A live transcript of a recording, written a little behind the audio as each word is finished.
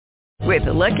With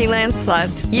the Lucky Land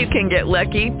Slots, you can get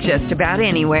lucky just about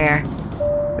anywhere.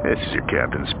 This is your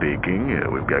captain speaking.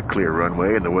 We've got clear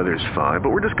runway and the weather's fine,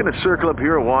 but we're just going to circle up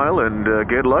here a while and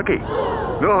get lucky.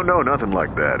 No, nothing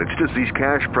like that. It's just these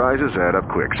cash prizes add up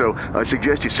quick. So I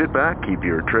suggest you sit back, keep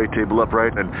your tray table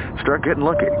upright, and start getting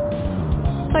lucky.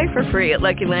 Play for free at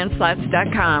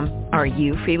LuckyLandSlots.com. Are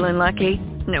you feeling lucky?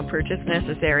 No purchase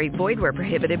necessary. Void where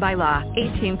prohibited by law.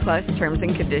 18 plus terms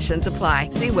and conditions apply.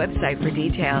 See website for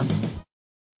details.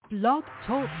 Blog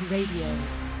Talk Radio.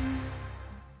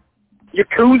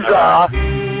 Yakuza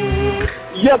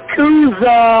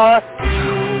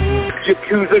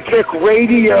Kick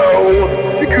Radio.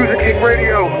 Yakuza Kick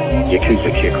Radio.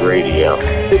 Yakuza Kick Radio.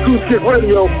 Yakuza Kick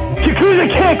Radio. Yakuza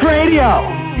Kick Radio.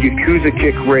 Yakuza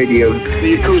Kick Radio. The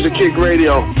Yakuza Kick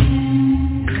Radio.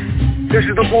 This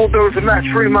is the Bulldozer Matt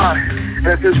Tremont, and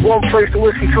if there's one place to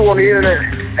listen to on the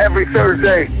internet every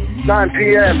Thursday, 9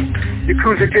 p.m.,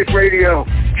 Yakuza Kick Radio.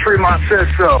 Tremont says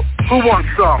so. Who wants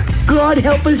some? God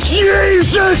help us,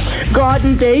 Jesus! God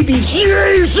and baby,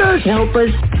 Jesus help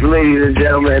us! Ladies and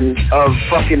gentlemen of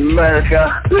fucking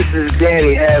America, this is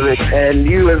Danny Havoc, and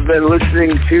you have been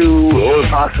listening to, or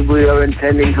possibly are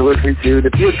intending to listen to, the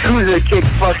Yakuza Kick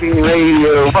fucking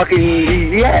radio.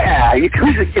 Fucking, yeah!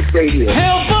 Yakuza Kick Radio.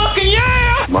 Hell fucking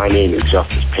yeah! My name is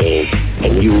Justice Payne,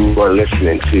 and you are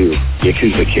listening to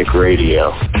Yakuza Kick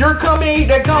Radio. Your company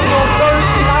that comes on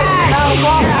Thursday night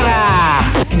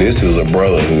in This is a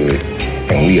brotherhood,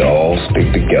 and we all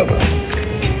stick together.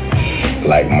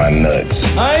 Like my nuts.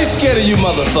 I ain't scared of you,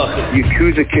 motherfucker.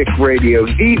 Yakuza Kick Radio,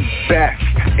 the best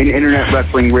in internet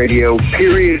wrestling radio,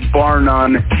 period, bar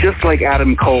none, just like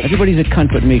Adam Cole. Everybody's a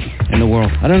cunt but me in the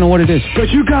world. I don't know what it is. But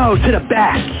you go to the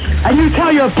back, and you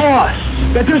tell your boss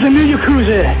that there's a new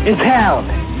Yakuza in town.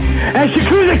 And it's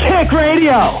Yakuza Kick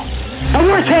Radio. And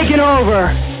we're taking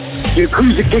over.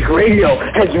 Yakuza Kick Radio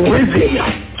has risen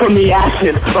from the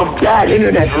ashes of bad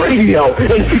internet radio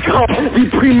and become the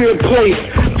premier place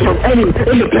for any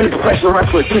independent professional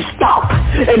wrestler to stop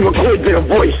and record their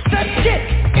voice. That shit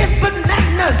is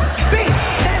bananas, big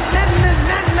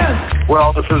bananas.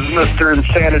 Well, this is Mr.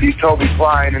 Insanity Toby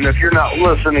Klein, and if you're not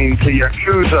listening to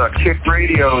Yakuza Kick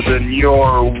Radio, then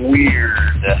you're weird.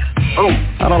 Oh,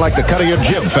 I don't like the cut of your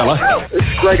jib, fella. This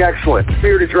is Greg Excellent,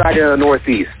 Bearded Dragon of the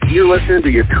Northeast. You're listening to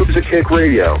Yakuza Kick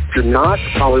Radio. If you're not,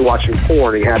 probably watching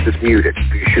porn and you have this muted.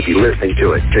 You should be listening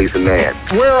to it. Jason Mann.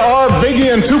 Where are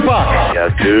Biggie and Tupac?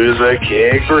 Yakuza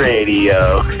Kick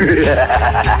Radio. Give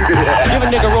a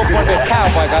nigga rope on that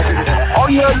cowboy, guys. All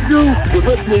you have to do is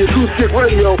listen to Yakuza Kick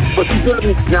Radio, but you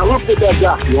didn't. Now look at that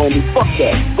guy, you homie. Fuck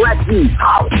that. Black Jeez,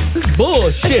 out.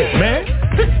 Bullshit, man.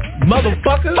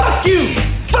 Motherfucker. Fuck you.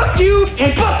 Fuck you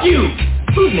and fuck you.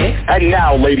 Who's next? And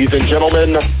now, ladies and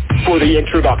gentlemen, for the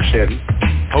introduction.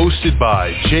 Hosted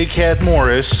by J. Cat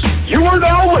Morris. You are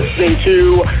now listening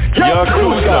to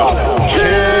Yakuza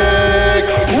Kick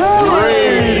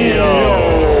Radio.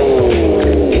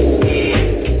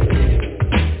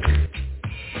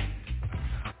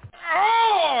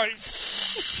 Oh,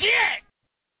 shit!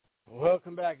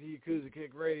 Welcome back to Yakuza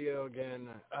Kick Radio again.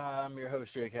 I'm your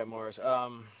host, J. Cat Morris.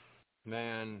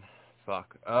 Man,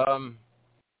 fuck.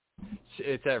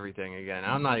 It's everything again.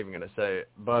 I'm not even gonna say it,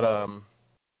 but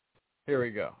here we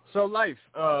go. So life,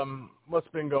 what's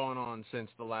been going on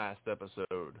since the last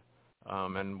episode,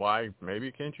 and why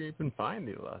maybe can't you even find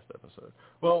the last episode?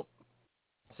 Well,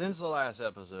 since the last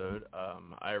episode,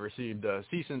 I received a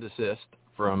cease and desist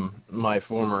from my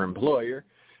former employer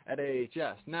at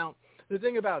AHS. Now, the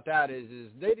thing about that is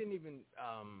they didn't even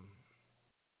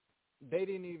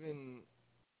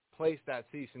place that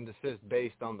cease and desist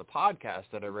based on the podcast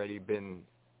that had already been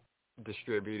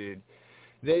distributed.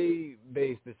 They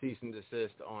based the cease and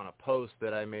desist on a post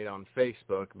that I made on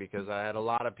Facebook because I had a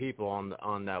lot of people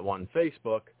on that one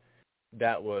Facebook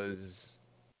that were,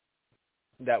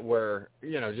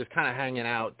 just kind of hanging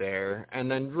out there and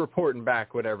then reporting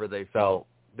back whatever they felt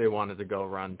they wanted to go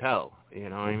run tell. You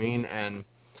know what I mean? And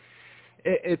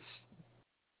it's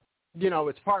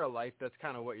part of life. That's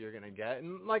kind of what you're going to get.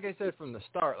 And like I said from the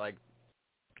start, like,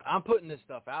 I'm putting this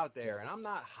stuff out there, and I'm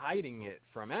not hiding it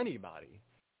from anybody.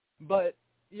 But,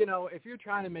 if you're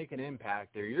trying to make an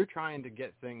impact or you're trying to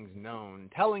get things known,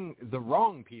 telling the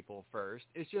wrong people first,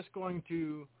 it's just going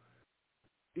to,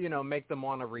 make them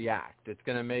want to react. It's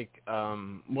going to make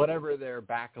whatever their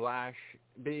backlash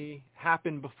be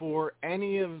happen before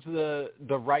any of the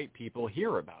right people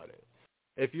hear about it.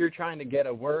 If you're trying to get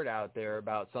a word out there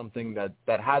about something that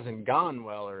hasn't gone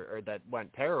well or that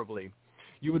went terribly,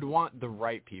 you would want the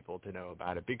right people to know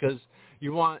about it because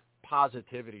you want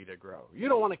positivity to grow. You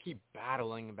don't want to keep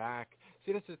battling back,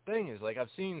 See, that's the thing is, like, I've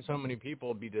seen so many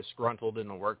people be disgruntled in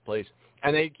the workplace,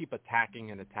 and they keep attacking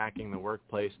the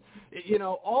workplace. You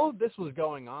know, all of this was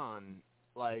going on,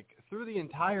 like, through the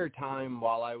entire time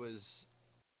while I was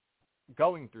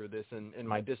going through this in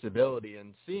my disability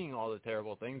and seeing all the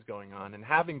terrible things going on and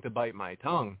having to bite my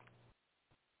tongue.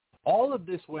 All of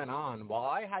this went on while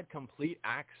I had complete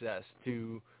access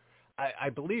to, I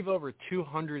believe, over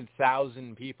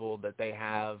 200,000 people that they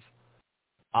have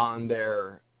on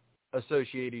their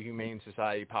Associated Humane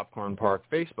Society Popcorn Park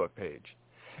Facebook page.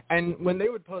 And when they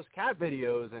would post cat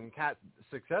videos and cat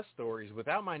success stories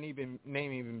without my name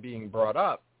even being brought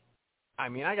up, I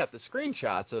mean, I got the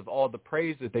screenshots of all the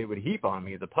praise that they would heap on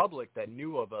me, the public that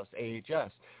knew of us,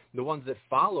 AHS, the ones that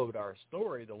followed our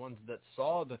story, the ones that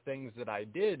saw the things that I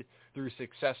did through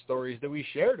success stories that we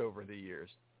shared over the years.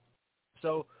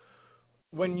 So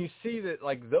when you see that,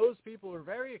 like, those people are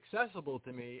very accessible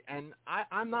to me, and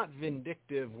I'm not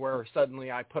vindictive where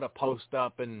suddenly I put a post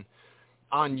up and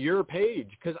on your page,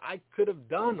 because I could have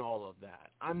done all of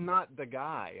that. I'm not the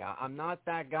guy. I'm not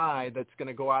that guy that's going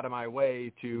to go out of my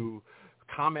way to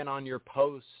comment on your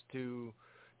posts to,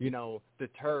 you know,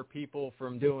 deter people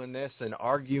from doing this and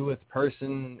argue with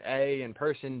person A and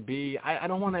person B. I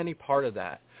don't want any part of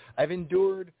that. I've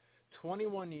endured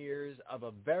 21 years of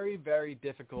a very, very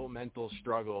difficult mental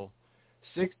struggle,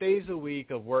 6 days a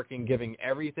week of working, giving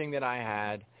everything that I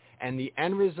had, and the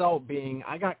end result being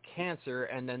I got cancer,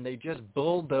 and then they just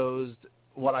bulldozed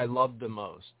what I loved the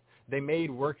most. They made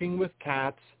working with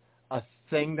cats a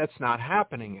thing that's not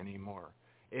happening anymore.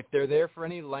 If they're there for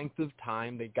any length of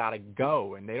time, they got to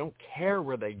go, and they don't care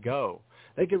where they go.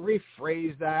 They could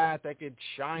rephrase that. They could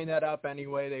shine that up any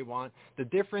way they want. The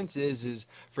difference is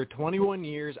for 21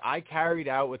 years, I carried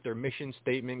out what their mission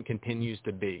statement continues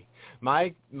to be.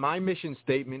 My mission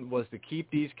statement was to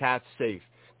keep these cats safe,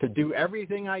 to do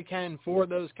everything I can for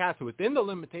those cats within the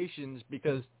limitations,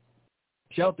 because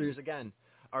shelters, again,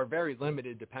 are very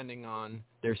limited depending on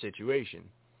their situation.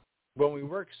 When we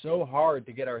worked so hard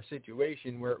to get our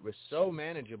situation where it was so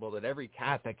manageable that every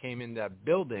cat that came in that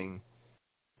building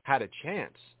had a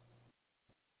chance,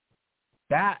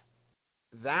 that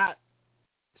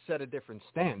set a different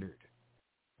standard.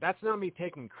 That's not me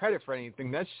taking credit for anything.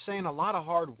 That's just saying a lot of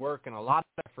hard work and a lot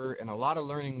of effort and a lot of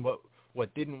learning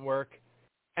what didn't work.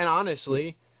 And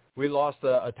honestly, we lost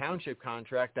a township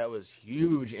contract that was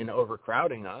huge in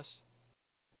overcrowding us.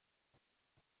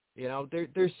 You know,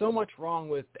 there's so much wrong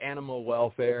with animal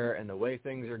welfare and the way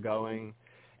things are going.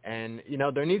 And, you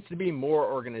know, there needs to be more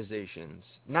organizations,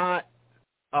 not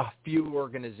a few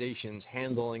organizations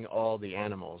handling all the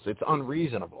animals. It's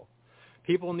unreasonable.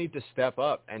 People need to step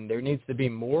up, and there needs to be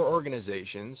more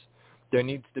organizations. There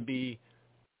needs to be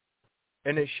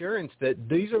an assurance that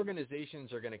these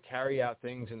organizations are going to carry out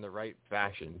things in the right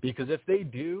fashion. Because if they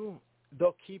do,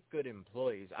 they'll keep good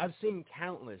employees. I've seen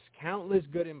countless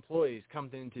good employees come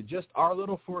into just our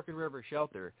little Forked River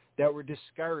shelter that were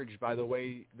discouraged by the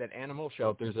way that animal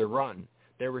shelters are run.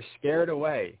 They were scared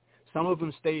away. Some of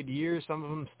them stayed years, some of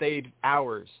them stayed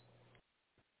hours.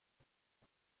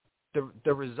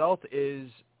 The result is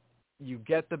you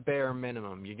get the bare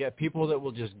minimum. You get people that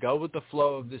will just go with the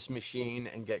flow of this machine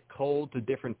and get cold to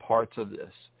different parts of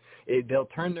this. They'll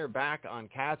turn their back on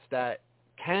cats that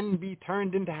can be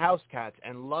turned into house cats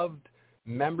and loved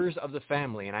members of the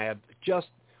family, and I have just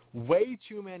way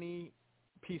too many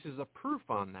pieces of proof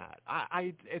on that.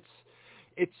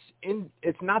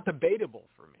 It's not debatable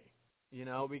for me, you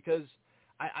know, because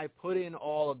I put in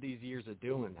all of these years of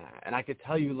doing that, and I could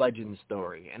tell you Legend's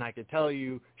story, and I could tell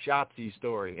you Shotzi's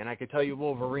story, and I could tell you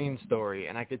Wolverine's story,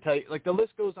 and I could tell you, like, the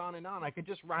list goes on and on. I could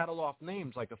just rattle off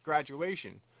names like a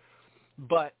graduation,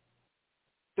 but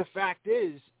the fact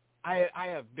is, I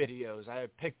have videos, I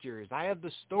have pictures, I have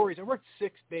the stories. I worked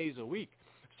 6 days a week.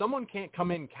 Someone can't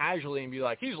come in casually and be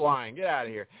like, he's lying, get out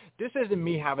of here. This isn't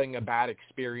me having a bad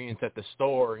experience at the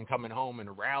store and coming home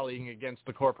and rallying against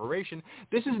the corporation.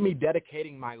 This is me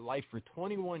dedicating my life for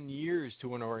 21 years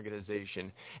to an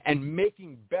organization and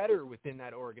making better within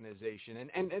that organization.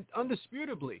 And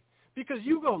undisputably, because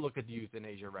you go look at the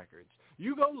euthanasia records.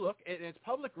 You go look, and it's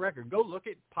public record, go look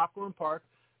at Popcorn Park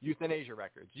euthanasia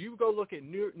records. You go look at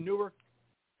Newark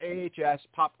AHS,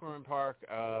 Popcorn Park,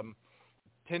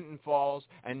 Tinton Falls,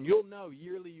 and you'll know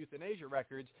yearly euthanasia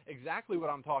records exactly what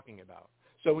I'm talking about.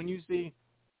 So when you see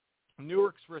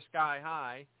Newark's were sky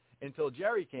high until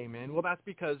Jerry came in, well, that's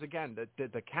because, again,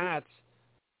 the cats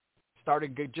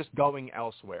started just going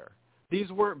elsewhere.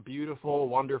 These weren't beautiful,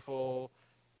 wonderful,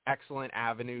 excellent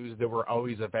avenues that were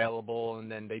always available,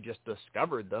 and then they just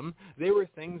discovered them. They were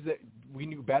things that we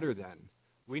knew better than.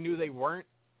 We knew they weren't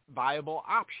viable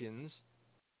options,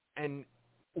 and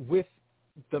with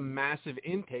the massive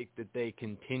intake that they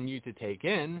continue to take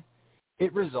in,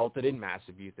 it resulted in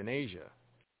massive euthanasia.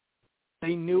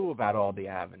 They knew about all the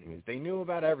avenues. They knew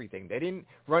about everything. They didn't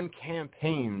run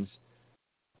campaigns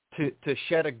to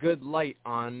shed a good light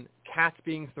on cats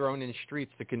being thrown in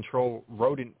streets to control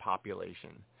rodent population.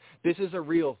 This is a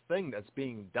real thing that's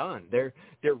being done. They're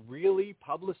really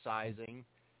publicizing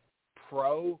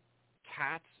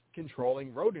pro-cats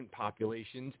controlling rodent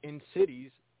populations in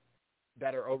cities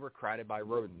that are overcrowded by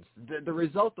rodents. The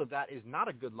result of that is not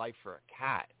a good life for a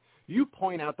cat. You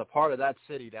point out the part of that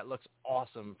city that looks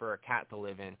awesome for a cat to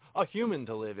live in, a human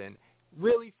to live in,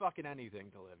 really fucking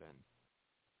anything to live in,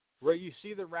 where you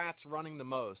see the rats running the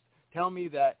most. Tell me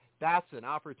that that's an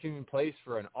opportune place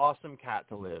for an awesome cat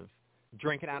to live,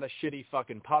 drinking out of shitty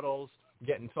fucking puddles,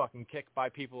 getting fucking kicked by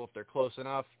people if they're close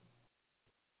enough.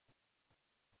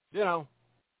 You know,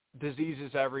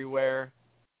 diseases everywhere,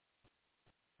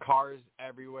 cars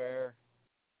everywhere.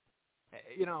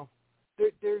 You know,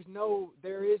 there is no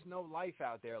life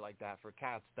out there like that for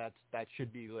cats that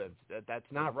should be lived. That's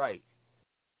not right.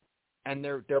 And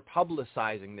they're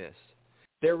publicizing this.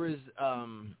 There was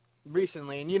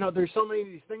recently, and you know, there's so many of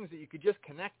these things that you could just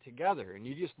connect together, and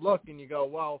you just look and you go,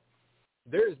 well,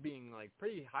 there's being like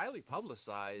pretty highly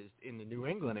publicized in the New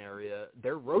England area.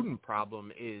 Their rodent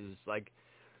problem is like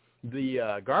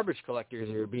the garbage collectors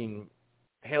are being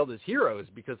hailed as heroes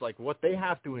because like what they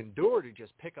have to endure to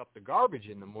just pick up the garbage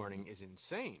in the morning is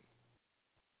insane.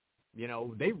 You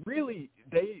know, they 100%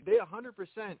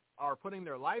 are putting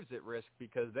their lives at risk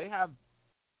because they have,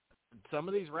 some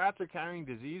of these rats are carrying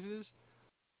diseases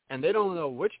and they don't know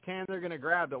which can they're going to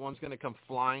grab that one's going to come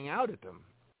flying out at them.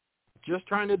 Just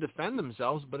trying to defend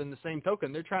themselves, but in the same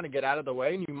token, they're trying to get out of the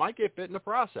way and you might get bit in the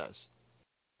process.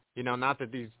 You know, not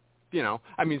that these, you know,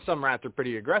 I mean, some rats are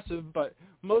pretty aggressive, but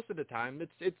most of the time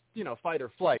it's you know, fight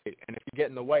or flight. And if you get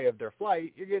in the way of their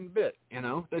flight, you're getting bit, you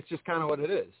know. That's just kind of what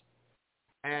it is.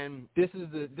 And this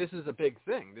is a big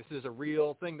thing. This is a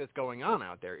real thing that's going on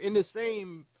out there. In the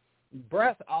same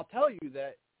breath, I'll tell you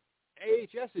that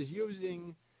AHS is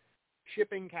using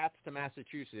shipping cats to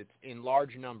Massachusetts in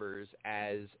large numbers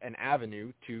as an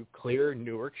avenue to clear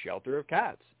Newark's shelter of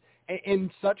cats.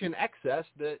 In such an excess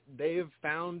that they have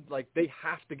found, like, they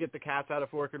have to get the cats out of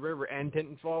Forked River and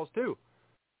Tinton Falls, too.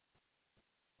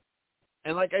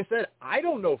 And like I said, I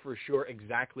don't know for sure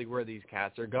exactly where these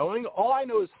cats are going. All I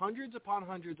know is hundreds upon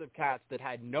hundreds of cats that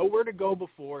had nowhere to go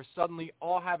before suddenly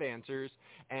all have answers,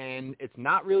 and it's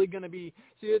not really going to be...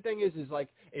 See, the thing is like,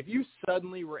 if you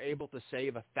suddenly were able to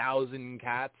save 1,000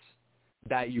 cats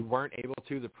that you weren't able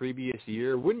to the previous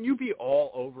year, wouldn't you be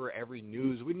all over every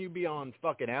news? Wouldn't you be on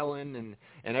fucking Ellen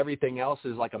and everything else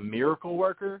is like a miracle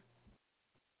worker?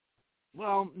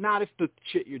 Well, not if the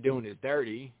shit you're doing is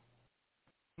dirty.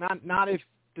 Not if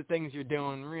the things you're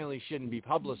doing really shouldn't be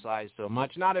publicized so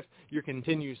much. Not if you're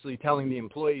continuously telling the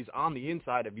employees on the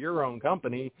inside of your own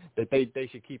company that they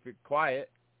should keep it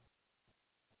quiet.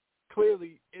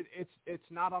 Clearly, it's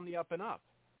not on the up and up.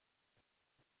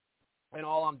 And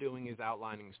all I'm doing is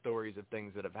outlining stories of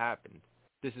things that have happened.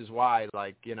 This is why,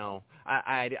 like, you know,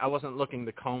 I wasn't looking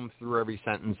to comb through every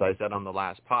sentence I said on the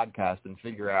last podcast and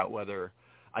figure out whether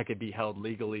I could be held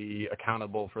legally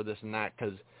accountable for this and that,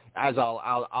 because as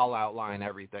I'll outline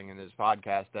everything in this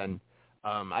podcast, and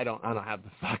I don't have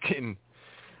the fucking,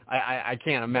 I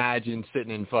can't imagine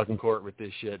sitting in fucking court with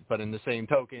this shit. But in the same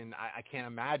token, I can't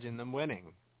imagine them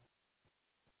winning.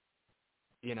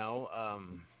 You know,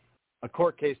 a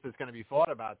court case that's going to be fought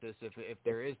about this, if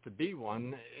there is to be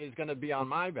one, is going to be on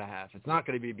my behalf. It's not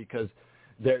going to be because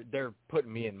they're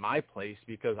putting me in my place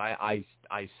because I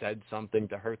said something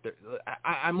to hurt their...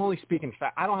 I'm only speaking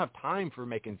fact. I don't have time for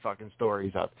making fucking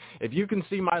stories up. If you can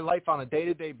see my life on a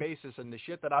day-to-day basis and the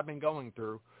shit that I've been going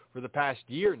through for the past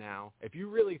year now, if you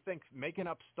really think making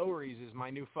up stories is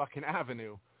my new fucking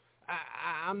avenue,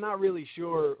 I'm not really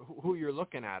sure who you're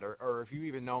looking at or if you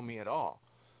even know me at all.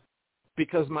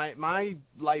 Because my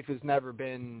life has never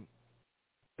been,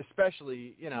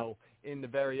 especially, you know, in the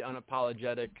very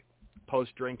unapologetic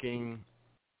post-drinking,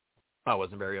 I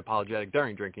wasn't very apologetic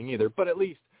during drinking either, but at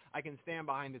least I can stand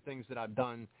behind the things that I've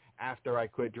done after I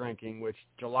quit drinking, which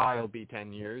July will be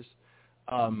 10 years.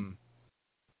 I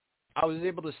was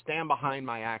able to stand behind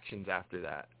my actions after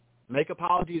that. Make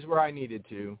apologies where I needed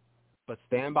to, but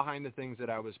stand behind the things that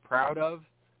I was proud of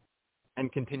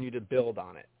and continue to build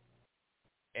on it.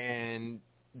 And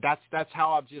that's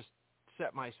how I've just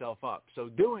set myself up. So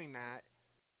doing that,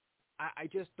 I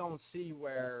just don't see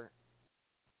where,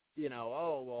 you know,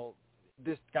 oh, well,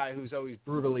 this guy who's always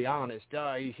brutally honest,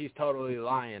 he's totally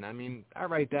lying. I mean, all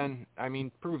right then. I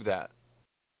mean, prove that.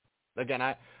 Again,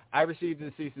 I received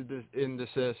the cease and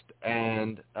desist,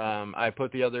 and I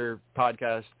put the other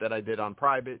podcast that I did on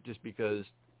private just because,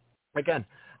 again,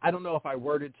 I don't know if I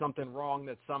worded something wrong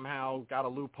that somehow got a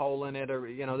loophole in it or,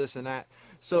 this and that.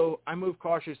 So I move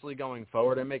cautiously going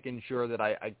forward and making sure that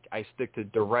I stick to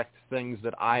direct things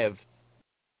that I have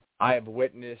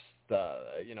witnessed,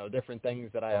 different things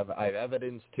that I have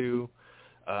evidence to,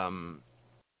 and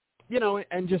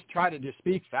just try to just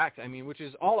speak facts. I mean, which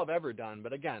is all I've ever done.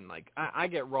 But again, like I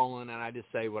get rolling and I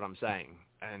just say what I'm saying,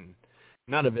 and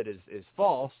none of it is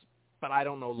false. But I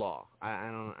don't know law. I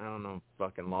don't know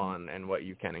fucking law and what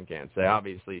you can and can't say.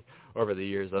 Obviously, over the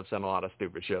years, I've said a lot of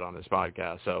stupid shit on this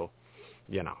podcast. So,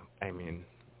 I mean,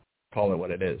 call it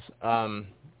what it is.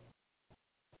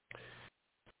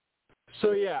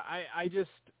 So yeah, I just,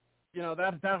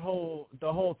 the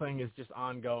whole thing is just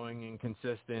ongoing and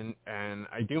consistent, and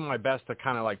I do my best to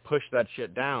kind of like push that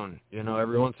shit down.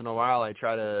 Every once in a while I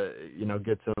try to,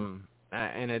 get some,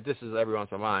 and this is every once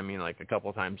in a while. I mean, like a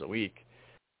couple times a week.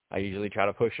 I usually try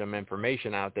to push some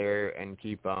information out there and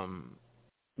keep,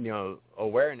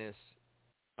 awareness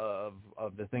of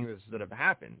the things that have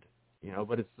happened.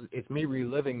 But it's me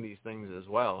reliving these things as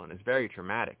well, and it's very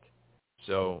traumatic.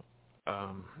 So,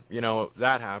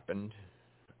 that happened.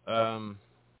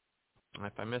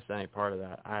 If I missed any part of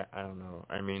that, I don't know.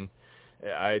 I mean,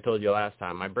 I told you last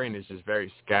time, my brain is just very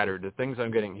scattered. The things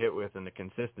I'm getting hit with and the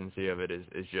consistency of it is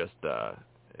just,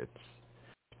 it's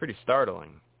pretty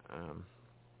startling.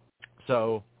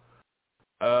 So,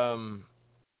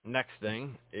 next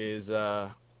thing is,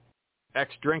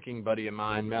 ex-drinking buddy of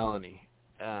mine, Melanie.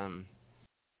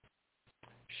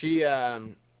 She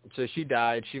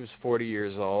died. She was 40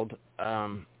 years old.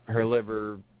 Her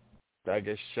liver, I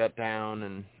guess, shut down,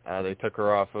 and they took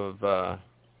her off of,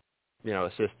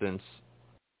 assistance,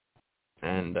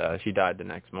 and she died the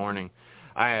next morning.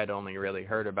 I had only really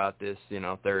heard about this,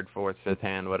 third, fourth, fifth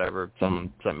hand, whatever.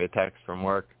 Someone sent me a text from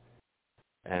work,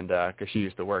 and because she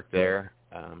used to work there.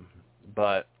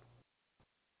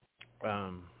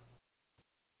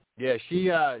 Yeah, she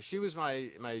was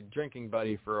my drinking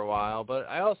buddy for a while, but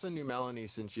I also knew Melanie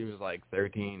since she was like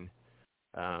 13.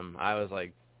 I was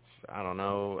like, I don't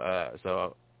know,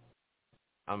 so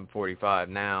I'm 45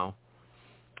 now.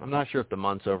 I'm not sure if the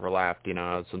months overlapped,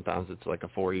 sometimes it's like a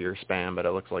 4-year span, but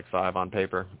it looks like 5 on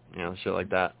paper, shit like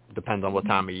that. Depends on what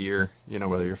time of year,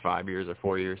 whether you're 5 years or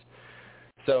 4 years.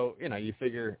 So, you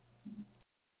figure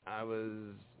I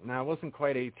wasn't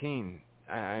quite 18.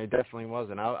 I definitely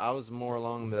wasn't. I was more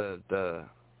along the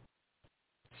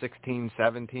 16,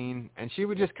 17, and she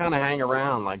would just kind of hang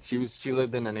around. Like she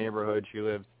lived in the neighborhood. She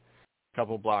lived a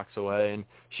couple blocks away, and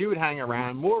she would hang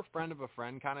around, more friend of a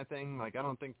friend kind of thing. Like I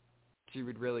don't think she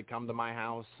would really come to my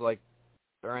house like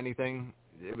or anything.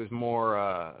 It was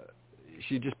more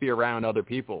she'd just be around other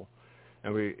people.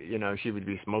 And we, she would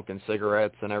be smoking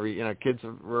cigarettes and kids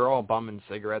were all bumming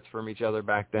cigarettes from each other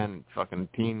back then, fucking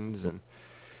teens, and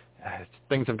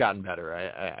things have gotten better.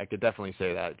 I could definitely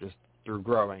say that just through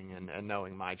growing and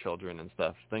knowing my children and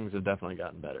stuff. Things have definitely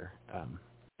gotten better,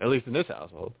 at least in this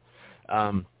household.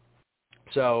 I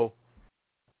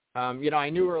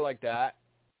knew her like that,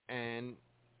 and,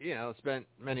 spent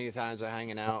many times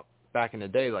hanging out back in the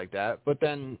day like that. But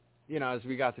then, as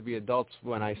we got to be adults,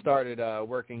 when I started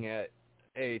working at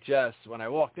AHS, when I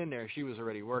walked in there, she was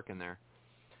already working there.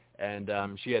 And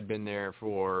she had been there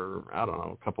for, I don't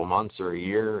know, a couple months or a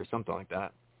year or something like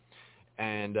that.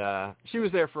 And she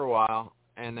was there for a while,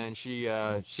 and then she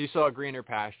saw greener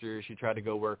pastures. She tried to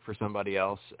go work for somebody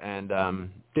else, and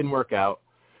didn't work out.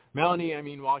 Melanie, I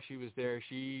mean, while she was there,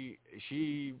 she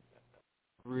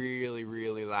really,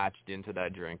 really latched into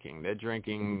that drinking. That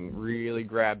drinking really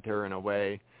grabbed her in a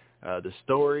way. The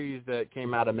stories that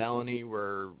came out of Melanie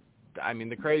were, I mean,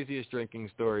 the craziest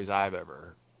drinking stories I've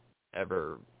ever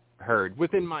heard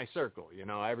within my circle.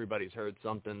 Everybody's heard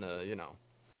something,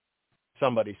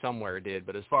 somebody somewhere did.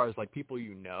 But as far as like people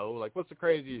like what's the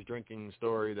craziest drinking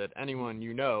story that anyone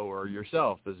or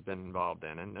yourself has been involved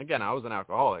in? And again, I was an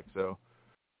alcoholic, so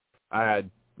I had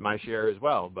my share as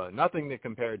well, but nothing that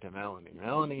compared to Melanie.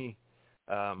 Melanie,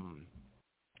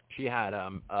 she had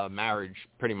a marriage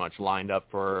pretty much lined up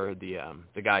for her.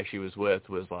 The guy she was with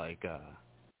was like,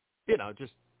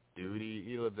 just dude.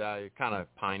 He lived out kind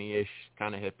of piney-ish,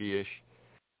 kind of hippie-ish,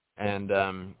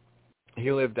 and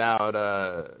he lived out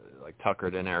like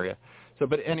Tuckerton area. So,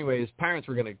 but anyways, parents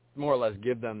were gonna more or less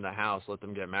give them the house, let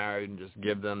them get married, and just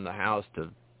give them the house to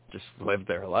just live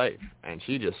their life. And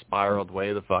she just spiraled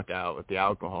way the fuck out with the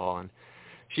alcohol, and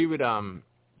she would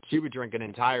drink an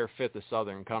entire fifth of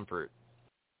Southern Comfort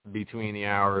between the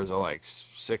hours of like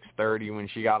 6:30 when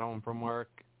she got home from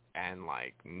work and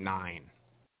like 9.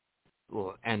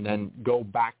 and then go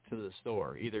back to the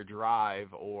store, either drive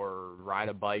or ride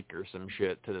a bike or some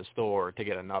shit to the store to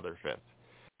get another fifth.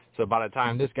 So by the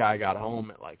time this guy got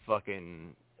home at like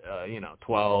fucking,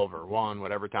 12 or 1,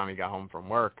 whatever time he got home from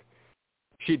work,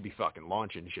 she'd be fucking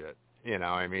launching shit. You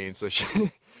know what I mean? So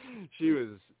she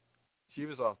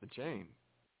was off the chain.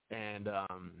 And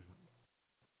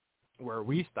where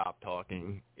we stopped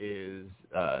talking is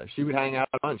she would hang out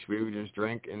at lunch. We would just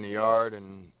drink in the yard,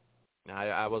 and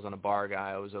I wasn't a bar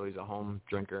guy. I was always a home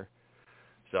drinker.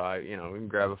 So we can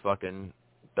grab a fucking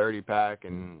 30-pack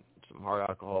and some hard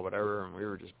alcohol, whatever, and we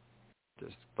were just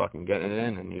fucking getting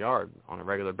it in the yard on a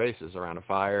regular basis around a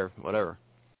fire, whatever.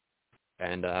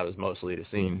 And I was mostly the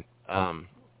scene. And,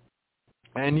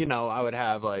 I would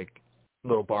have, like,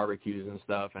 little barbecues and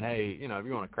stuff. And, hey, if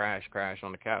you want to crash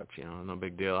on the couch, no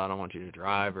big deal. I don't want you to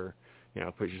drive or,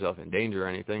 put yourself in danger or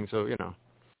anything. So,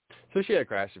 So she had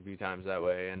crashed a few times that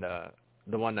way. And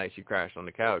the one night she crashed on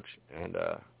the couch and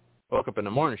woke up in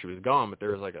the morning. She was gone, but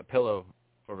there was, like, a pillow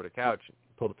over the couch.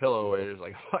 Pulled the pillow away. There's,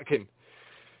 like, a fucking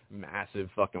massive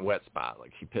fucking wet spot.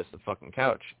 Like, she pissed the fucking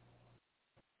couch.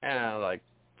 And I, like,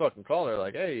 fucking called her,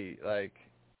 like, hey, like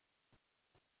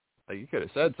you could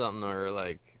have said something, or,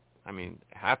 like, I mean,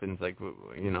 it happens, like,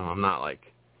 I'm not, like,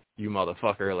 you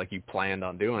motherfucker, like, you planned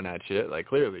on doing that shit. Like,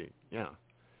 clearly, you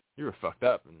were fucked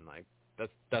up, and, like,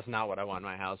 that's not what I want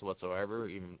in my house whatsoever.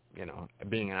 Even,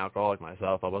 being an alcoholic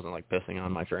myself, I wasn't, like, pissing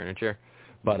on my furniture.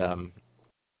 But, I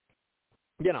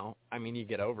mean, you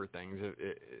get over things.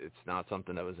 It's not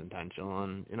something that was intentional,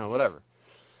 and, whatever.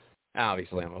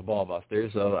 Obviously, I'm a ball buster,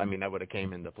 so, I mean, that would have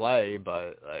came into play,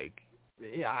 but, like,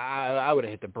 yeah, I would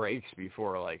have hit the brakes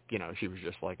before, like, she was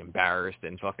just, like, embarrassed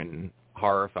and fucking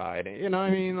horrified. You know what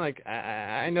I mean? Like,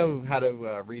 I know how to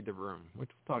read the room, which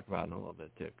we'll talk about in a little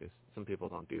bit, too, because some people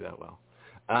don't do that well.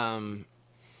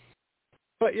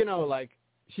 But, like,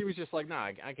 she was just like, nah,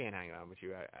 I can't hang out with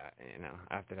you,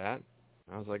 after that.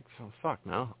 I was like, oh, fuck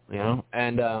no,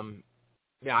 And,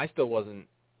 yeah, I still wasn't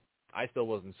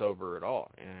sober at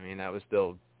all. I mean, that was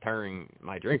still during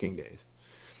my drinking days.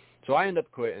 So I ended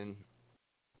up quitting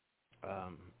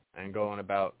and going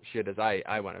about shit as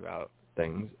I went about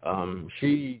things.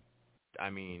 She, I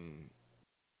mean,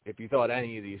 if you thought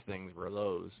any of these things were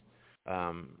lows,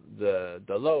 the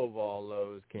low of all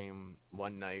lows came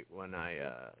one night when I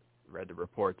read the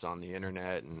reports on the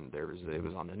internet, and it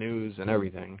was on the news and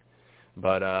everything.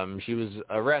 But she was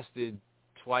arrested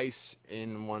twice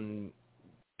in one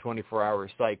 24-hour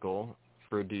cycle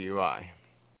for DUI.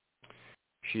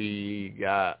 She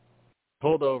got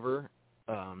pulled over,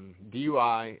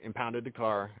 DUI, impounded the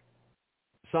car,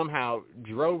 somehow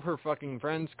drove her fucking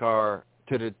friend's car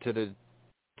to the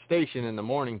station in the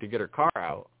morning to get her car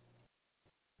out,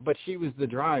 but she was the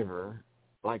driver.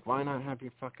 Like, why not have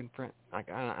your fucking friend?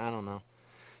 Like, I don't know.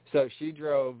 So she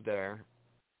drove there.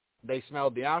 They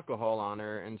smelled the alcohol on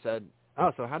her and said,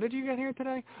 oh, so how did you get here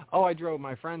today? Oh, I drove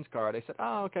my friend's car. They said,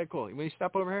 oh, okay, cool. Will you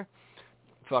step over here?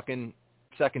 Fucking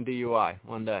second DUI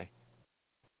one day.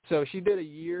 So she did a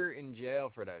year in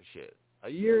jail for that shit. A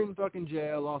year in fucking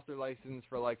jail, lost her license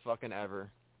for like fucking ever.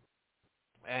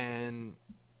 And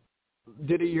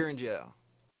did a year in jail.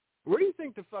 Where do you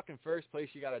think the fucking first place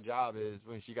she got a job is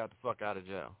when she got the fuck out of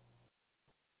jail?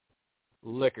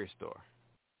 Liquor store.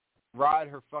 Ride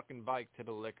her fucking bike to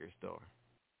the liquor store.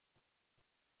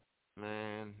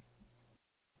 Man.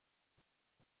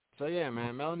 So yeah,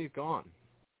 man, Melanie's gone.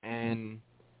 And,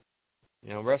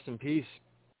 rest in peace.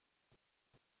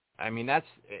 I mean,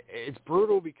 it's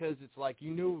brutal because it's like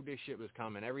you knew this shit was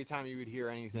coming. Every time you would hear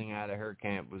anything out of her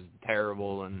camp was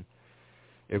terrible, and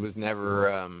it was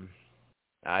never,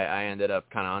 I ended up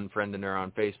kind of unfriending her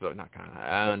on Facebook.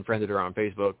 I unfriended her on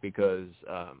Facebook because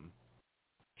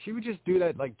she would just do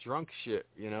that, like, drunk shit,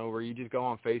 where you just go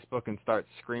on Facebook and start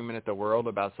screaming at the world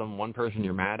about some one person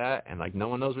you're mad at, and, like, no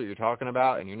one knows what you're talking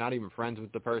about, and you're not even friends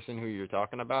with the person who you're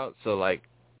talking about, so, like,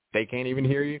 they can't even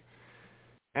hear you.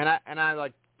 And I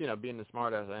like, being the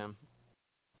smart ass I am,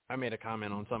 I made a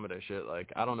comment on some of that shit,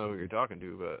 like, I don't know who you're talking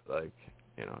to, but, like,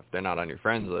 if they're not on your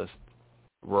friends list,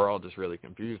 we're all just really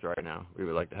confused right now. We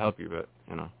would like to help you, but,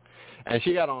 And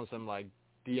she got on some, like,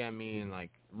 DM me and, like,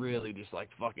 really just, like,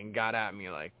 fucking got at me,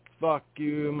 like, fuck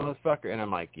you, motherfucker. And I'm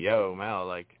like, yo, Mel,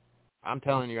 like, I'm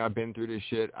telling you, I've been through this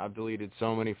shit. I've deleted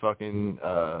so many fucking,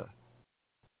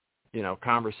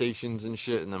 conversations and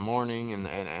shit in the morning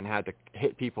and had to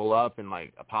hit people up and,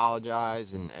 like, apologize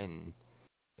and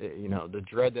the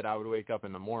dread that I would wake up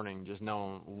in the morning just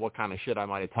knowing what kind of shit I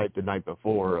might have typed the night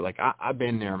before. Like, I've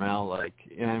been there, Mel. Like,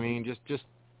 you know what I mean? Just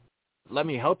let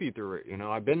me help you through it.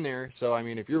 I've been there. So, I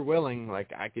mean, if you're willing,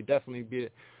 like, I could definitely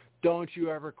don't you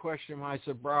ever question my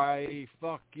sobriety.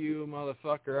 Fuck you,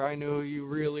 motherfucker. I know who you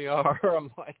really are.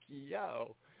 I'm like,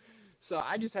 yo. So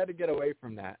I just had to get away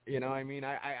from that. You know what I mean?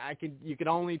 You can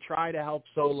only try to help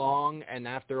so long, and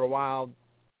after a while,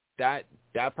 that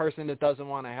person that doesn't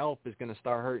want to help is going to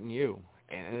start hurting you.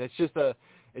 And it's just a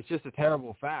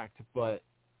terrible fact, but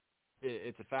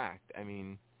it's a fact. I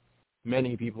mean,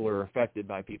 many people are affected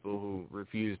by people who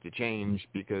refuse to change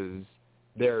because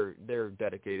they're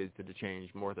dedicated to the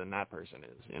change more than that person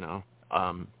is, you know.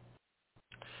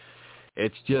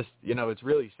 It's just, you know, it's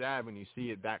really sad when you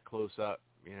see it that close up,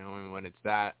 you know, and when it's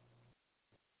that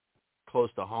close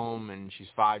to home, and she's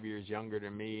 5 years younger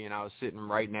than me, and I was sitting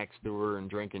right next to her and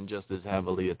drinking just as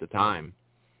heavily at the time.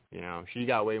 You know, she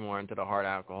got way more into the hard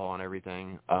alcohol and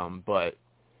everything, but,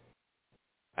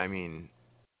 I mean,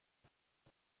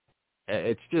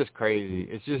 it's just crazy.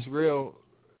 It's just real,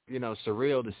 you know,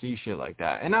 surreal to see shit like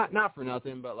that. And not for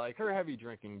nothing, but, like, her heavy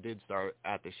drinking did start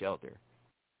at the shelter,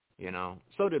 you know.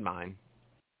 So did mine.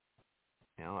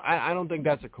 You know, I don't think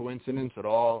that's a coincidence at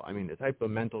all. I mean, the type of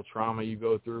mental trauma you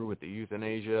go through with the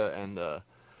euthanasia and the,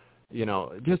 you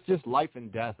know, just life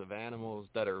and death of animals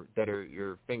that are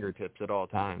your fingertips at all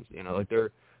times. You know, like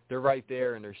they're right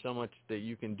there, and there's so much that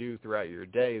you can do throughout your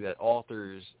day that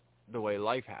alters the way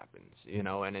life happens. You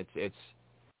know, and it's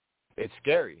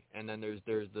scary. And then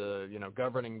there's the, you know,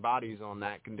 governing bodies on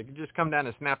that can just come down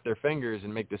and snap their fingers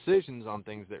and make decisions on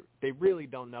things that they really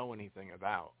don't know anything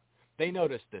about. They know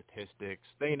the statistics.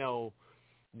 They know,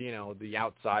 you know, the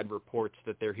outside reports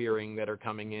that they're hearing that are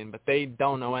coming in, but they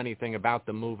don't know anything about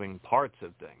the moving parts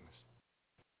of things.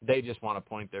 They just want to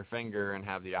point their finger and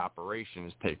have the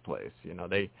operations take place. You know,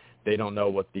 they don't know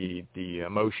what the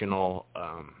emotional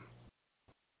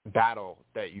battle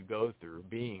that you go through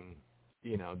being,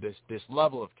 you know, this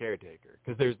level of caretaker,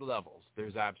 because there's levels.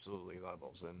 There's absolutely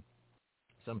levels, and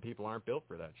some people aren't built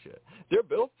for that shit. They're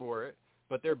built for it,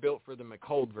 but they're built for the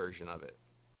McCold version of it,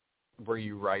 where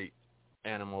you write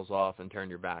animals off and turn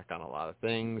your back on a lot of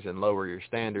things and lower your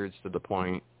standards to the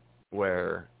point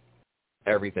where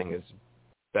everything is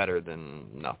better than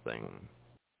nothing,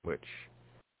 which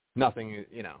nothing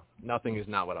is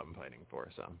not what I'm fighting for.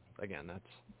 So again, that's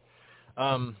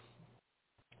so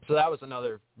that was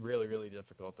another really, really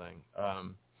difficult thing.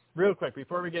 Real quick,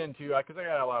 before we get into, because I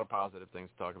got a lot of positive things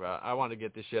to talk about, I wanted to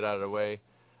get this shit out of the way.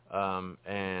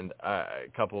 And a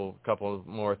couple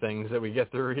more things that we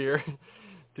get through here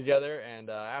together, and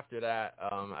after that,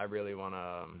 I really want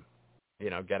to, you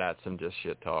know, get at some just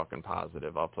shit talk and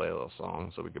positive. I'll play a little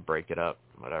song so we could break it up,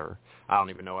 whatever. I don't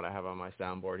even know what I have on my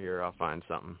soundboard here. I'll find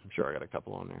something. I'm sure I got a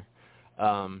couple on there.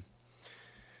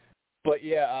 But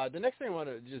yeah, the next thing I want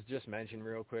to just mention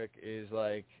real quick is,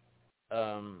 like,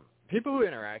 people who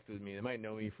interact with me, they might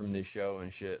know me from this show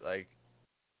and shit, like,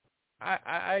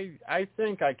 I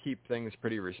think I keep things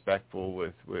pretty respectful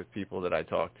with people that I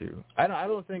talk to. I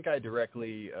don't think I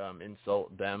directly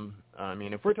insult them. I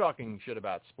mean, if we're talking shit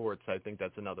about sports, I think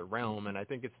that's another realm, and I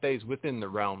think it stays within the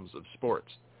realms of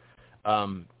sports.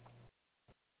 But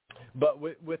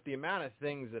with the amount of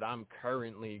things that I'm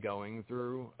currently going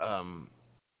through,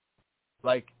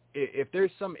 like, if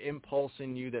there's some impulse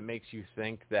in you that makes you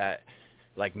think that,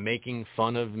 like, making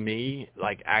fun of me,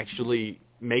 like, actually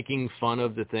making fun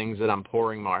of the things that I'm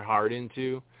pouring my heart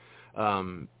into,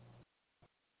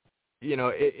 you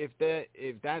know, if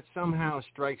that somehow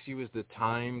strikes you as the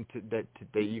time that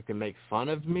you can make fun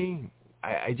of me,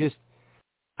 I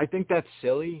think that's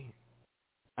silly.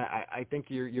 I think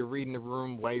you're reading the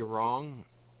room way wrong,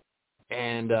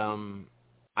 and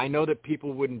I know that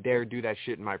people wouldn't dare do that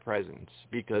shit in my presence,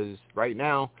 because right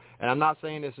now, and I'm not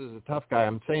saying this as a tough guy,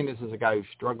 I'm saying this as a guy who's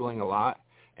struggling a lot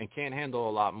and can't handle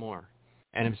a lot more.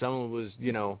 And if someone was,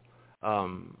 you know,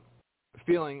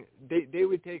 feeling, they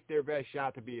would take their best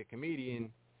shot to be a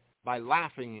comedian by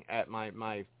laughing at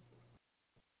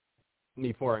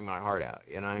me pouring my heart out,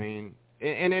 you know what I mean?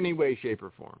 In any way, shape,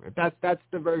 or form. If that's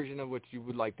the version of what you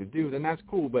would like to do, then that's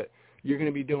cool, but you're going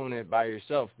to be doing it by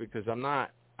yourself, because I'm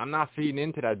not feeding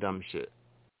into that dumb shit.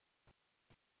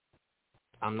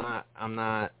 I'm not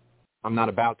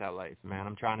about that life, man.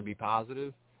 I'm trying to be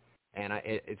positive, and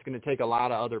it's going to take a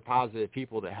lot of other positive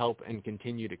people to help and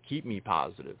continue to keep me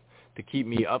positive, to keep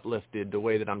me uplifted the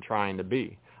way that I'm trying to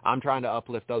be. I'm trying to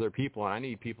uplift other people, and I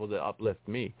need people to uplift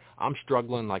me. I'm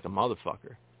struggling like a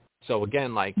motherfucker. So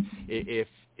again, like, if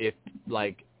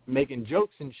like making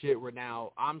jokes and shit where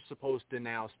now I'm supposed to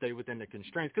now stay within the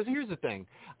constraints, because here's the thing,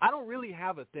 I don't really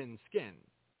have a thin skin,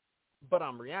 but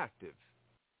I'm reactive,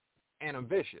 and I'm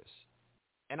vicious,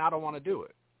 and I don't want to do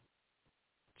it.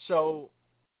 So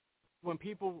when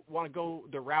people want to go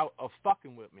the route of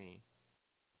fucking with me,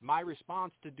 my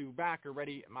response to do back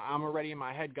I'm already in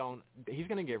my head going, he's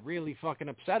going to get really fucking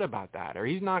upset about that, or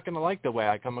he's not going to like the way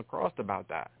I come across about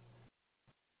that.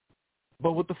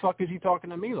 But what the fuck is he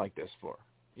talking to me like this for?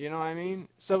 You know what I mean?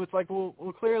 So it's like, well,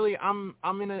 clearly I'm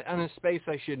in a space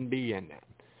I shouldn't be in then,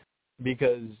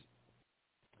 because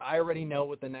I already know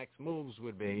what the next moves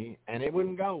would be, and it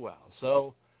wouldn't go well.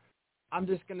 So I'm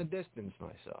just going to distance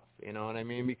myself, you know what I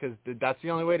mean? Because that's the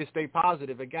only way to stay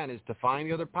positive, again, is to find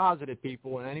the other positive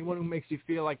people, and anyone who makes you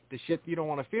feel like the shit you don't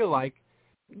want to feel like,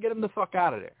 get them the fuck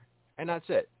out of there. And that's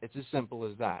it. It's as simple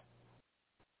as that.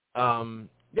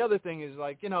 The other thing is,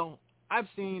 like, you know, I've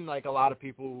seen, like, a lot of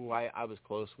people who I was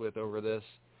close with over this,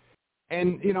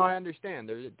 and, you know, I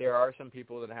understand. There are some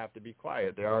people that have to be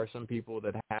quiet. There are some people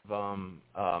that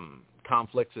have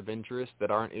conflicts of interest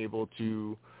that aren't able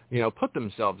to, you know, put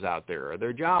themselves out there, or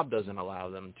their job doesn't allow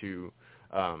them to,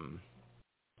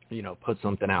 you know, put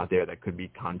something out there that could be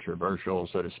controversial,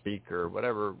 so to speak, or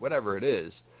whatever it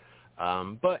is.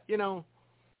 But, you know,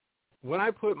 when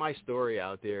I put my story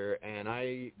out there and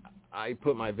I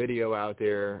put my video out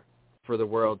there for the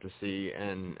world to see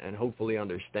and hopefully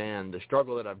understand the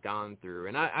struggle that I've gone through,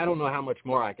 and I don't know how much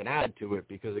more I can add to it,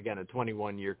 because, again, a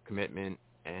 21-year commitment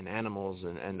and animals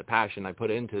and the passion I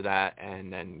put into that,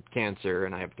 and then cancer,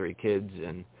 and I have 3 kids,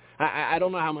 and I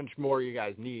don't know how much more you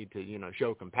guys need to, you know,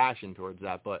 show compassion towards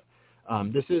that, but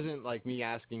this isn't like me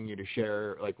asking you to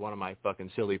share, like, one of my fucking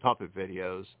silly puppet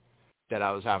videos that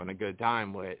I was having a good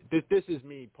time with. This is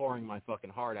me pouring my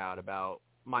fucking heart out about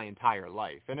my entire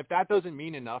life. And if that doesn't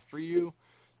mean enough for you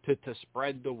to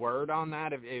spread the word on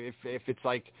that, if it's,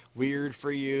 like, weird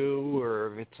for you,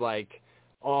 or if it's, like,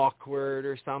 awkward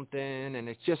or something, and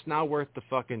it's just not worth the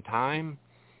fucking time,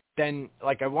 then,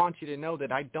 like, I want you to know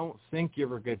that I don't think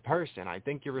you're a good person. I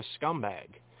think you're a scumbag.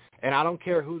 And I don't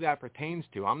care who that pertains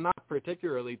to. I'm not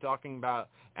particularly talking about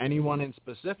anyone in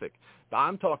specific, but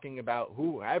I'm talking about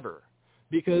whoever,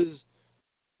 because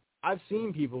I've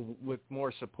seen people with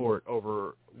more support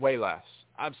over way less.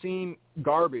 I've seen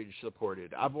garbage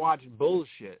supported. I've watched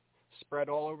bullshit spread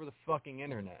all over the fucking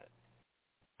internet.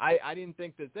 I didn't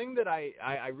think, the thing that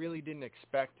I really didn't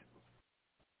expect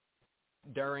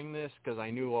during this, because I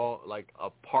knew a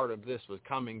part of this was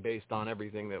coming based on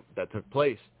everything that took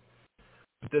place.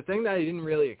 But the thing that I didn't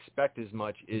really expect as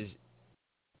much is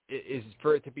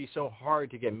for it to be so hard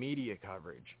to get media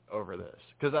coverage over this.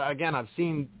 Because, again, I've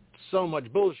seen so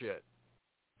much bullshit,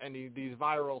 and these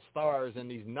viral stars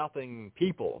and these nothing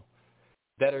people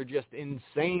that are just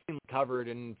insanely covered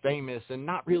and famous and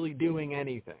not really doing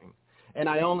anything. And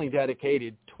I only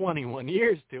dedicated 21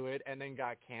 years to it and then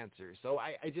got cancer. So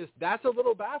I just, that's a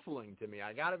little baffling to me.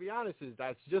 I got to be honest,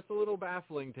 that's just a little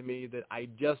baffling to me that I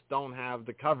just don't have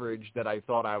the coverage that I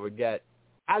thought I would get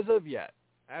as of yet.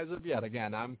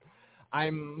 Again,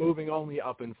 I'm moving only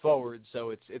up and forward, so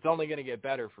it's only going to get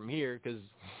better from here, because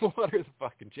what are the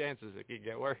fucking chances it could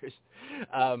get worse?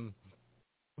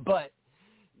 But,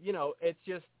 you know, it's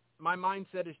just, my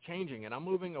mindset is changing, and I'm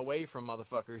moving away from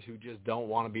motherfuckers who just don't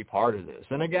want to be part of this.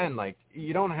 And again, like,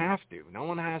 you don't have to. No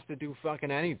one has to do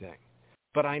fucking anything.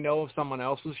 But I know if someone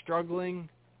else was struggling,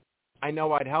 I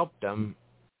know I'd help them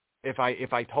if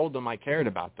I told them I cared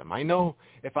about them. I know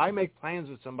if I make plans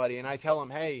with somebody and I tell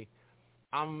them, hey,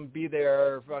 I'm going to be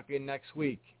there fucking next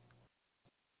week,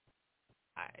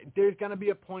 there's going to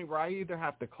be a point where I either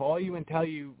have to call you and tell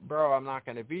you, bro, I'm not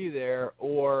going to be there,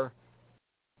 or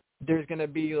there's going to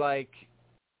be, like,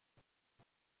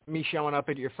 me showing up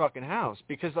at your fucking house.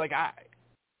 Because, like,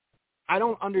 I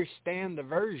don't understand the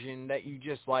version that you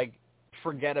just, like,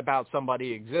 forget about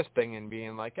somebody existing and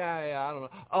being like, hey, I don't know.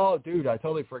 Oh, dude, I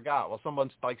totally forgot. Well,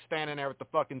 someone's, like, standing there with the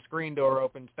fucking screen door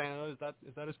open, is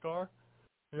that his car?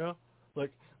 You know?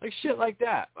 Like shit like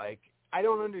that. Like, I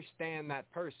don't understand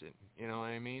that person. You know what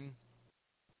I mean?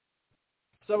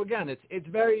 So again, it's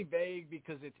very vague,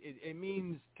 because it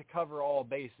means to cover all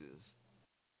bases.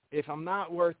 If I'm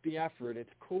not worth the effort, it's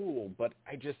cool, but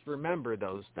I just remember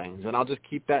those things, and I'll just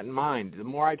keep that in mind. The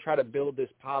more I try to build this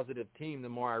positive team, the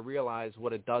more I realize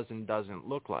what it does and doesn't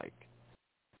look like.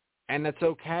 And that's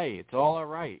okay. It's all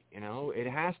right. You know,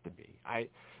 it has to be.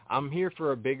 I'm here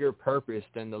for a bigger purpose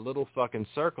than the little fucking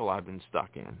circle I've been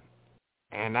stuck in.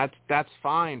 And that's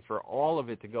fine for all of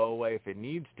it to go away if it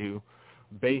needs to,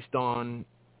 based on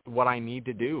what I need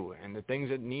to do and the things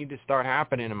that need to start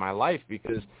happening in my life.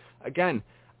 Because, again,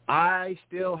 I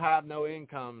still have no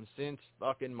income since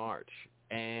fucking March.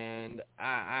 And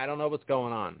I don't know what's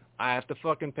going on. I have to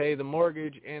fucking pay the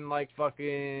mortgage in, like,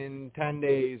 fucking 10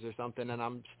 days or something, and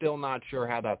I'm still not sure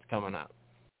how that's coming up.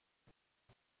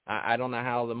 I don't know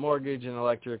how the mortgage and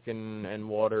electric and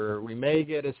water, we may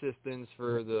get assistance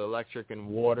for the electric and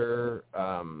water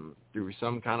through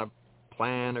some kind of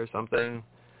plan or something.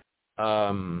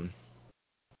 And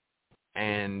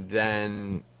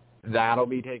then that'll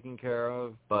be taken care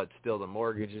of, but still the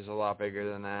mortgage is a lot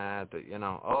bigger than that,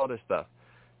 all this stuff.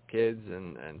 Kids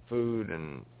and food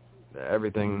and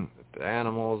everything, the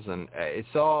animals, and it's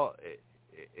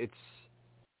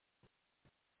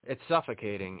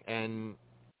suffocating. And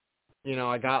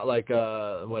I got like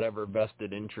whatever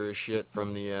vested interest shit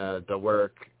from the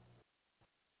work.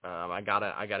 I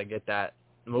gotta get that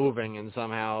moving and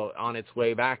somehow on its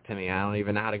way back to me. I don't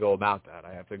even know how to go about that.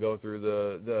 I have to go through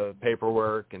the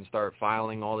paperwork and start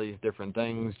filing all these different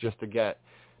things just to get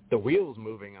the wheels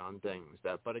moving on things.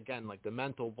 But again, like the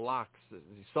mental blocks,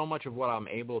 so much of what I'm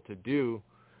able to do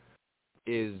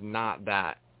is not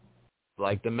that.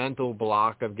 Like the mental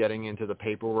block of getting into the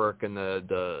paperwork and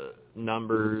the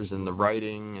numbers and the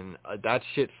writing, and that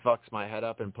shit fucks my head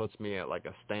up and puts me at like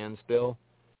a standstill,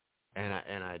 and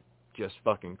I just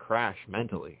fucking crash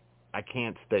mentally. I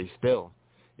can't stay still.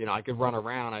 I could run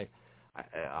around.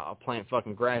 I'll plant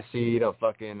fucking grass seed. I'll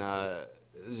fucking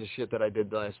this is shit that I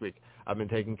did last week. I've been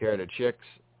taking care of the chicks.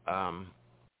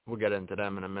 We'll get into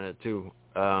them in a minute too.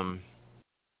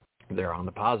 They're on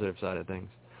the positive side of things.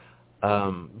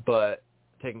 But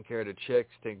taking care of the chicks,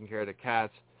 taking care of the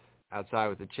cats, outside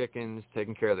with the chickens,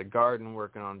 taking care of the garden,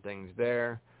 working on things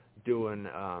there, doing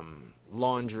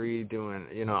laundry,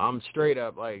 I'm straight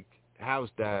up like house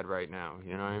dad right now,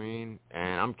 you know what I mean?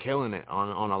 And I'm killing it.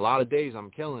 On a lot of days,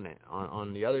 I'm killing it.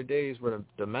 On the other days where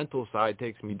the mental side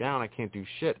takes me down, I can't do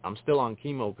shit. I'm still on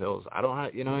chemo pills. I don't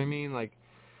have, you know what I mean? Like,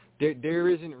 there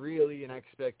isn't really an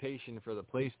expectation for the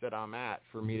place that I'm at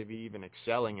for me to be even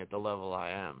excelling at the level I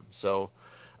am. So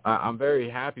I'm very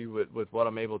happy with what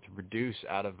I'm able to produce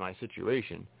out of my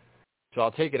situation. So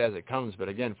I'll take it as it comes. But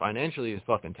again, financially it's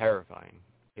fucking terrifying.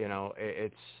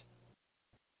 It's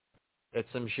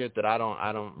some shit that I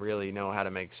don't really know how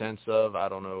to make sense of. I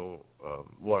don't know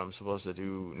what I'm supposed to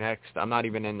do next. I'm not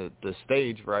even in the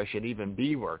stage where I should even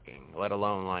be working, let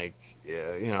alone like,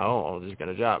 I'll just get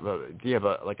a job.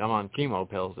 But like I'm on chemo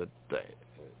pills,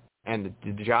 and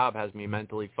the job has me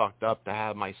mentally fucked up to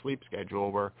have my sleep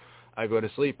schedule where I go to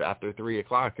sleep after 3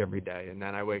 o'clock every day, and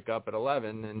then I wake up at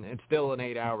 11, and it's still an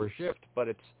 8-hour shift, but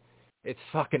it's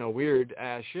fucking a weird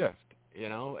ass shift,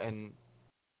 and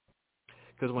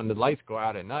because when the lights go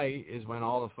out at night is when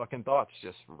all the fucking thoughts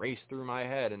just race through my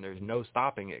head, and there's no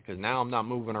stopping it, because now I'm not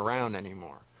moving around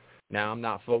anymore. Now I'm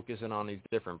not focusing on these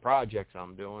different projects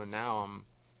I'm doing. Now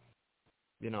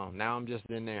I'm just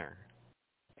in there,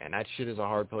 and that shit is a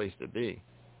hard place to be.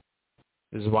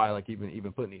 This is why, like, even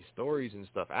putting these stories and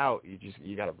stuff out,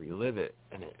 you got to relive it,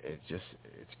 and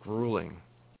it's grueling.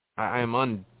 I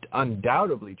am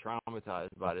undoubtedly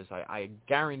traumatized by this. I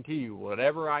guarantee you,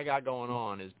 whatever I got going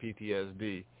on is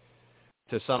PTSD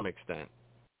to some extent,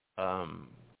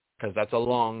 because that's a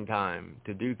long time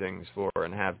to do things for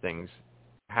and have things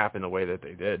happen the way that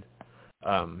they did.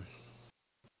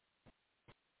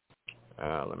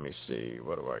 Let me see.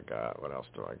 What do I got? What else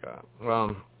do I got?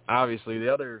 Well, obviously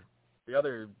the other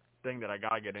thing that I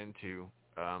gotta get into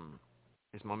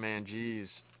is my man Jeez.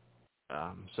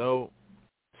 So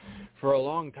for a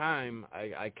long time,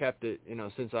 I kept it,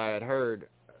 since I had heard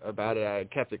about it, I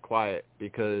had kept it quiet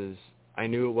because I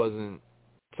knew it wasn't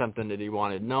something that he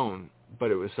wanted known, but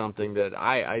it was something that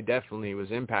I definitely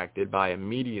was impacted by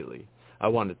immediately. I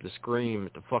wanted to scream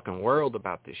at the fucking world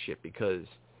about this shit because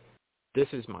this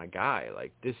is my guy.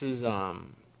 Like, this is,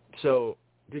 so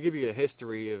to give you a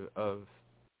history of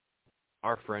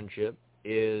our friendship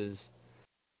is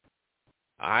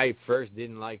I first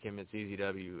didn't like him at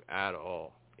CZW at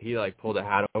all. He, like, pulled a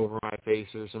hat over my face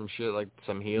or some shit, like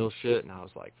some heel shit, and I was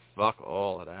like, fuck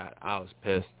all of that. I was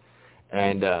pissed.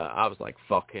 And I was like,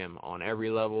 fuck him on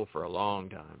every level for a long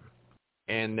time.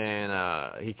 And then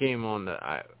he came on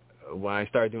when I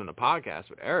started doing the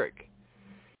podcast with Eric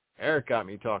got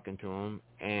me talking to him,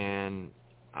 and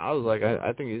I was like,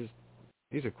 I think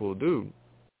he's a cool dude.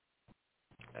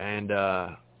 And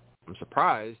I'm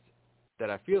surprised that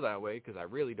I feel that way because I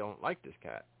really don't like this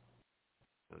cat.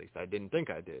 At least I didn't think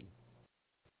I did.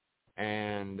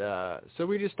 And so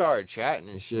we just started chatting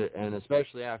and shit, and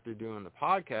especially after doing the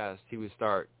podcast, he would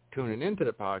start tuning into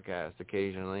the podcast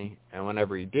occasionally, and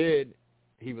whenever he did,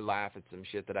 he would laugh at some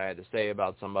shit that I had to say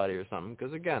about somebody or something,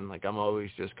 because again, like, I'm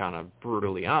always just kind of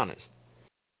brutally honest.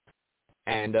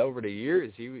 And over the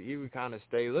years, he would kind of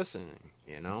stay listening,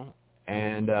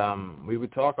 and we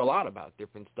would talk a lot about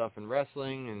different stuff in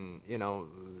wrestling and,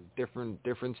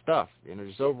 different stuff,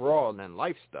 just overall, and then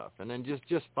life stuff, and then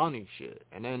just funny shit.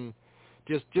 And then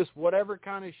Just whatever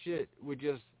kind of shit would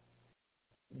just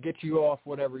get you off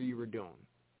whatever you were doing.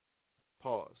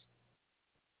 Pause.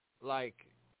 Like,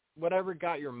 whatever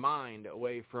got your mind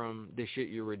away from the shit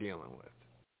you were dealing with.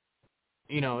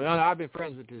 You know, I've been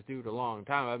friends with this dude a long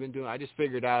time. I just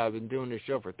figured out I've been doing this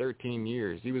show for 13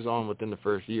 years. He was on within the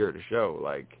first year of the show.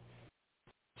 Like,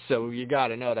 so you got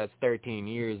to know that's 13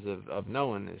 years of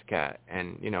knowing this cat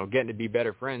and, you know, getting to be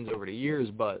better friends over the years.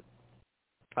 But,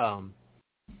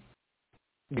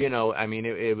 you know, I mean,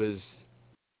 it was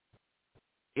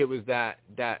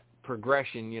that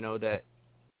progression, you know, that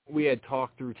we had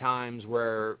talked through times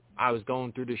where I was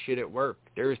going through the shit at work.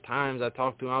 There was times I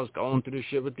talked to him, I was going through the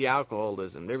shit with the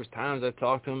alcoholism. There was times I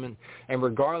talked to him, and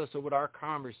regardless of what our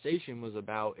conversation was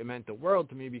about, it meant the world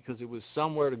to me because it was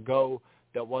somewhere to go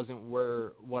that wasn't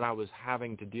what I was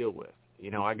having to deal with.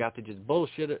 You know, I got to just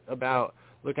bullshit about,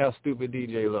 look how stupid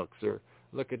DJ looks, or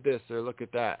look at this, or look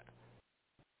at that,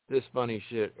 this funny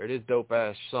shit, or this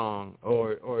dope-ass song,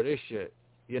 or this shit,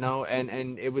 you know,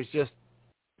 and it was just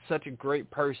such a great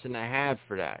person to have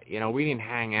for that. You know, we didn't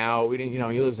hang out. We didn't, you know,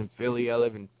 he lives in Philly. I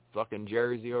live in fucking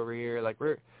Jersey over here. Like,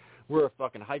 we're a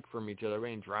fucking hike from each other. We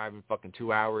ain't driving fucking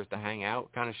 2 hours to hang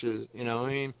out kind of shit, you know what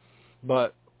I mean?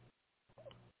 But,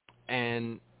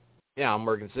 and, yeah, I'm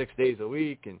working 6 days a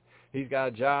week, and he's got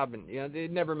a job, and, you know,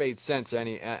 it never made sense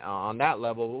on that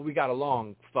level, but we got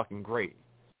along fucking great.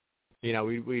 You know,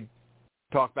 we'd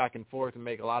talk back and forth and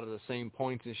make a lot of the same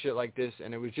points and shit like this,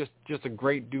 and it was just a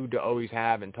great dude to always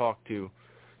have and talk to.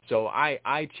 So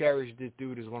I cherish this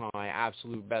dude as one of my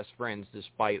absolute best friends,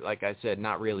 despite, like I said,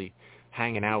 not really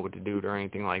hanging out with the dude or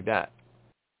anything like that.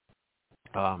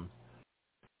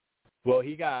 Well,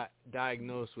 he got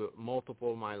diagnosed with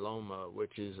multiple myeloma,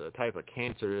 which is a type of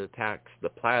cancer that attacks the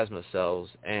plasma cells,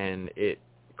 and it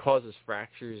causes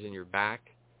fractures in your back,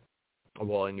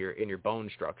 well, in your bone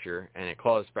structure, and it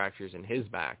caused fractures in his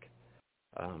back.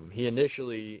 He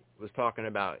initially was talking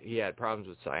about he had problems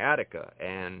with sciatica,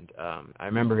 and I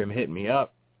remember him hitting me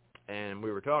up, and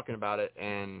we were talking about it,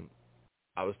 and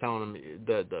I was telling him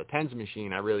the TENS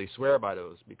machine, I really swear by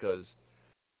those because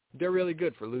they're really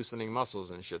good for loosening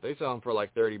muscles and shit. They sell them for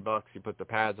like $30. You put the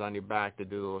pads on your back to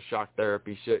do a little shock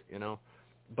therapy shit, you know,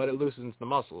 but it loosens the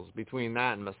muscles. Between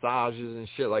that and massages and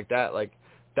shit like that, like,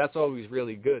 that's always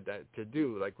really good to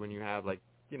do, like when you have, like,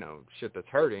 you know, shit that's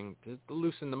hurting, to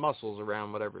loosen the muscles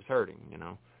around whatever's hurting, you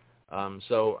know.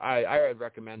 So I had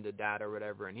recommended that or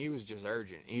whatever, and he was just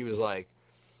urgent. He was like,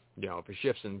 you know, if it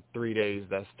shifts in 3 days,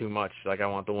 that's too much. Like, I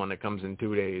want the one that comes in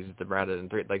 2 days rather than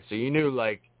 3. Like, so you knew,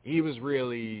 like, he was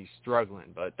really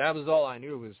struggling. But that was all I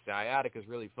knew was sciatica's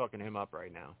really fucking him up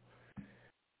right now.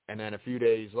 And then a few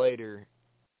days later,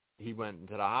 he went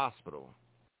into the hospital.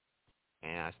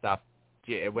 And I stopped.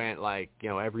 It went like, you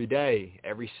know, every day,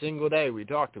 every single day we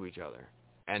talked to each other.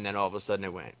 And then all of a sudden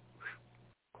it went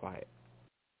quiet.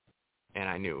 And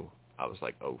I knew. I was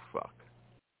like, oh, fuck.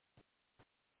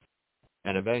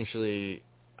 And eventually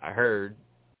I heard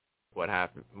what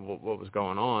happened, what was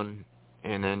going on,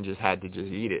 and then just had to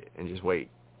just eat it and just wait.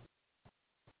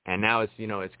 And now it's, you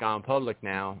know, it's gone public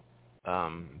now.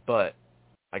 But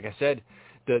like I said,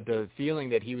 the feeling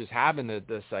that he was having,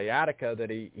 the sciatica that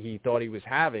he thought he was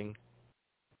having,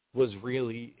 was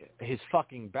really, his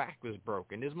fucking back was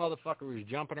broken. This motherfucker was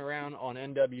jumping around on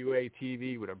NWA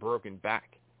TV with a broken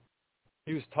back.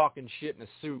 He was talking shit in a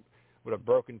suit with a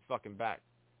broken fucking back.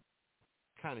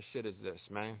 What kind of shit is this,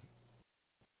 man?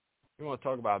 You want to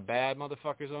talk about bad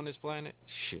motherfuckers on this planet?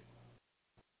 Shit.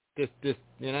 This, you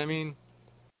know what I mean?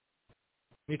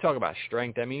 You talk about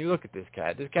strength. I mean, you look at this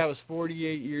cat. This cat was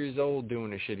 48 years old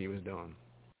doing the shit he was doing.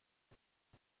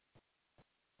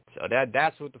 So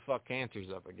that's what the fuck cancer's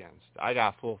up against. I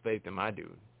got full faith in my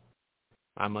dude.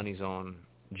 My money's on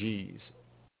Jeez.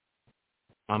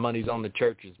 My money's on the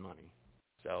church's money.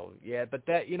 So, yeah, but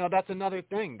that, you know, that's another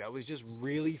thing that was just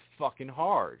really fucking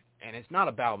hard. And it's not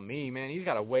about me, man. He's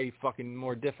got a way fucking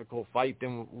more difficult fight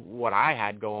than what I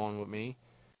had go on with me.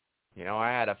 You know, I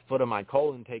had a foot of my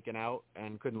colon taken out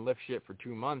and couldn't lift shit for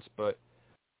 2 months, but,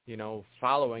 you know,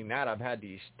 following that, I've had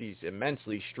these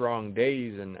immensely strong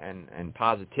days and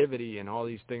positivity and all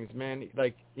these things, man.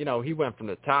 Like, you know, he went from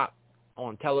the top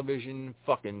on television,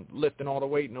 fucking lifting all the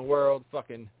weight in the world,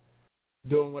 fucking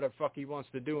doing whatever fuck he wants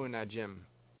to do in that gym.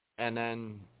 And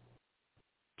then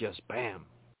just bam.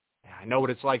 I know what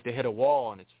it's like to hit a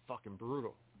wall, and it's fucking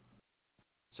brutal.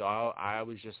 So I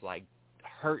was just, like,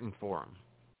 hurting for him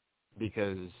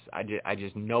because I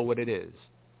just know what it is.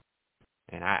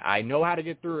 And I know how to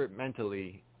get through it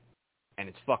mentally, and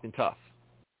it's fucking tough.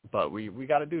 But we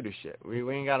got to do this shit. We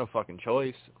ain't got no fucking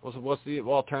choice. What's the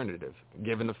alternative?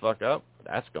 Giving the fuck up?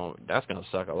 That's gonna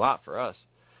suck a lot for us.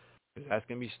 That's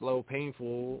going to be slow,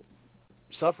 painful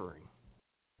suffering.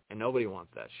 And nobody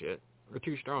wants that shit. We're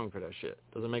too strong for that shit.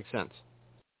 Doesn't make sense.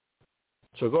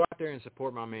 So go out there and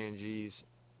support my man Jeez.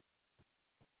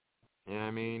 You know what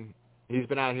I mean? He's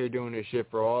been out here doing this shit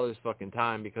for all this fucking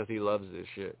time because he loves this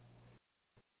shit.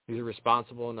 He's a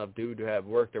responsible enough dude to have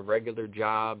worked a regular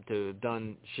job, to have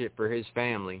done shit for his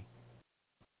family,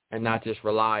 and not just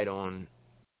relied on,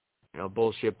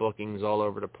 bullshit bookings all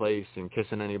over the place and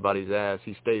kissing anybody's ass.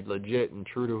 He stayed legit and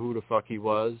true to who the fuck he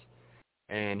was,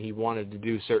 and he wanted to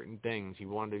do certain things. He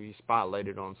wanted to be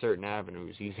spotlighted on certain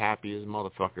avenues. He's happy as a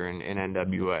motherfucker in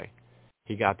NWA.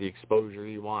 He got the exposure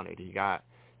he wanted. He got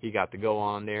to go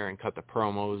on there and cut the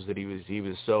promos that he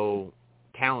was so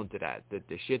talented at. That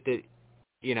the shit that,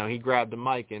 he grabbed the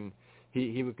mic and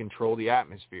he would control the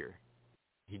atmosphere.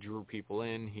 He drew people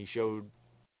in. He showed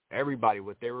everybody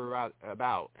what they were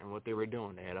about and what they were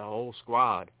doing. They had a whole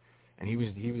squad, and he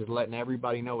was letting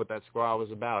everybody know what that squad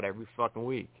was about every fucking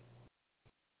week.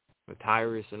 With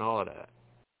Tyrus and all of that.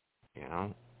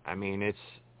 I mean,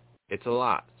 it's a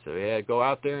lot. So yeah, go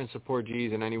out there and support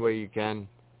Jeez in any way you can.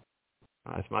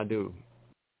 That's my dude.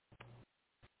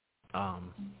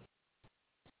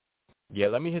 Yeah,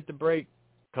 let me hit the break.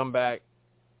 Come back.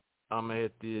 I'm gonna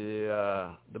hit the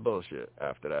bullshit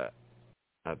after that.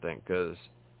 I think, because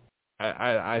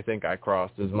I think I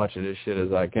crossed as much of this shit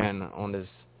as I can on this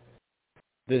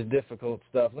difficult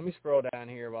stuff. Let me scroll down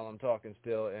here while I'm talking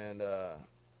still and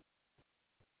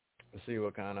let's see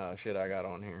what kind of shit I got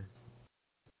on here.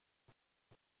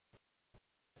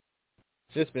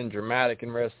 It's just been dramatic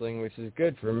in wrestling, which is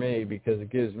good for me because it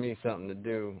gives me something to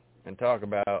do and talk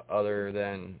about other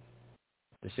than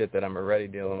the shit that I'm already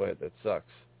dealing with that sucks.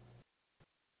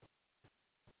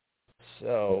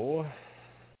 So,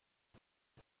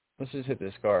 let's just hit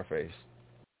this Scarface.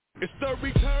 It's the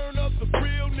return of the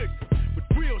real nigga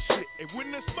with real shit. And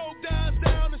when the smoke dies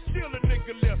down, there's still a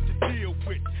nigga left to deal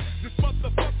with. This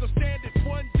motherfucker standing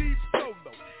one deep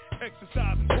solo,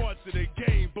 exercising parts of the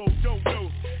game, but don't know.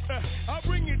 I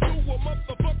bring it to a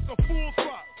motherfucker full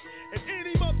crop. And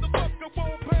any motherfucker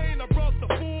won't pain, I brought the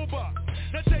full box.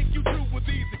 Now take you to with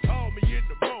easy, call me in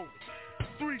the morning.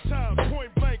 3 times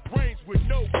point blank range with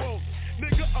no bonus.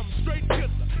 Nigga, I'm straight killer,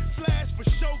 slash for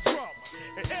show drama.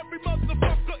 And every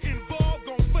motherfucker involved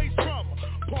gon' face trauma.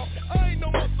 Punk, I ain't no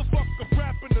motherfucker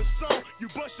rapping a song. You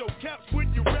bust your caps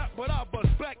when you rap, but I bust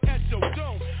back at your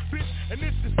dome, bitch. And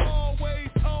this is always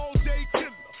all day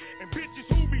killer. And bitches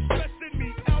who be stressing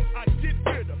me out, I get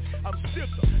bitter. I'm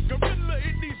sicker, gorilla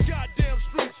in these goddamn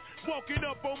streets, walking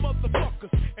up on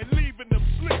motherfuckers and leaving them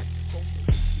sleep.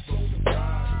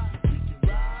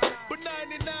 But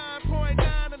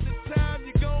 99.9 of the time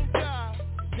you gon' die.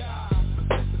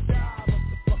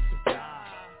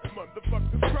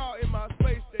 Motherfuckers crawl in my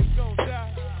space, they gon'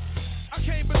 die. I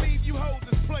can't believe you hoes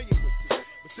is playing with me.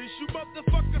 But since you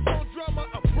motherfuckers on drama,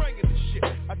 I'm bringing the shit.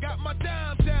 I got my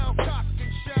dime down, cocked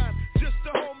and shine. Just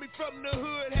a homie from the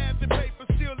hood, having paper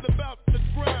still about the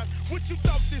grind. What you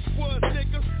thought this was,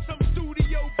 nigga? Some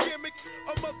studio gimmick?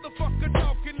 A motherfucker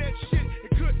talking that shit and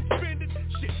couldn't spend it?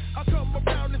 Shit, I come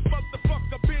around this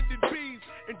motherfucker bending bees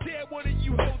and dare one of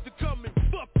you hoes to come and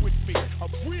fuck with me.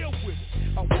 I'm real with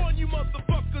it. I warn you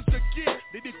motherfuckers again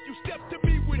that if you step to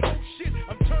me with whole shit,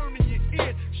 I'm turning you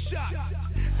in. Shot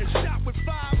and shot with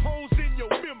 5 holes in your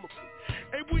memory.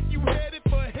 And when you headed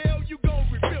for hell, you gon'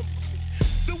 remember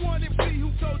the one MC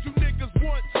who told you niggas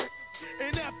once.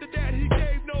 And after that he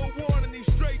gave no warning, he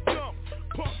straight jumped.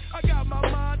 Punk, I got my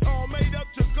mind all made up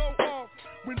to go off.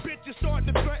 When bitches start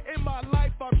to threaten my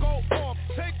life, I go off.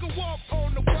 Take a walk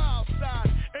on the wild side,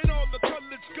 and all the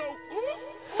colors go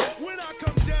ooh. When I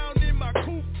come down in my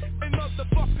coupe, and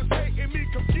motherfuckers hating me,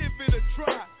 come give it a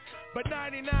try. But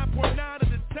 99.9 of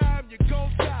the time, you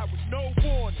gon' die with no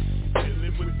warning.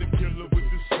 Dealing with the killer with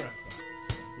the strap,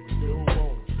 with no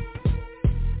warning.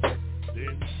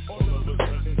 Then all of a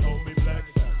sudden, homie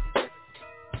blacks out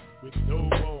with no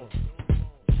warning.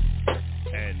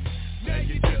 And now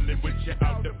you're dealing with your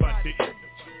out-of-body image.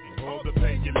 And all the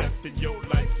pain you left in your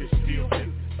life is still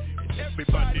living. And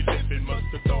everybody living must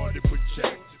have thought it would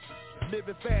change.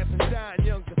 Living fast and dying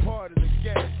young's a part of the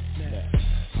game. Now,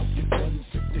 I'm just one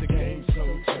sick to the game so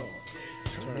torn.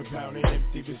 Turn around and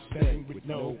empty this thing with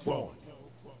no warning.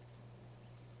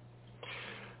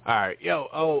 Alright,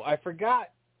 I forgot,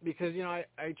 because, I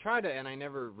try to, and I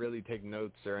never really take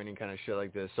notes or any kind of shit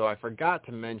like this, so I forgot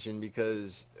to mention,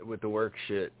 because with the work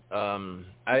shit,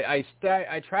 I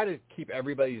try to keep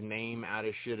everybody's name out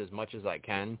of shit as much as I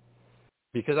can,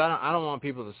 because I don't want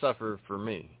people to suffer for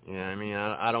me, you know what I mean?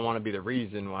 I don't want to be the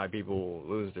reason why people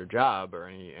lose their job or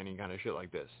any kind of shit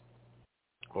like this,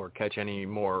 or catch any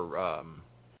more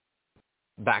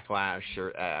backlash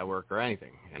or at work or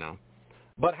anything, you know.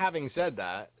 But having said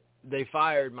that, they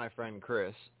fired my friend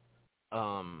Chris,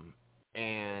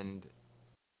 and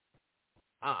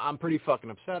I'm pretty fucking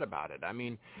upset about it. I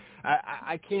mean,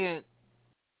 I can't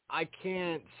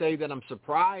say that I'm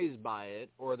surprised by it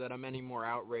or that I'm any more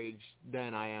outraged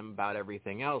than I am about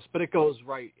everything else, but it goes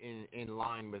right in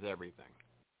line with everything.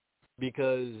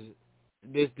 Because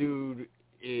this dude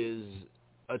is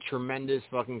a tremendous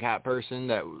fucking cat person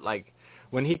that, like,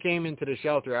 when he came into the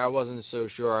shelter, I wasn't so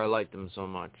sure I liked him so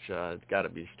much. Got to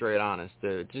be straight honest.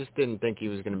 Just didn't think he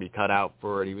was going to be cut out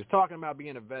for it. He was talking about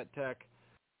being a vet tech,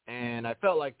 and I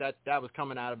felt like that was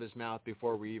coming out of his mouth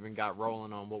before we even got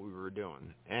rolling on what we were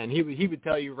doing. And he would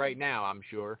tell you right now, I'm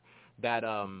sure, that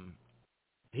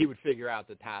he would figure out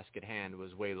the task at hand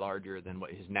was way larger than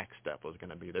what his next step was going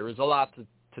to be. There was a lot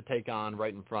to take on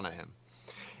right in front of him.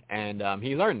 And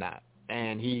he learned that.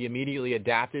 And he immediately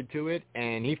adapted to it,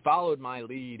 and he followed my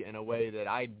lead in a way that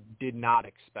I did not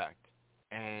expect.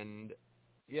 And,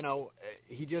 you know,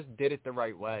 he just did it the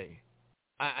right way.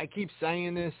 I keep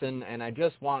saying this, and I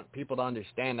just want people to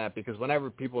understand that, because whenever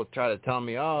people try to tell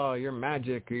me, oh, you're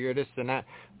magic, or you're this and that,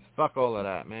 fuck all of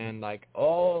that, man. Like,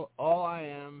 all I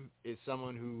am is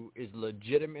someone who is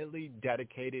legitimately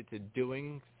dedicated to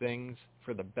doing things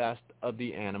for the best of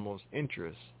the animal's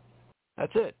interests.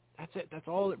 That's it. That's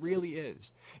all it really is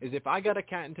if I got a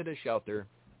cat into the shelter,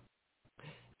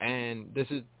 and this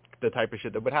is the type of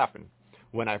shit that would happen.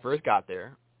 When I first got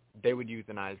there, they would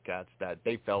euthanize cats that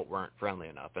they felt weren't friendly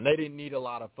enough. And they didn't need a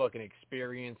lot of fucking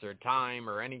experience or time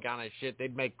or any kind of shit.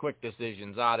 They'd make quick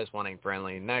decisions. This one ain't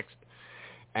friendly. Next.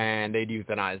 And they'd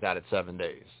euthanize that at 7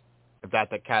 days. If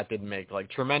the cat didn't make, like,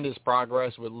 tremendous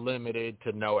progress with limited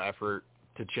to no effort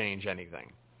to change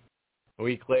anything. A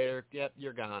week later, yep,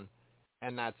 you're gone.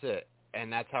 And that's it.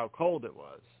 And that's how cold it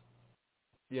was.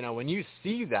 You know, when you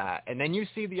see that, and then you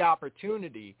see the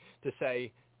opportunity to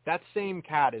say, that same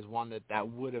cat is one that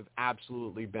would have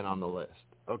absolutely been on the list.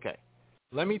 Okay.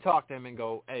 Let me talk to him and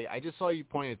go, hey, I just saw you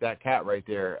point at that cat right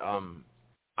there.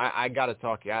 I got to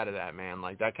talk you out of that, man.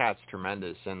 Like, that cat's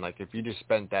tremendous. And, like, if you just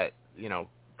spent that, you know,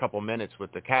 couple minutes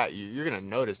with the cat, you're going to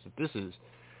notice that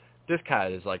this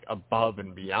cat is, like, above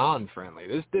and beyond friendly.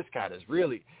 This cat is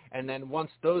really, and then once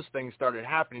those things started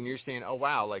happening, you're seeing, oh,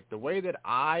 wow, like, the way that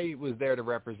I was there to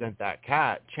represent that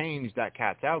cat changed that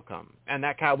cat's outcome, and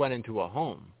that cat went into a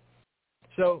home.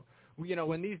 So, you know,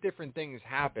 when these different things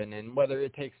happen, and whether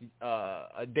it takes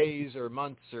days or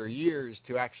months or years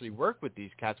to actually work with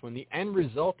these cats, when the end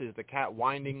result is the cat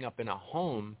winding up in a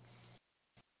home,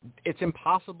 it's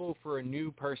impossible for a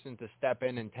new person to step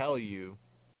in and tell you,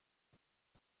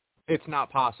 it's not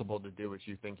possible to do what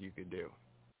you think you could do.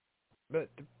 But,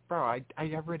 bro, I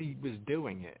already was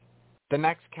doing it. The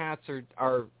next cats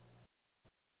are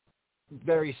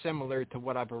very similar to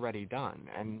what I've already done.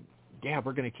 And, yeah,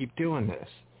 we're going to keep doing this.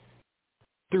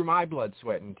 Through my blood,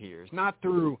 sweat, and tears. Not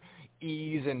through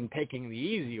ease and taking the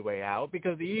easy way out,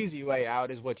 because the easy way out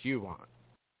is what you want.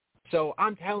 So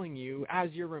I'm telling you,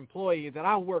 as your employee, that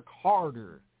I'll work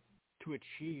harder to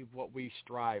achieve what we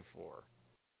strive for.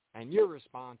 And your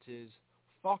response is,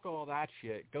 fuck all that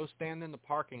shit. Go stand in the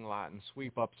parking lot and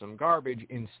sweep up some garbage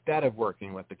instead of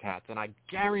working with the cats. And I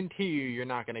guarantee you're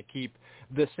not going to keep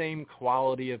the same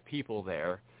quality of people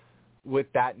there with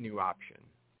that new option.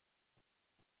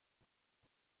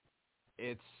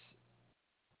 It's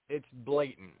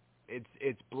blatant.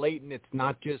 It's blatant. It's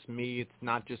not just me. It's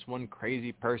not just one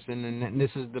crazy person. And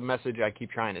this is the message I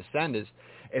keep trying to send is,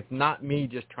 it's not me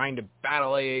just trying to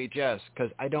battle AHS,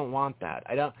 because I don't want that.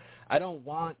 I don't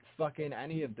want fucking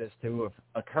any of this to have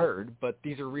occurred, but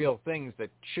these are real things that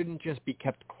shouldn't just be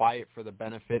kept quiet for the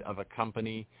benefit of a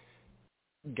company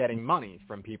getting money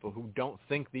from people who don't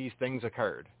think these things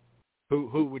occurred,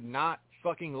 who would not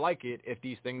fucking like it if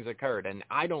these things occurred. And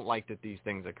I don't like that these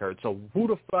things occurred. So who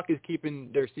the fuck is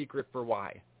keeping their secret for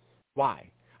why? Why?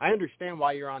 I understand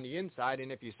why you're on the inside,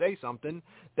 and if you say something,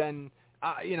 then,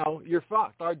 you know, you're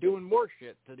fucked. Start doing more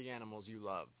shit to the animals you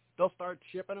love. They'll start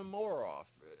shipping them more off.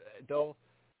 They'll,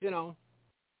 you know,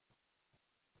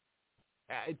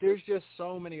 there's just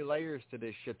so many layers to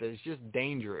this shit that is just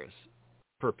dangerous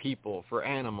for people, for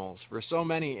animals, for so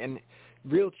many, and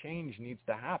real change needs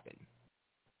to happen.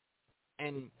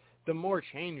 And the more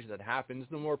change that happens,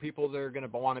 the more people that are going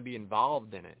to want to be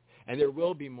involved in it. And there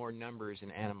will be more numbers in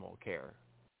animal care.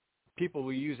 People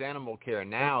will use animal care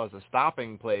now as a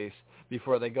stopping place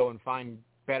before they go and find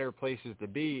better places to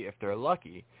be if they're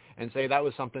lucky, and say that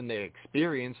was something they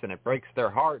experienced and it breaks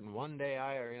their heart. And one day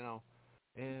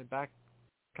back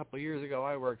a couple of years ago,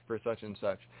 I worked for such and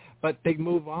such. But they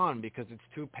move on because it's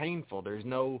too painful. There's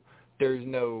no there's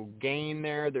no gain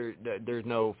there. There's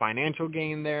no financial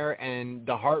gain there, and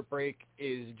the heartbreak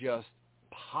is just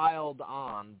piled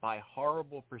on by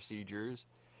horrible procedures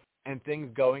and things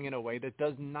going in a way that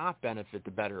does not benefit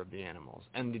the better of the animals.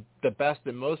 And the best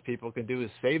that most people can do is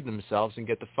save themselves and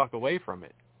get the fuck away from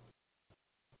it.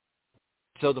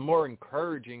 So the more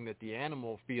encouraging that the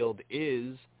animal field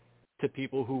is to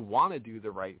people who want to do the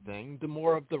right thing, the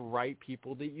more of the right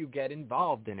people that you get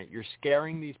involved in it. You're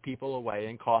scaring these people away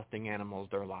and costing animals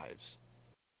their lives.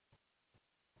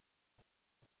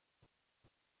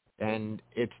 And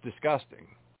it's disgusting.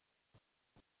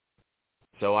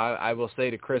 So I will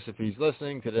say to Chris, if he's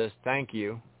listening to this, thank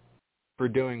you for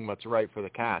doing what's right for the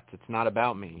cats. It's not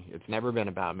about me. It's never been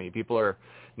about me. People are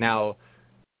now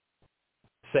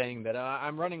saying that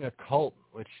I'm running a cult,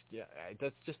 which, yeah,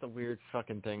 that's just a weird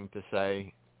fucking thing to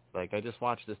say. Like, I just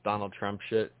watched this Donald Trump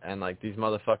shit, and, like, these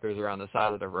motherfuckers are on the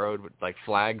side of the road with, like,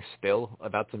 flags still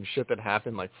about some shit that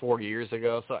happened, like, 4 years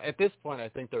ago. So at this point, I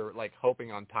think they're, like,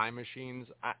 hoping on time machines.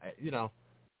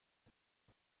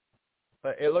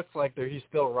 But it looks like he's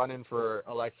still running for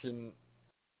election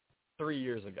 3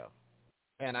 years ago.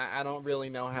 And I don't really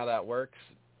know how that works,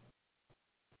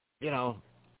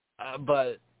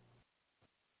 but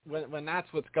when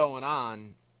that's what's going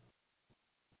on,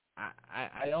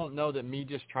 I don't know that me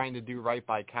just trying to do right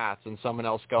by cats and someone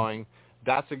else going,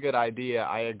 that's a good idea,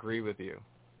 I agree with you.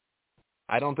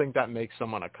 I don't think that makes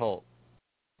someone a cult.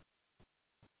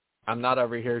 I'm not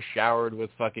over here showered with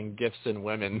fucking gifts and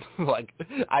women. Like,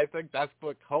 I think that's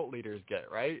what cult leaders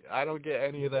get, right? I don't get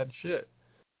any of that shit.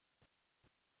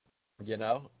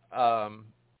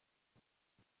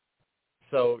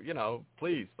 So,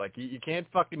 please, like, you can't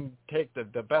fucking take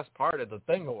the best part of the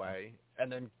thing away and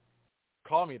then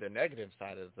call me the negative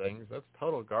side of things. That's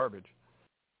total garbage.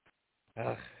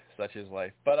 Ugh, such is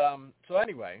life. But, so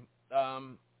anyway,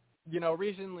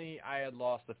 recently I had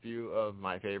lost a few of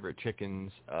my favorite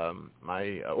chickens,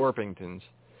 my Orpingtons,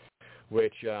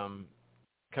 which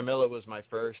Camilla was my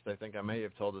first. I think I may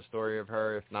have told the story of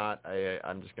her. If not,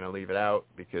 I'm just going to leave it out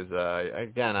because,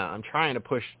 again, I'm trying to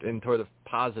push in toward the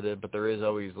positive, but there is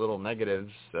always little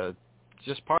negatives. It's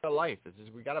just part of life. It's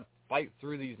just we got to fight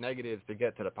through these negatives to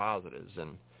get to the positives,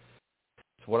 and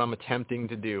it's what I'm attempting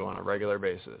to do on a regular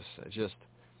basis. I just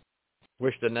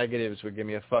wish the negatives would give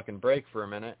me a fucking break for a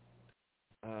minute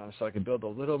so I could build a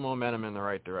little momentum in the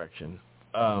right direction.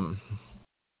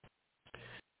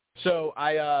 So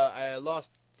I lost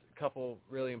couple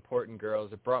really important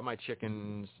girls. It brought my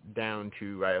chickens down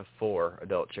to, I have 4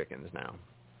 adult chickens now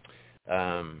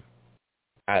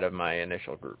out of my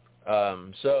initial group.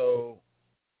 So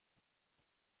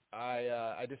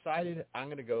I decided I'm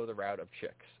going to go the route of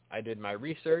chicks. I did my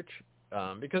research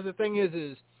because the thing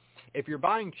is if you're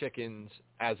buying chickens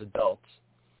as adults,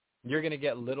 you're going to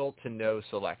get little to no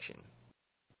selection.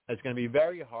 It's going to be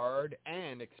very hard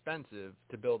and expensive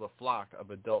to build a flock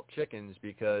of adult chickens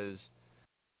because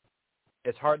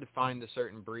it's hard to find the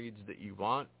certain breeds that you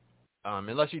want,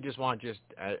 unless you just want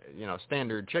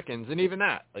standard chickens. And even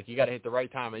that, like, you got to hit the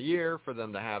right time of year for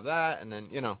them to have that. And then,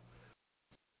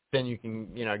 then you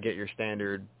can, get your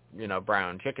standard,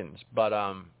 brown chickens. But,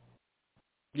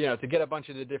 to get a bunch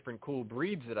of the different cool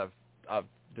breeds that I've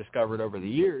discovered over the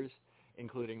years,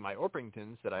 including my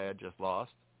Orpingtons that I had just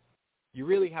lost, you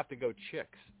really have to go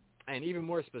chicks. And even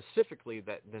more specifically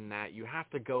than that, you have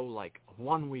to go, like,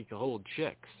 1-week-old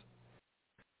chicks.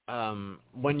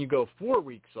 When you go 4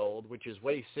 weeks old, which is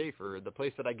way safer, the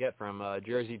place that I get from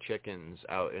Jersey Chickens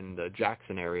out in the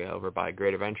Jackson area over by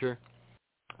Great Adventure,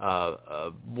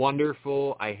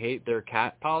 wonderful. I hate their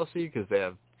cat policy because they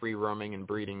have free roaming and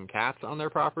breeding cats on their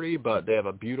property, but they have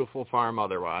a beautiful farm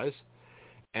otherwise,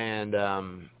 and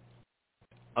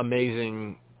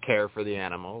amazing care for the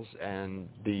animals, and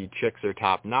the chicks are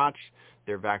top notch.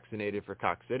 They're vaccinated for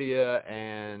coccidia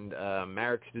and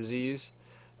Marek's disease.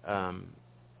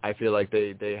 I feel like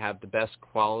they have the best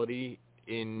quality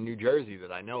in New Jersey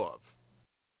that I know of.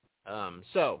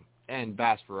 And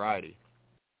vast variety.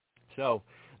 So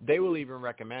they will even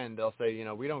recommend, they'll say,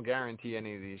 we don't guarantee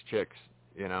any of these chicks,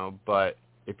 but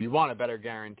if you want a better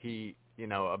guarantee,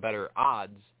 a better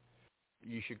odds,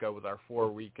 you should go with our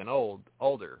 4-week and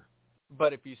older.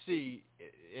 But if you see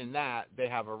in that, they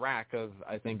have a rack of,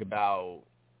 I think, about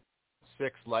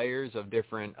 6 layers of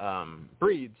different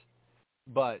breeds.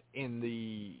 But in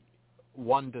the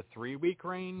 1 to 3 week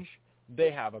range, they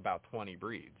have about 20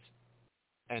 breeds.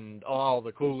 And all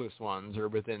the coolest ones are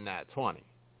within that 20.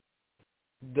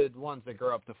 The ones that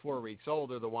grow up to 4 weeks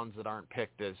old are the ones that aren't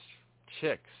picked as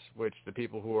chicks, which the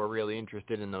people who are really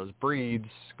interested in those breeds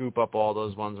scoop up all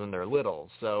those ones when they're little.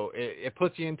 So it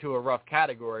puts you into a rough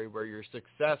category where your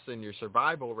success and your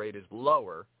survival rate is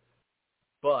lower,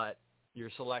 but your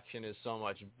selection is so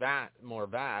much more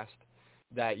vast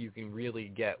that you can really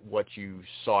get what you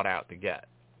sought out to get.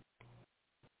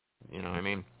 You know what I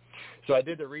mean? So I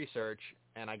did the research,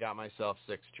 and I got myself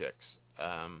 6 chicks.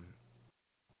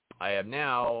 I have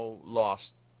now lost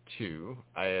 2.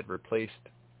 I had replaced...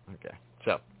 Okay,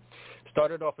 so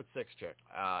started off with 6 chicks.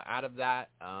 Out of that,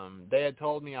 they had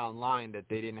told me online that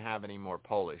they didn't have any more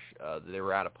Polish. They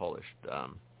were out of Polish.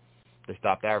 They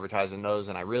stopped advertising those,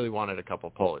 and I really wanted a couple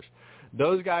Polish.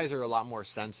 Those guys are a lot more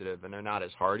sensitive, and they're not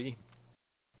as hardy.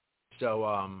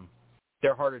 So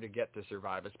they're harder to get to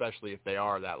survive, especially if they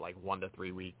are that like 1 to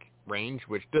 3 week range,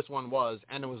 which this one was,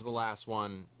 and it was the last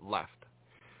one left.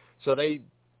 So they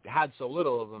had so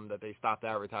little of them that they stopped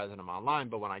advertising them online.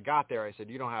 But when I got there, I said,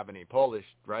 "You don't have any Polish,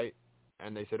 right?"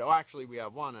 And they said, "Oh, actually, we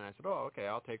have one." And I said, "Oh, okay,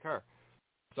 I'll take her."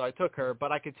 So I took her,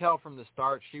 but I could tell from the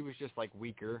start she was just like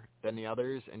weaker than the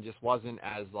others and just wasn't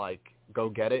as like go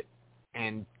get it.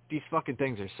 And these fucking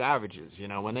things are savages, you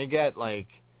know. When they get like,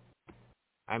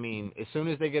 I mean, as soon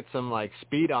as they get some like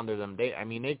speed under them,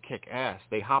 they kick ass.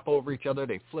 They hop over each other,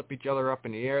 they flip each other up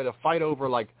in the air, they'll fight over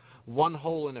like one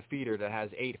hole in a feeder that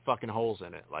has 8 fucking holes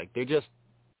in it. Like, they're just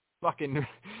fucking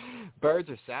birds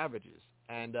are savages.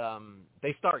 And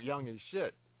they start young as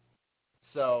shit.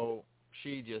 So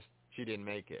she didn't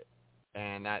make it.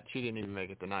 And that she didn't even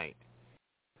make it tonight.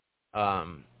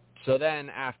 So then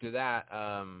after that,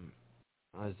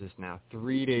 what is this now?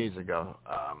 3 days ago.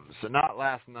 So not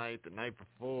last night, the night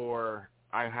before,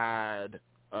 I had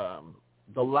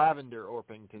the lavender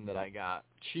Orpington that I got.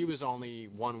 She was only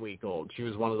 1 week old. She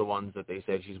was one of the ones that they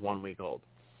said she's 1 week old.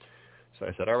 So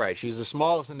I said, all right, she's the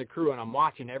smallest in the crew, and I'm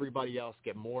watching everybody else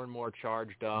get more and more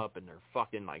charged up, and they're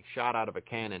fucking like shot out of a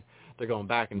cannon. They're going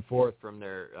back and forth from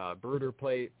their brooder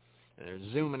plate, and they're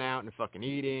zooming out and fucking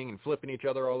eating and flipping each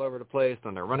other all over the place,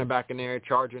 and they're running back in there,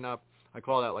 charging up. I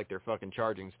call that like their fucking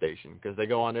charging station, because they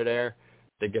go under there,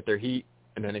 they get their heat,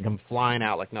 and then they come flying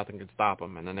out like nothing can stop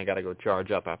them, and then they got to go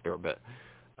charge up after a bit.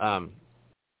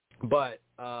 But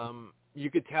you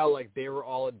could tell like they were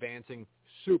all advancing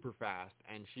super fast,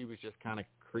 and she was just kind of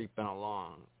creeping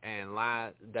along. And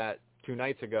that 2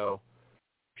 nights ago,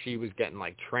 she was getting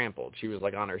like trampled. She was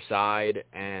like on her side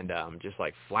and just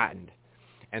like flattened.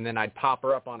 And then I'd pop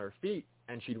her up on her feet,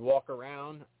 and she'd walk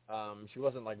around. She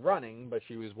wasn't like running, but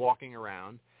she was walking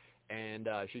around. And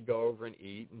she'd go over and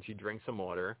eat, and she'd drink some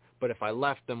water. But if I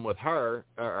left them with her,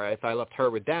 or if I left her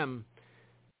with them,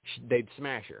 they'd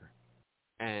smash her.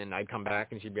 And I'd come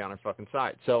back, and she'd be on her fucking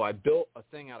side. So I built a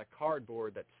thing out of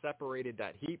cardboard that separated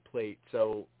that heat plate,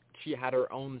 so she had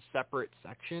her own separate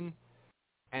section.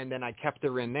 And then I kept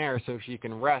her in there so she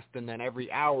can rest. And then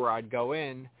every hour I'd go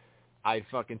in, I'd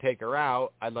fucking take her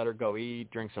out. I'd let her go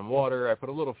eat, drink some water. I put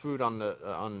a little food on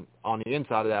the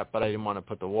inside of that, but I didn't want to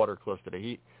put the water close to the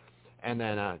heat. And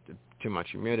then too much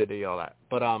humidity, all that.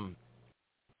 But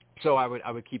so I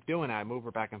would keep doing that. I'd move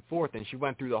her back and forth, and she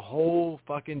went through the whole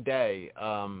fucking day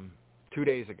 2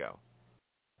 days ago.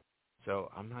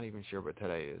 So I'm not even sure what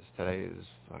today is. Today is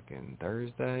fucking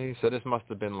Thursday. So this must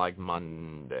have been like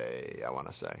Monday, I want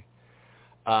to say.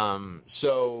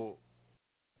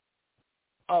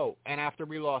 And after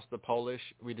we lost the Polish,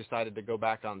 we decided to go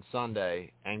back on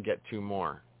Sunday and get 2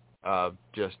 more,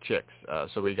 just chicks.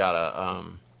 So we got a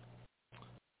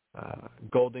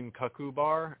golden cuckoo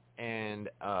bar and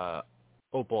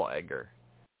opal egger.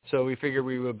 So we figured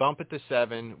we would bump it to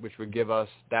 7, which would give us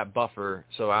that buffer.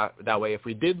 So that way, if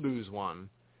we did lose one,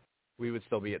 we would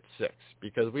still be at 6,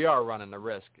 because we are running the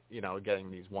risk, getting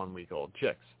these 1 week old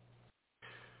chicks.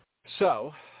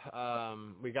 So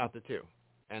we got the 2.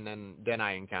 And then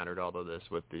I encountered all of this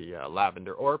with the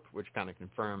lavender orp, which kind of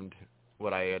confirmed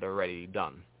what I had already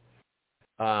done.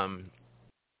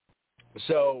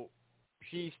 So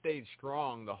she stayed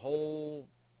strong the whole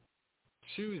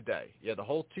Tuesday. Yeah, the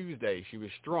whole Tuesday she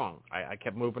was strong. I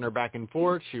kept moving her back and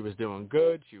forth. She was doing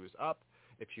good. She was up.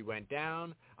 If she went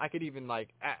down, I could even by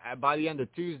the end of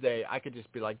Tuesday, I could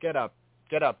just be like, get up,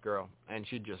 girl. And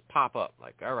she'd just pop up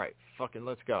like, all right, fucking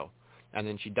let's go. And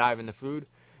then she'd dive in the food.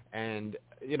 And,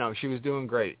 she was doing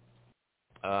great.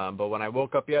 But when I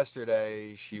woke up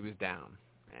yesterday, she was down.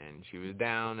 And she was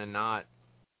down and not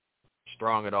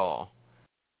strong at all.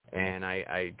 And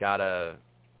I got the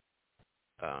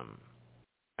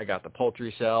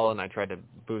poultry cell, and I tried to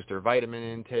boost her vitamin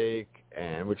intake,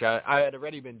 and which I had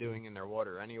already been doing in their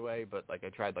water anyway, but I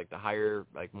tried the higher,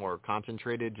 more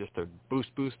concentrated, just to boost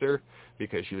her,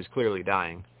 because she was clearly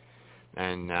dying.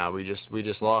 And we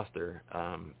just lost her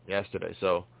yesterday.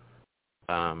 So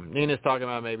Nina's talking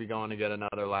about maybe going to get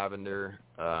another lavender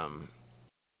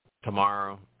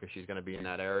tomorrow because she's going to be in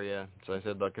that area. So I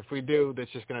said, look, if we do,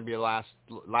 that's just going to be a last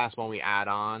one we add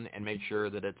on and make sure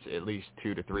that it's at least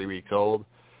 2 to 3 weeks old,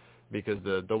 because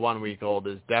the 1 week old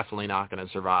is definitely not going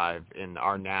to survive in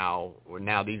our now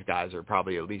these guys are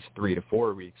probably at least 3 to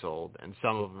 4 weeks old, and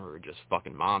some of them are just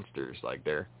fucking monsters. Like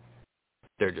they're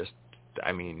just,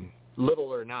 I mean,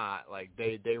 little or not, like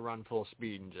they run full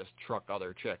speed and just truck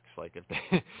other chicks. Like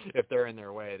if they're in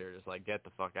their way, they're just like, get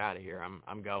the fuck out of here.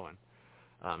 I'm going.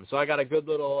 So I got a good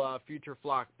little future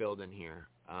flock building here,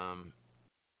 and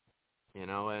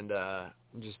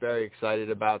I'm just very excited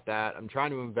about that. I'm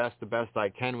trying to invest the best I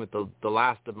can with the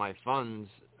last of my funds,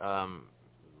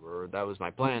 or that was my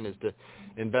plan, is to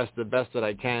invest the best that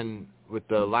I can with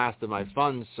the last of my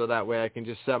funds, so that way I can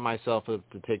just set myself up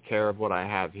to take care of what I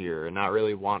have here and not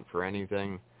really want for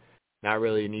anything, not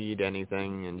really need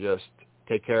anything, and just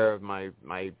take care of my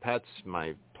pets,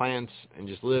 my plants, and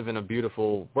just live in a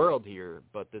beautiful world here.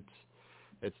 But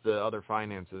it's the other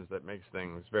finances that makes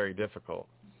things very difficult.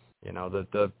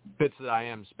 The bits that I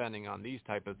am spending on these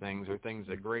type of things are things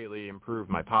that greatly improve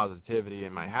my positivity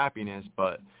and my happiness,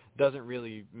 but doesn't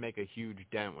really make a huge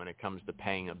dent when it comes to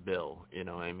paying a bill. You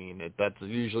know what I mean? That's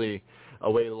usually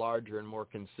a way larger and more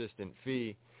consistent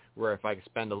fee, where if I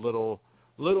spend a little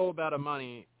amount of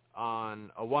money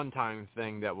on a one-time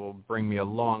thing that will bring me a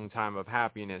long time of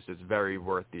happiness, it's very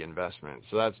worth the investment.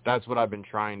 So that's what I've been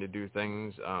trying to do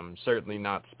things. Certainly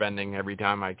not spending every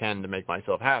time I can to make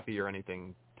myself happy or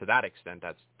anything to that extent.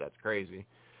 That's crazy.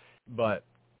 But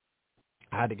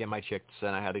I had to get my chicks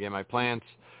and I had to get my plants.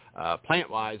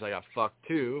 Plant-wise, I got fucked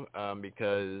too,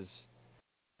 because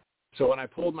so when I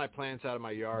pulled my plants out of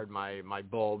my yard, my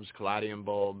bulbs, caladium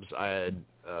bulbs, I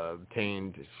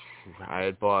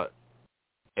had bought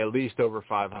at least over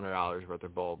 $500 worth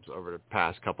of bulbs over the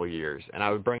past couple of years. And I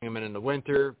would bring them in the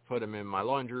winter, put them in my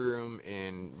laundry room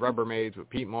in Rubbermaids with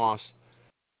peat moss,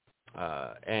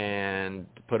 and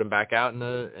put them back out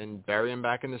and bury them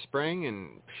back in the spring,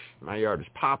 and my yard was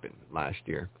popping last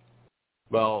year.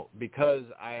 Well, because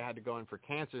I had to go in for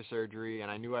cancer surgery and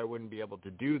I knew I wouldn't be able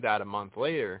to do that a month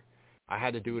later, I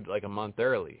had to do it like a month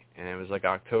early, and it was like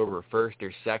October 1st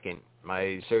or 2nd.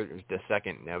 My surgery was the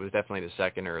 2nd. It was definitely the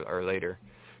 2nd or later,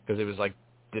 because it was like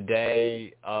the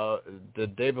day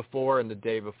before and the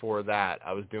day before that,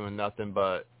 I was doing nothing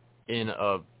but in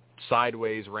a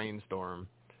sideways rainstorm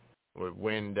with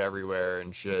wind everywhere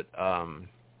and shit. I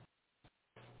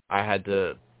had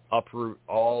to uproot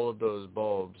all of those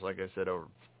bulbs, like I said, over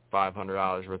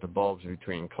 $500 worth of bulbs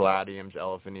between caladiums,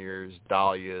 elephant ears,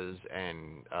 dahlias,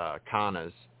 and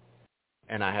cannas.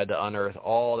 And I had to unearth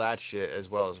all that shit, as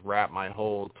well as wrap my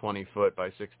whole 20-foot by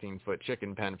 16-foot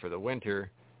chicken pen for the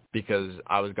winter, because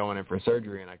I was going in for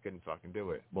surgery and I couldn't fucking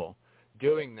do it. Well,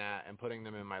 doing that and putting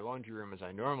them in my laundry room as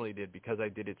I normally did, because I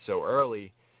did it so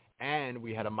early, and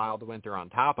we had a mild winter on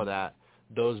top of that,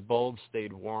 those bulbs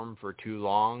stayed warm for too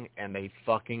long and they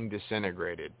fucking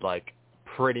disintegrated. Like,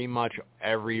 pretty much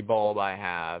every bulb I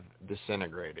have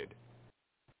disintegrated.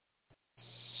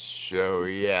 So,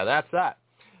 yeah, that's that.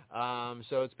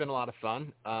 So it's been a lot of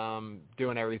fun,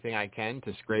 doing everything I can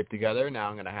to scrape together. Now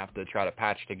I'm going to have to try to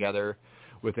patch together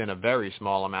within a very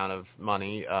small amount of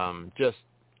money, just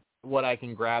what I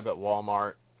can grab at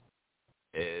Walmart,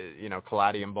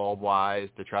 caladium bulb-wise,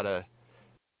 to try to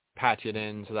patch it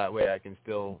in so that way I can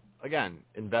still, again,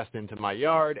 invest into my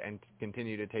yard and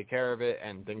continue to take care of it,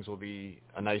 and things will be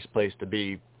a nice place to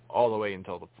be all the way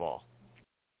until the fall,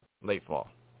 late fall.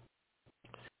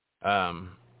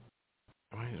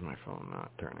 Why is my phone not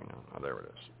turning on? Oh, there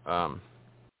it is.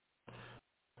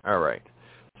 All right.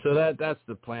 So that's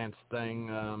the plants thing,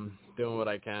 doing what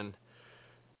I can.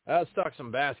 Let's talk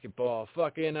some basketball.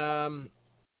 Fucking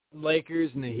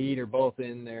Lakers and the Heat are both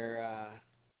in their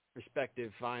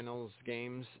respective finals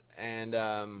games and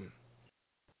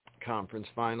conference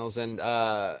finals, and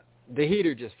the Heat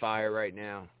are just fire right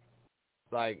now.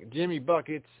 Like, Jimmy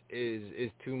Buckets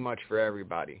is too much for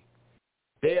everybody.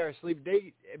 They are asleep.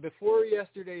 Before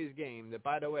yesterday's game, that,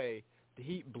 by the way, the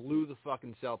Heat blew the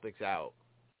fucking Celtics out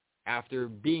after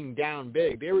being down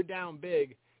big. They were down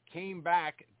big, came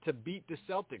back to beat the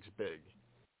Celtics big.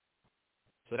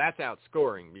 So that's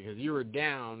outscoring, because you were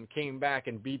down, came back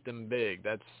and beat them big.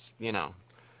 That's,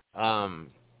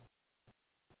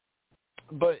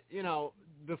 But,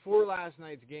 before last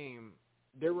night's game,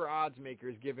 there were odds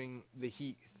makers giving the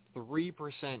Heat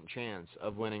 3% chance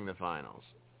of winning the finals.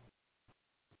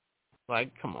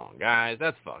 Like, come on, guys,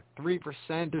 that's fucked.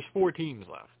 3%? There's 4 teams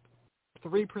left.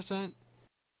 3%?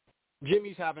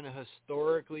 Jimmy's having a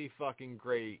historically fucking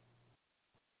great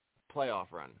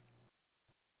playoff run.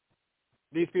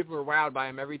 These people are wowed by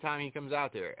him every time he comes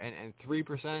out there. And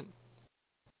 3%?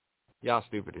 Y'all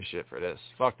stupid as shit for this.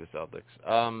 Fuck the Celtics.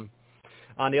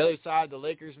 On the other side, the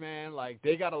Lakers, man, like,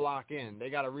 they got to lock in. They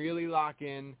got to really lock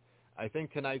in. I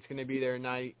think tonight's going to be their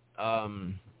night.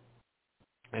 And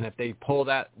if they pull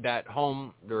that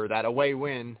home or that away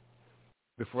win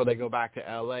before they go back to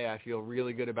L.A., I feel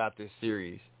really good about this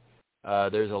series.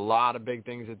 There's a lot of big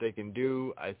things that they can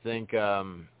do. I think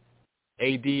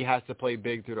AD has to play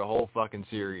big through the whole fucking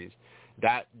series.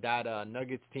 That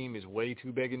Nuggets team is way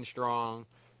too big and strong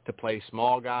to play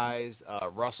small guys.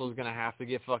 Russell's going to have to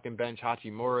get fucking bench.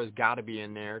 Hachimura's got to be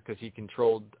in there because he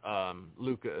controlled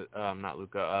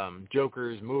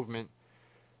Joker's movement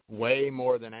way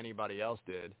more than anybody else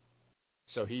did.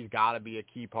 So he's got to be a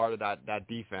key part of that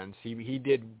defense. He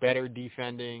did better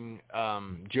defending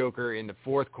Joker in the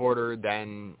fourth quarter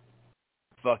than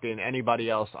fucking anybody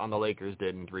else on the Lakers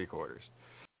did in three quarters.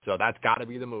 So that's got to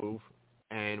be the move,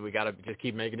 and we got to just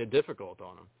keep making it difficult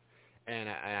on him. And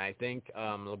I think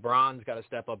LeBron's got to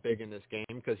step up big in this game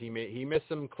because he missed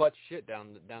some clutch shit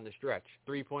down the stretch.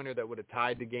 3-pointer that would have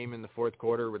tied the game in the fourth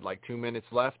quarter with like 2 minutes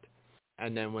left,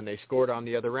 and then when they scored on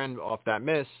the other end off that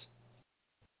miss,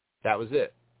 that was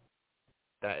it.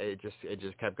 That it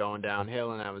just kept going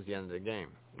downhill, and that was the end of the game.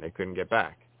 They couldn't get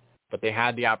back. But they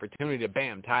had the opportunity to,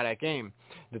 bam, tie that game.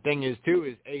 The thing is, too,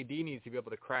 is AD needs to be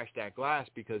able to crash that glass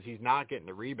because he's not getting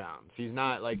the rebounds. He's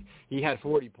not, like, he had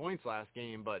 40 points last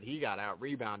game, but he got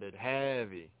out-rebounded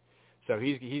heavy. So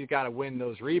he's got to win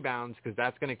those rebounds because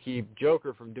that's going to keep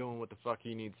Joker from doing what the fuck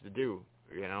he needs to do,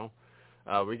 you know?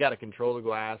 We got to control the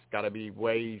glass, got to be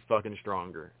way fucking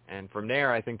stronger. And from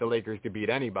there, I think the Lakers could beat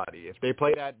anybody. If they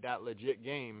play that legit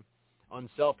game,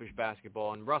 unselfish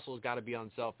basketball, and Russell's got to be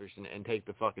unselfish and take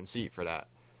the fucking seat for that.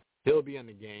 He'll be in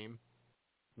the game.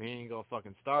 He ain't going to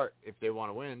fucking start if they want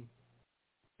to win,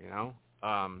 you know?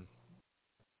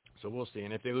 So we'll see.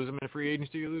 And if they lose him in free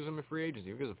agency, you lose him in free agency.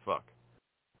 Who gives a fuck?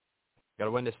 Got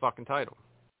to win this fucking title.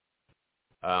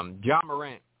 John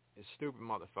Morant is a stupid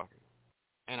motherfucker.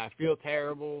 And I feel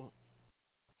terrible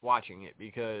watching it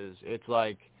because it's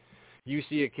like you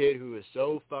see a kid who is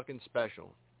so fucking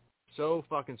special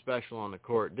on the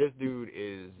court. This dude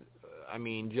is,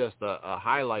 just a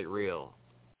highlight reel.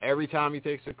 Every time he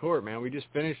takes the court, man, we just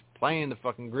finished playing the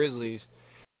fucking Grizzlies,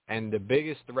 and the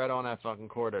biggest threat on that fucking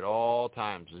court at all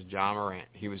times was John Morant.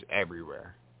 He was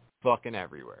everywhere. Fucking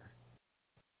everywhere.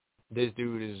 This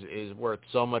dude is worth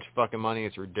so much fucking money,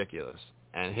 it's ridiculous.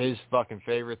 And his fucking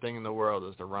favorite thing in the world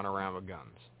is to run around with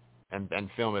guns and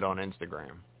film it on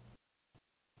Instagram.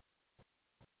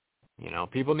 You know,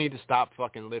 people need to stop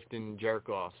fucking lifting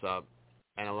jerk-offs up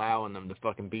and allowing them to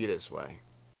fucking be this way.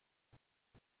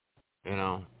 You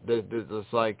know,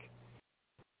 it's like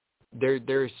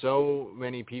there's so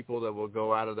many people that will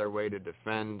go out of their way to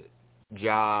defend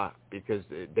Ja because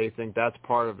they think that's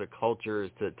part of the culture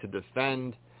is to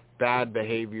defend bad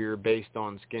behavior based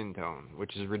on skin tone,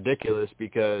 which is ridiculous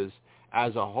because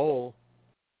as a whole,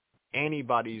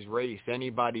 anybody's race,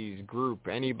 anybody's group,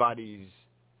 anybody's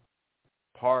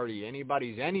party,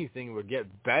 anybody's anything would get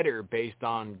better based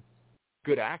on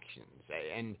good actions.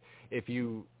 And if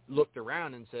you looked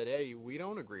around and said, hey, we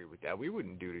don't agree with that, we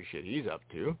wouldn't do the shit he's up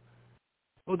to,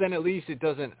 well, then at least it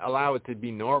doesn't allow it to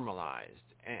be normalized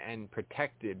and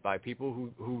protected by people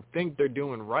who think they're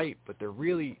doing right, but they're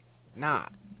really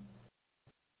not.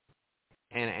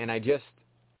 And I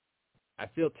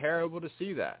feel terrible to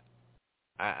see that.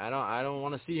 I don't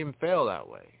want to see him fail that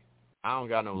way. I don't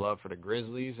got no love for the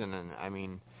Grizzlies, and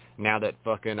then, now that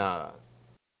fucking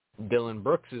Dylan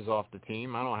Brooks is off the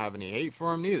team, I don't have any hate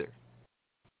for him neither.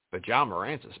 But John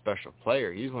Morant's a special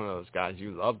player. He's one of those guys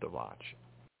you love to watch.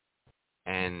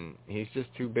 And he's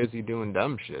just too busy doing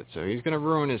dumb shit, so he's going to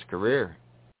ruin his career.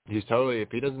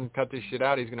 If he doesn't cut this shit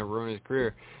out, he's going to ruin his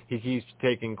career. He keeps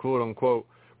taking quote-unquote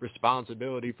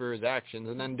responsibility for his actions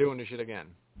and then doing the shit again.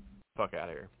 Fuck out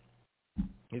of here.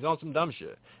 He's on some dumb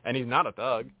shit. And he's not a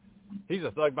thug. He's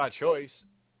a thug by choice,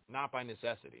 not by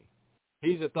necessity.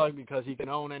 He's a thug because he can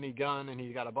own any gun and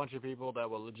he's got a bunch of people that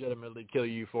will legitimately kill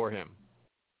you for him.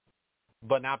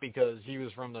 But not because he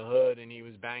was from the hood and he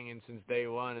was banging since day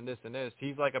one and this and this.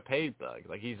 He's like a paid thug.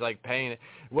 Like he's like paying.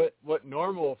 What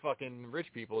normal fucking rich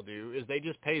people do is they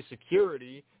just pay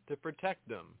security to protect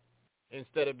them.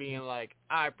 Instead of being like,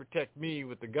 I protect me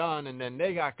with the gun and then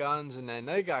they got guns and then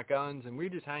they got guns and we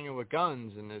just hanging with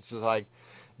guns. And it's just like,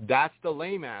 that's the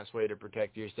lame-ass way to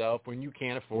protect yourself when you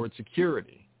can't afford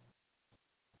security.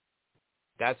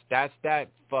 That's that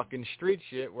fucking street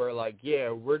shit where, like, yeah,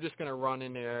 we're just going to run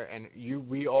in there and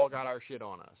we all got our shit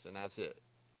on us, and that's it.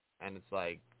 And it's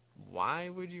like, why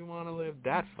would you want to live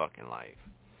that fucking life?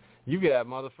 You could have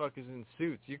motherfuckers in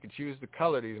suits. You could choose the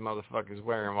color these motherfuckers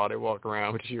wearing while they walk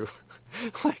around with you.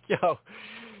 Like, yo,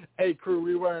 hey, crew,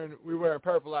 we wearing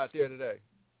purple out there today.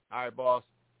 All right, boss.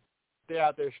 Stay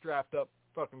out there strapped up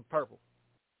fucking purple.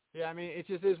 Yeah, I mean, it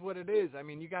just is what it is. I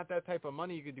mean, you got that type of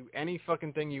money, you could do any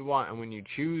fucking thing you want. And when you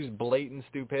choose blatant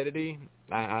stupidity,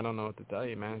 I don't know what to tell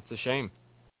you, man. It's a shame.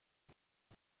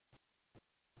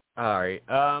 All right.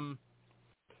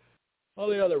 All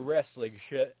the other wrestling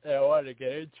shit that I wanted to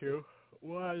get into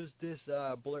was this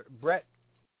Brett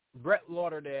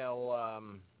Lauderdale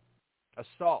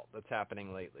assault that's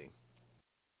happening lately.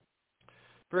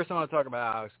 First, I want to talk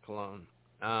about Alex Colon.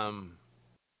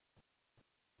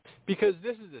 Because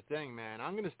this is the thing, man.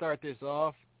 I'm going to start this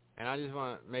off, and I just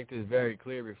want to make this very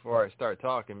clear before I start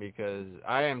talking, because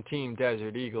I am Team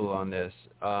Desert Eagle on this.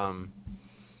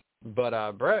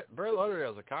 But Brett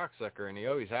Lauderdale's a cocksucker, and he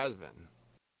always has been.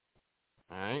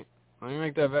 All right? Let me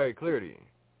make that very clear to you.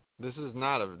 This is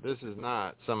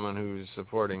not someone who's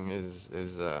supporting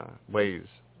his ways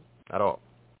at all.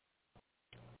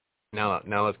 Now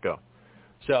let's go.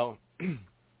 So,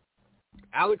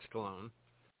 Alex Colon,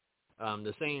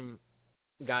 the same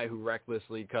guy who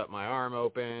recklessly cut my arm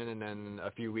open and then a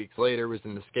few weeks later was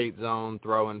in the skate zone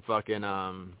throwing fucking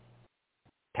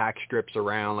tack strips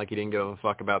around like he didn't give a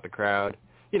fuck about the crowd.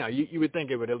 You know, you would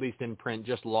think it would at least imprint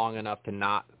just long enough to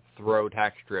not throw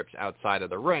tack strips outside of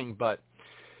the ring, but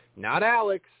not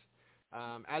Alex.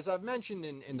 As I've mentioned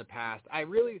in the past, I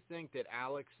really think that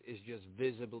Alex is just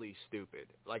visibly stupid.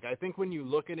 Like, I think when you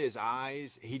look at his eyes,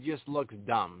 he just looks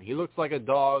dumb. He looks like a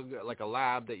dog, like a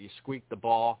lab that you squeak the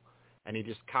ball, and he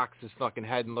just cocks his fucking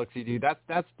head and looks at you. That's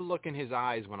the look in his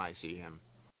eyes when I see him.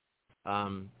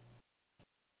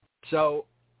 So,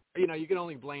 you know, you can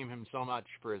only blame him so much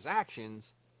for his actions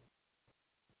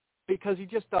because he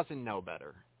just doesn't know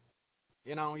better.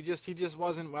 You know, he just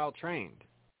wasn't well trained.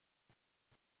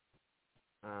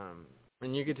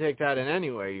 And you could take that in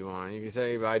any way you want. You could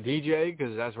say by DJ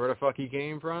because that's where the fuck he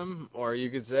came from, or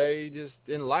you could say just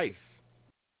in life.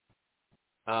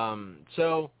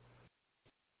 So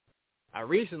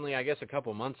recently, I guess a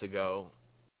couple months ago,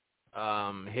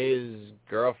 his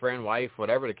girlfriend, wife,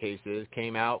 whatever the case is,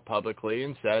 came out publicly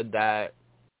and said that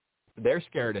they're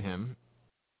scared of him.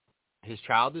 His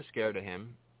child is scared of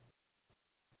him.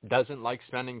 Doesn't like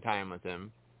spending time with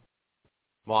him.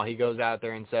 While he goes out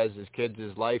there and says his kid's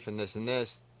his life and this,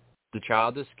 the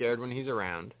child is scared when he's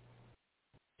around.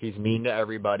 He's mean to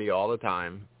everybody all the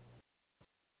time.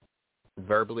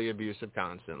 Verbally abusive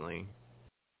constantly.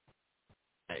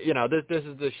 You know, this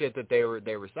is the shit that they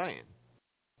were saying.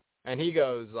 And he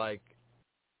goes like,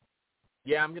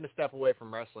 yeah, I'm going to step away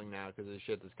from wrestling now because this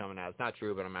shit that's coming out. It's not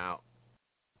true, but I'm out.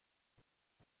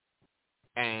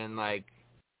 And like,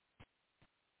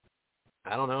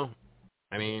 I don't know.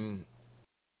 I mean,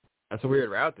 that's a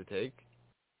weird route to take.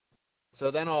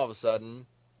 So then all of a sudden,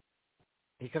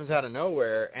 he comes out of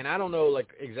nowhere, and I don't know like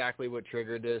exactly what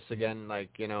triggered this. Again, like,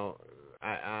 you know,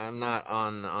 I'm not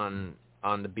on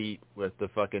the beat with the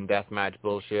fucking deathmatch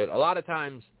bullshit. A lot of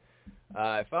times,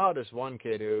 I follow this one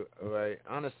kid who I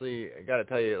honestly got to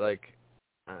tell you, like,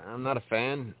 I'm not a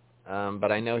fan,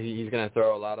 but I know he's going to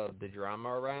throw a lot of the drama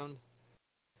around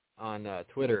on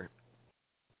Twitter.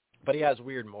 But he has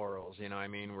weird morals, you know what I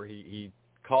mean, where he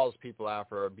calls people out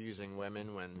for abusing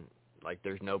women when, like,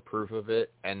 there's no proof of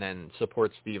it, and then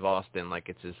supports Steve Austin like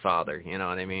it's his father, you know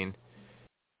what I mean?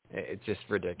 It's just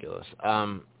ridiculous.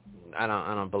 I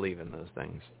don't believe in those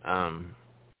things.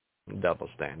 Double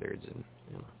standards and,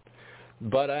 you know.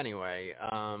 But anyway,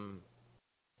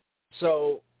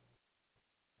 so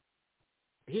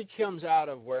he comes out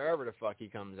of wherever the fuck he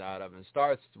comes out of and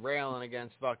starts railing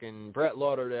against fucking Brett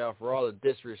Lauderdale for all the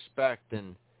disrespect,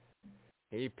 and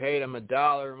he paid him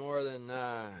 $1 more than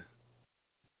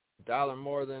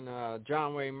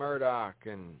John Wayne Murdoch,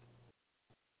 and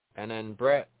then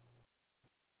Brett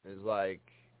is like,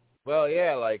 well,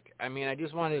 yeah, like, I mean, I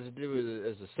just wanted to do it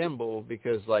as a symbol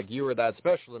because, like, you were that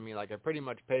special to me. Like, I pretty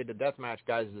much paid the deathmatch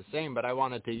guys the same, but I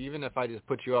wanted to, even if I just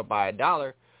put you up by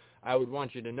 $1, I would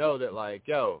want you to know that, like,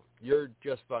 yo, you're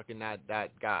just fucking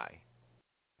that guy.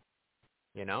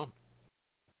 You know?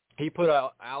 He put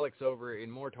Alex over in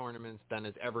more tournaments than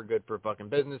is ever good for fucking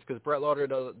business because Brett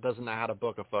Lauderdale doesn't know how to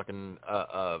book a fucking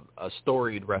a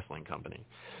storied wrestling company.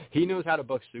 He knows how to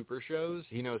book super shows.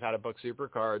 He knows how to book super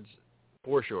cards,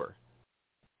 for sure.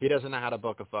 He doesn't know how to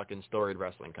book a fucking storied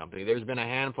wrestling company. There's been a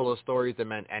handful of stories that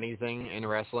meant anything in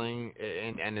wrestling,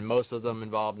 and most of them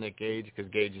involve Nick Gage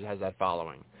because Gage has that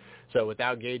following. So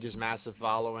without Gage's massive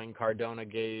following, Cardona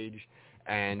Gage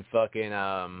and fucking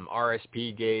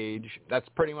RSP Gage, that's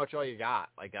pretty much all you got.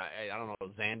 Like, I don't know,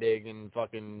 Zandig and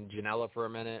fucking Janela for a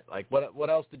minute. Like,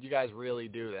 what else did you guys really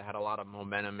do that had a lot of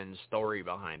momentum and story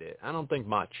behind it? I don't think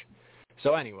much.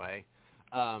 So anyway,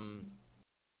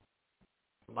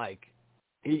 like,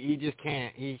 he just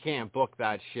can't book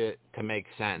that shit to make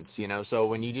sense, you know? So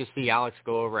when you just see Alex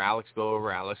go over, and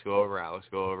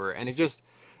it just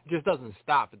doesn't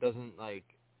stop. It doesn't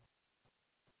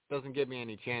give me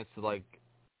any chance to, like,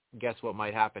 guess what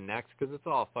might happen next because it's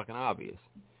all fucking obvious.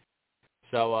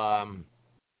 So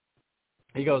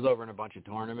he goes over in a bunch of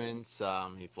tournaments.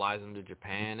 He flies them to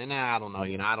Japan, and I don't know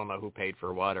who paid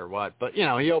for what or what, but, you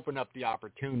know, he opened up the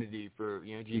opportunity for,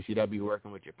 you know, GCW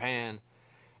working with Japan.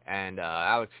 And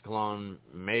Alex Colon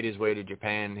made his way to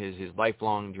Japan, his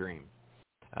lifelong dream.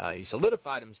 He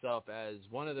solidified himself as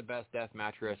one of the best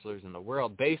deathmatch wrestlers in the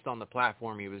world based on the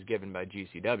platform he was given by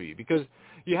GCW. Because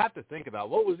you have to think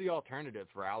about what was the alternative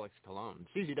for Alex Colon.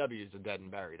 CZW is dead and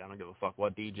buried. I don't give a fuck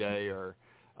what DJ or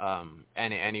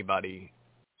anybody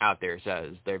out there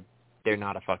says. They're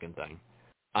not a fucking thing.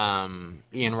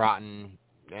 Ian Rotten,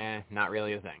 not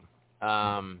really a thing.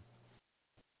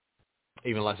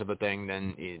 Even less of a thing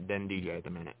than DJ at the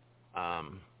minute.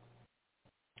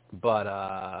 But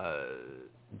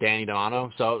Danny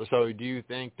Domano. So do you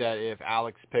think that if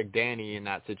Alex picked Danny in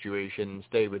that situation and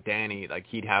stayed with Danny, like,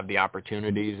 he'd have the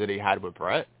opportunities that he had with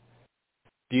Brett?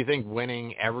 Do you think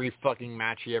winning every fucking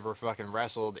match he ever fucking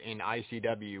wrestled in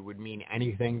ICW would mean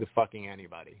anything to fucking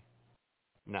anybody?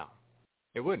 No,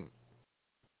 it wouldn't.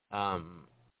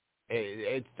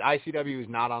 ICW is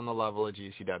not on the level of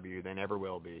GCW. They never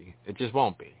will be. It just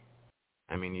won't be.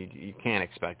 I mean, you can't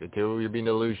expect it to. You're being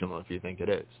delusional if you think it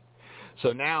is.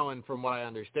 So now, and from what I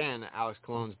understand, Alex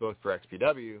Colon's booked for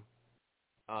XPW.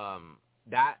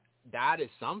 That is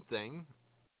something,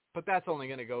 but that's only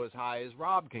going to go as high as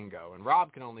Rob can go. And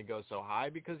Rob can only go so high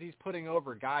because he's putting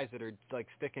over guys that are, like,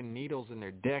 sticking needles in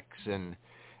their dicks, and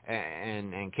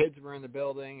kids were in the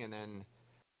building, and then,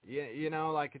 you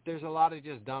know, like, there's a lot of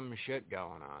just dumb shit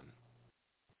going on.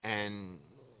 And,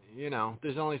 you know,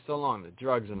 there's only so long. The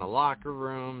drugs in the locker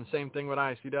room, same thing with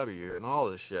ICW and all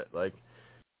this shit. Like,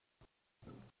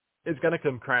 it's going to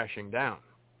come crashing down.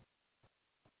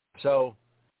 So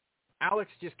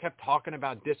Alex just kept talking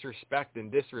about disrespect,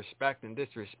 and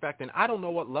I don't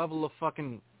know what level of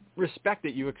fucking respect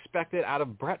that you expected out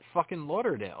of Brett fucking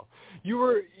Lauderdale. You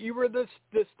were the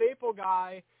staple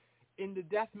guy in the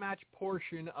deathmatch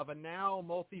portion of a now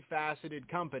multifaceted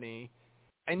company,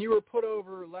 and you were put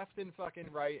over left and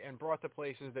fucking right and brought to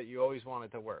places that you always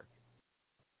wanted to work.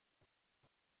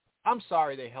 I'm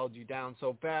sorry they held you down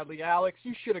so badly, Alex.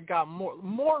 You should have got more.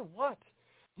 More what?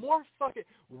 More fucking...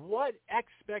 What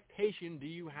expectation do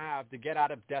you have to get out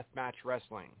of deathmatch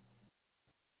wrestling?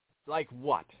 Like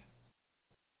what?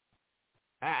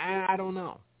 I don't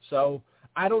know. So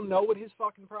I don't know what his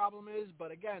fucking problem is,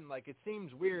 but again, like, it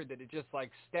seems weird that it just,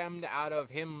 like, stemmed out of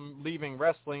him leaving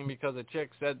wrestling because a chick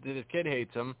said that his kid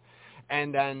hates him,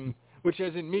 and then, which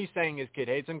isn't me saying his kid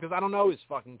hates him, because I don't know his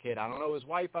fucking kid. I don't know his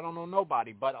wife. I don't know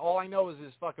nobody, but all I know is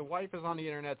his fucking wife is on the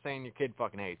internet saying your kid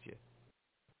fucking hates you.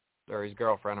 Or his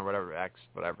girlfriend or whatever, ex,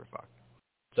 whatever, fuck.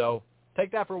 So,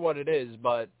 take that for what it is,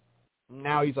 but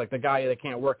now he's like the guy that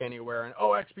can't work anywhere, and,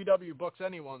 oh, XPW books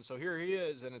anyone, so here he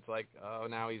is, and it's like, oh,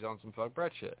 now he's on some fuck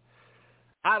Brett shit.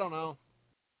 I don't know.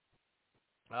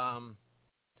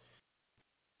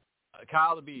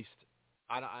 Kyle the Beast.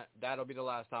 That'll be the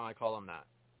last time I call him that.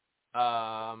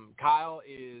 Kyle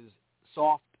is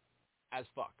soft as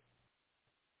fuck.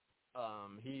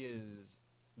 He is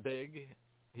big,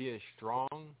 he is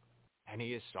strong, and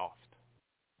he is soft.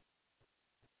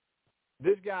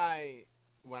 This guy,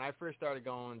 when I first started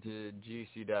going to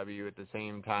GCW at the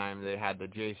same time, they had the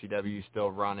JCW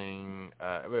still running.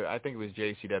 I think it was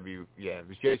JCW. Yeah, it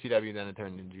was JCW, then it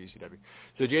turned into GCW.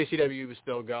 So JCW was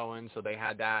still going, so they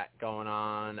had that going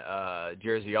on.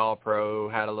 Jersey All Pro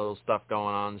had a little stuff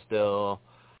going on still.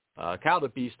 Kyle the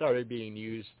Beast started being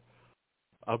used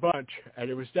a bunch, and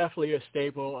it was definitely a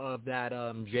staple of that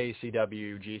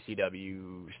JCW,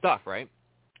 GCW stuff, right?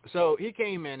 So he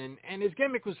came in, and his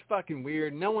gimmick was fucking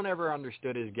weird. No one ever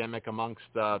understood his gimmick amongst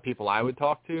people I would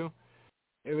talk to.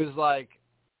 It was like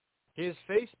his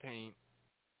face paint,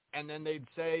 and then they'd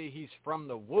say he's from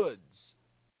the woods.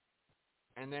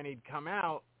 And then he'd come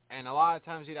out, and a lot of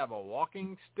times he'd have a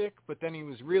walking stick, but then he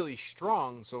was really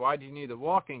strong, so why do you need a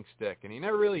walking stick? And he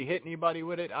never really hit anybody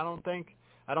with it, I don't think.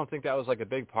 I don't think that was like a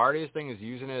big part of his thing, is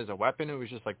using it as a weapon. It was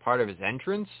just like part of his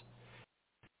entrance.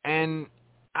 And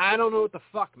I don't know what the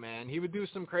fuck, man. He would do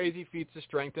some crazy feats of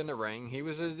strength in the ring. He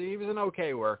was an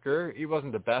okay worker. He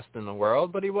wasn't the best in the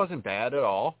world, but he wasn't bad at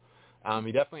all.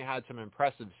 He definitely had some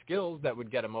impressive skills that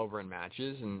would get him over in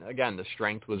matches. And again, the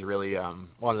strength was really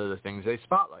one of the things they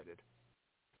spotlighted.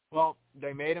 Well,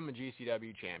 they made him a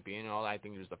GCW champion. I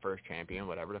think he was the first champion,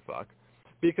 whatever the fuck.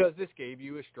 Because this gave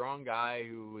you a strong guy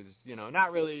who was,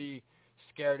 not really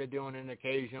scared of doing an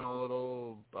occasional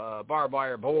little barbed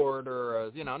wire board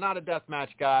or, not a deathmatch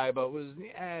guy, but was,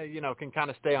 can kind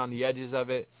of stay on the edges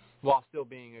of it while still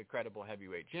being a credible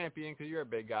heavyweight champion, because you're a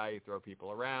big guy, you throw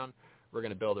people around. We're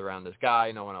going to build around this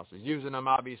guy. No one else is using him,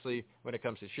 obviously. When it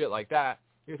comes to shit like that,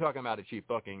 you're talking about a cheap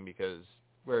booking because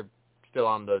we're still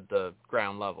on the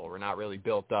ground level. We're not really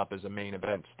built up as a main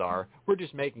event star. We're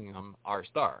just making him our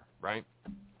star, right?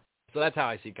 So that's how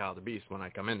I see Kyle the Beast when I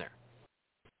come in there.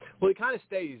 Well, he kind of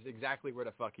stays exactly where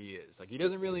the fuck he is. Like, he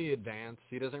doesn't really advance.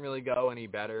 He doesn't really go any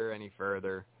better, any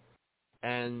further.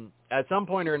 And at some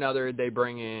point or another, they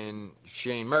bring in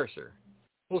Shane Mercer.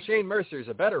 Well, Shane Mercer's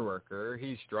a better worker.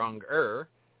 He's stronger.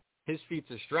 His feats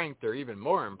of strength are even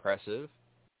more impressive.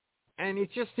 And he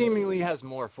just seemingly has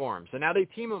more form. So now they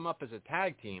team him up as a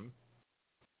tag team.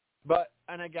 But,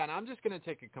 and again, I'm just going to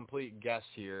take a complete guess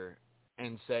here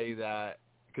and say that,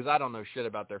 because I don't know shit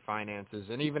about their finances,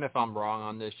 and even if I'm wrong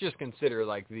on this, just consider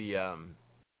like the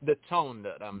tone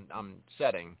that I'm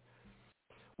setting.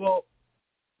 Well,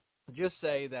 just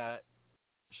say that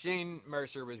Shane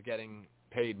Mercer was getting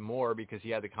paid more because he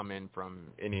had to come in from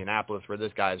Indianapolis, where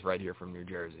this guy's right here from New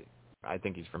Jersey. I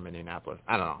think he's from Indianapolis.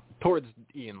 I don't know. Towards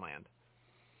Ian Land.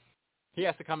 He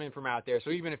has to come in from out there, so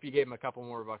even if you gave him a couple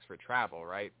more bucks for travel,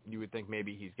 right, you would think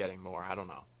maybe he's getting more. I don't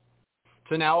know.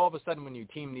 So now all of a sudden when you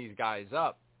team these guys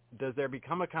up, does there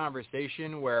become a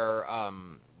conversation where,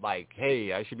 like,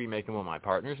 hey, I should be making what my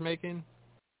partner's making?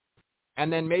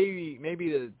 And then maybe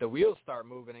the wheels start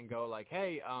moving and go like,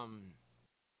 hey,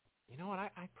 you know what,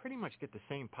 I pretty much get the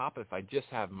same pop if I just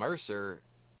have Mercer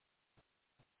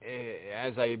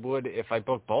as I would if I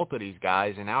book both of these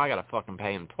guys, and now I got to fucking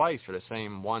pay him twice for the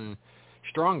same one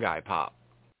strong guy pop.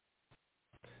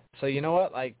 So you know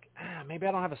what, like, maybe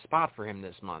I don't have a spot for him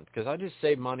this month because I just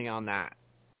saved money on that.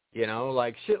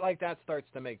 Like shit like that starts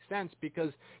to make sense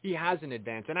because he has an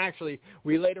advance. And actually,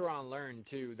 we later on learned,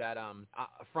 too, that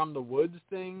From the Woods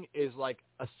thing is like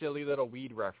a silly little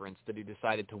weed reference that he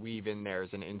decided to weave in there as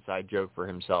an inside joke for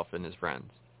himself and his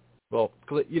friends. Well,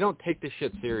 you don't take this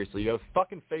shit seriously. You have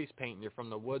fucking face paint and you're from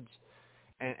the woods.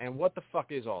 And what the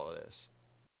fuck is all of this?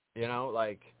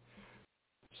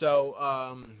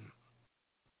 So,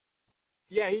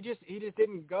 yeah, he just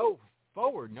didn't go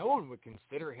forward. No one would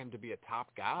consider him to be a top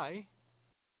guy.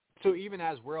 So even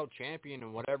as world champion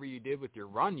and whatever you did with your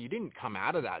run, you didn't come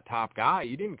out of that top guy.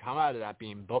 You didn't come out of that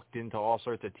being booked into all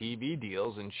sorts of TV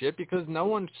deals and shit because no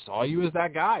one saw you as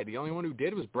that guy. The only one who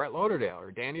did was Brett Lauderdale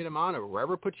or Danny DeMano or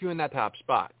whoever put you in that top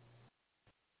spot.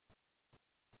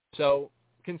 So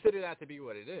consider that to be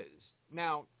what it is.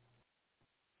 Now,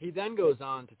 he then goes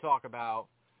on to talk about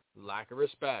lack of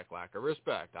respect.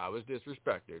 I was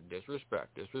disrespected.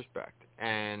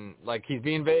 And, like, he's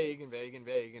being vague.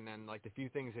 And then, like, the few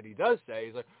things that he does say,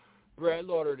 he's like, Brett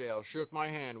Lauderdale shook my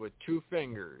hand with 2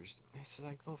 fingers. It's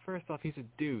like, well, first off, he's a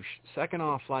douche. Second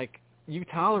off, like, you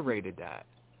tolerated that.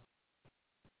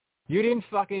 You didn't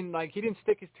fucking, like, he didn't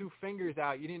stick his 2 fingers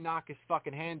out. You didn't knock his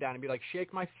fucking hand down and be like,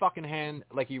 shake my fucking hand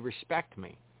like you respect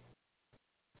me.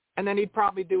 And then he'd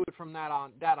probably do it from that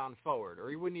on forward, or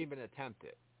he wouldn't even attempt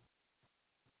it.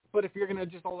 But if you're going to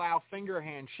just allow finger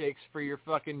handshakes for your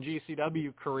fucking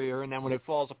GCW career, and then when it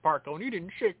falls apart going, you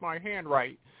didn't shake my hand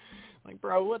right. Like,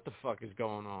 bro, what the fuck is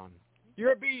going on?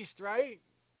 You're a beast, right?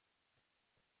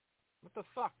 What the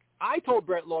fuck? I told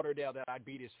Brett Lauderdale that I'd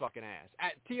beat his fucking ass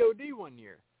at TOD one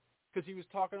year because he was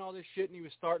talking all this shit and he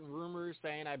was starting rumors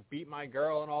saying I beat my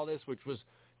girl and all this, which was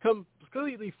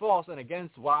completely false and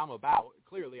against what I'm about.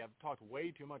 Clearly, I've talked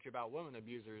way too much about women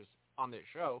abusers on this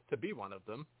show to be one of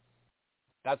them.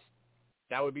 That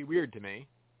would be weird to me.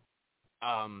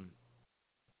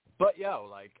 But yo,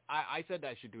 like I said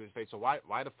that shit to his face. So why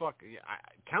the fuck?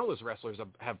 Countless wrestlers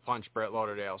have punched Brett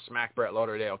Lauderdale, smacked Brett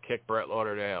Lauderdale, kicked Brett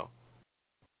Lauderdale.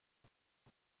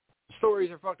 Stories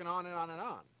are fucking on and on and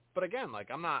on. But again, like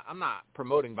I'm not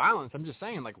promoting violence. I'm just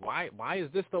saying, like, why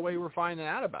is this the way we're finding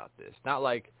out about this? Not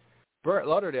like Brett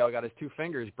Lauderdale got his 2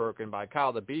 fingers broken by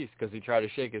Kyle the Beast because he tried to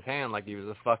shake his hand like he was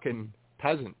a fucking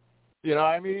peasant. You know what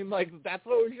I mean? Like, that's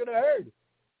what we should have heard.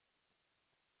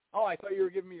 oh, I thought you were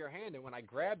giving me your hand, and when I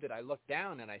grabbed it, I looked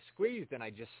down, and I squeezed, and I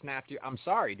just snapped you. I'm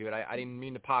sorry, dude. I didn't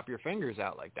mean to pop your fingers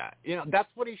out like that. You know, that's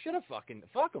what he should have fuck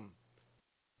him.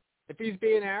 If he's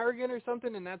being arrogant or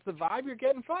something, and that's the vibe you're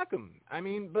getting, fuck him. I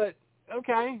mean, but,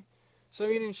 okay. So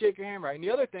he didn't shake your hand right. And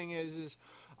the other thing is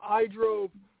I drove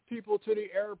people to the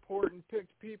airport and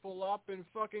picked people up and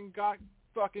brought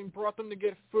them to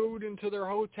get food into their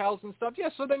hotels and stuff. Yeah,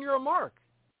 so then you're a mark.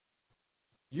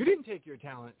 You didn't take your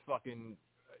talent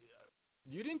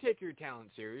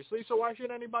seriously, so why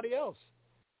should anybody else?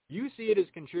 You see it as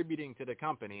contributing to the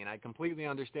company, and I completely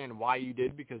understand why you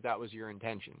did, because that was your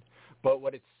intention. But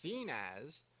what it's seen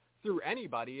as through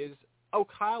anybody is, oh,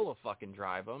 Kyle will fucking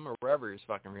drive him, or wherever his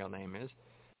fucking real name is.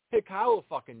 Hey, Kyle will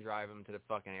fucking drive him to the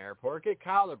fucking airport. Get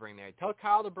Kyle to bring there. Tell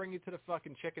Kyle to bring you to the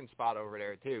fucking chicken spot over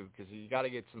there, too, because you got to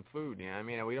get some food, you know what I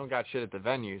mean? We don't got shit at the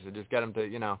venue, so just get him to,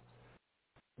 you know.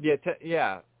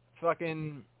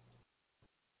 Fucking,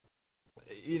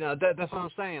 you know, that's what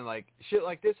I'm saying. Like, shit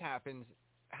like this happens.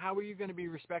 How are you going to be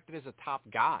respected as a top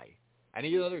guy?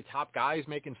 Any other top guys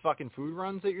making fucking food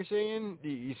runs that you're seeing?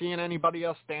 You seeing anybody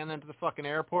else standing at the fucking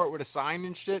airport with a sign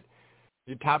and shit?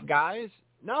 You top guys?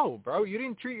 No, bro. You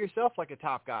didn't treat yourself like a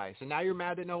top guy, so now you're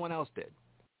mad that no one else did.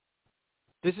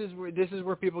 This is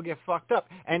where people get fucked up.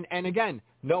 And again,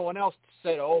 no one else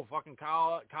said, oh, fucking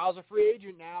Kyle's a free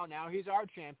agent now. Now he's our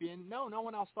champion. No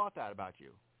one else thought that about you.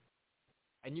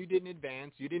 And you didn't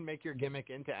advance. You didn't make your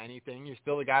gimmick into anything. You're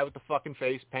still the guy with the fucking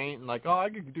face paint and like, oh, I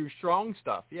could do strong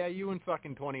stuff. Yeah, you and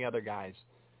fucking 20 other guys.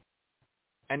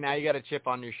 And now you got a chip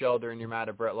on your shoulder and you're mad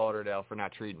at Brett Lauderdale for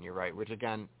not treating you right, which,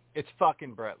 again, it's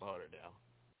fucking Brett Lauderdale.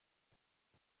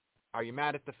 Are you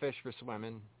mad at the fish for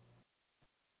swimming?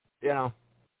 You know,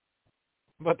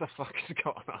 what the fuck is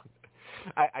going on?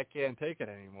 I can't take it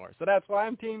anymore. So that's why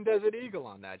I'm Team Desert Eagle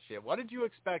on that shit. What did you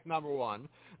expect, number one?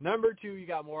 Number two, you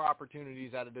got more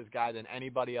opportunities out of this guy than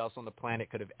anybody else on the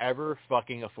planet could have ever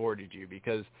fucking afforded you,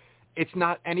 because it's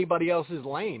not anybody else's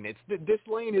lane. This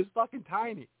lane is fucking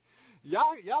tiny.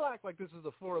 Y'all act like this is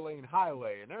a 4-lane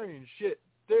highway, and there ain't shit.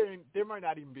 There might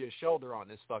not even be a shoulder on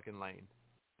this fucking lane.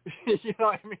 You know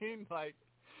what I mean? Like,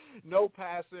 no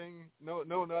passing, no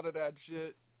none of that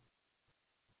shit.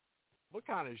 What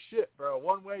kind of shit, bro?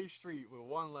 One-way street with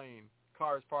one lane.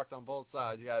 Cars parked on both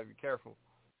sides. You gotta be careful.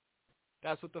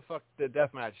 That's what the fuck the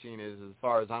deathmatch scene is, as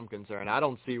far as I'm concerned. I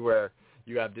don't see where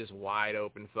you have this wide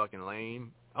open fucking lane.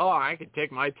 Oh, I could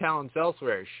take my talents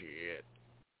elsewhere. Shit.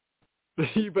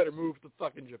 You better move to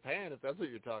fucking Japan if that's what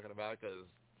you're talking about, because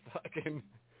fucking...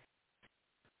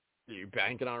 You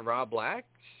banking on Rob Black?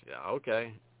 Yeah,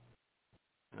 okay.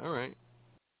 All right.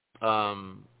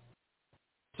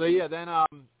 So yeah, then I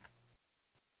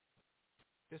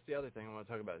guess the other thing I want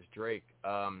to talk about is Drake.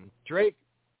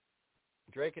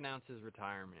 Drake announced his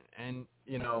retirement, and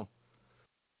you know,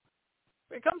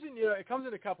 it comes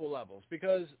in a couple levels,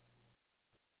 because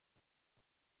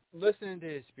listening to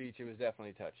his speech, it was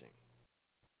definitely touching.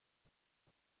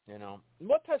 You know,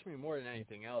 what touched me more than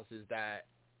anything else is that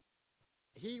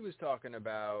he was talking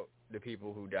about the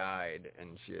people who died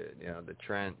and shit, you know, the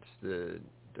Trents, the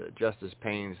Justice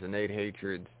Paynes, the Nate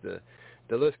Hatreds, the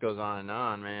list goes on,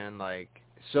 man. Like,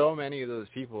 so many of those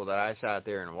people that I sat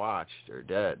there and watched are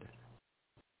dead.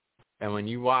 And when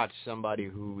you watch somebody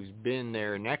who's been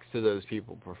there next to those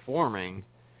people performing,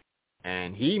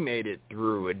 and he made it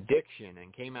through addiction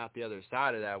and came out the other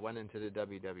side of that, went into the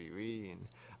WWE, and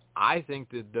I think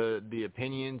that the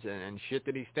opinions and shit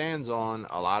that he stands on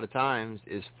a lot of times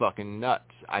is fucking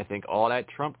nuts. I think all that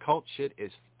Trump cult shit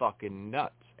is fucking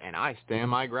nuts, and I stand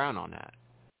my ground on that.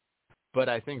 But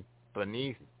I think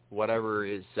beneath whatever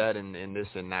is said in this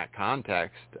and that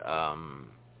context,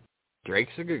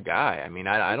 Drake's a good guy. I mean,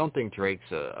 I don't think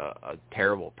Drake's a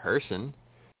terrible person.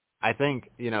 I think,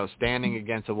 you know, standing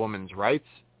against a woman's rights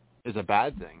is a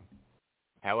bad thing.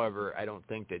 However, I don't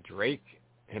think that Drake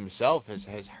himself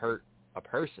has hurt a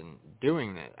person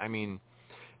doing that. I mean,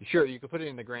 sure, you could put it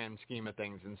in the grand scheme of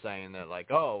things and saying that,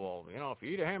 like, oh, well, you know, if you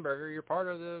eat a hamburger, you're part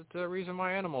of the reason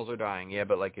why animals are dying. Yeah,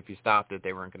 but, like, if you stopped it,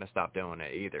 they weren't going to stop doing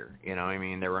it either. You know what I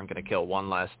mean? They weren't going to kill one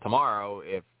less tomorrow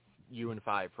if you and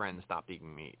 5 friends stopped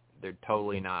eating meat. They're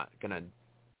totally not going to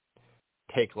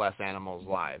take less animals'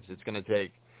 lives. It's going to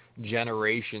take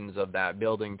generations of that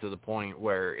building to the point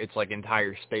where it's like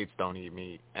entire states don't eat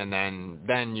meat, and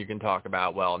then you can talk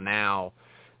about, well, now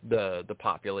the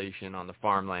population on the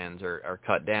farmlands are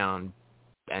cut down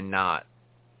and not,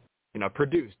 you know,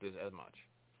 produced as much,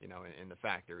 you know, in the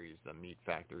factories, the meat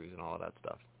factories and all of that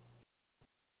stuff.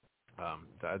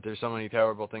 There's so many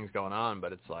terrible things going on,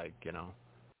 but it's like, you know,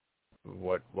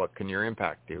 what can your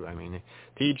impact do? I mean,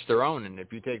 to each their own, and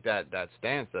if you take that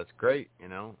stance, that's great, you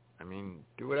know. I mean,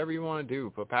 do whatever you want to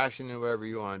do. Put passion in whatever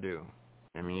you want to do.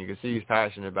 I mean, you can see he's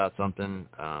passionate about something.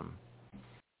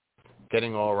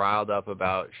 Getting all riled up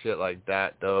about shit like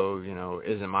that, though,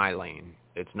 isn't my lane.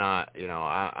 It's not,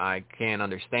 I can't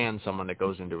understand someone that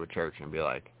goes into a church and be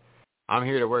like, I'm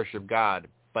here to worship God,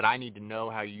 but I need to know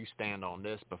how you stand on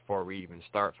this before we even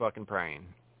start fucking praying.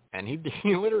 And he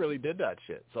literally did that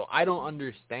shit. So I don't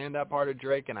understand that part of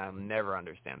Drake, and I'll never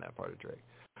understand that part of Drake.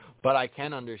 But I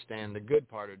can understand the good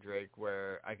part of Drake,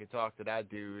 where I could talk to that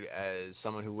dude as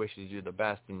someone who wishes you the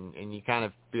best, and you kind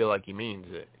of feel like he means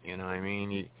it. You know what I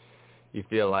mean? You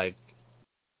feel like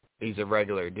he's a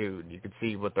regular dude. You could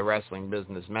see what the wrestling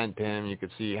business meant to him. You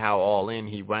could see how all in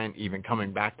he went, even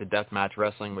coming back to deathmatch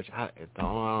wrestling, which I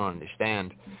don't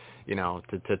understand.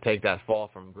 To take that fall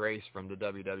from grace from the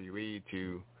WWE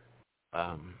to,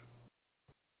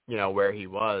 where he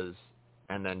was,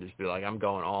 and then just be like, I'm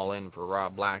going all in for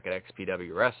Rob Black at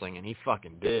XPW Wrestling, and he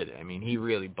fucking did. I mean, he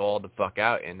really balled the fuck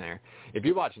out in there. If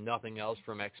you watch nothing else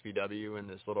from XPW in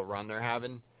this little run they're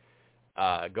having,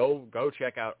 go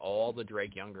check out all the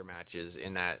Drake Younger matches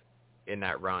in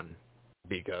that run,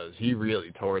 because he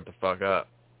really tore it the fuck up.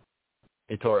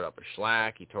 He tore it up a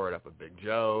Schlack, he tore it up a Big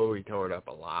Joe, he tore it up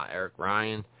a lot. Eric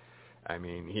Ryan. I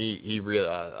mean, he really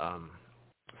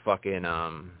fucking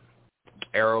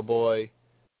Arrow Boy.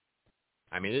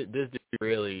 I mean, this dude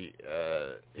really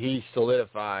he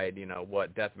solidified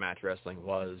what deathmatch wrestling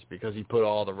was, because he put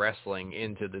all the wrestling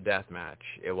into the deathmatch.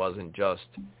 It wasn't just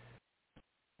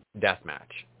deathmatch.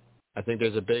 I think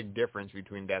there's a big difference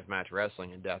between deathmatch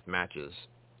wrestling and death matches.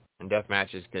 And death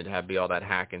matches could be all that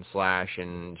hack and slash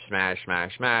and smash,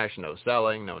 no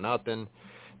selling, no nothing.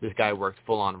 This guy worked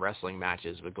full-on wrestling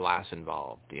matches with glass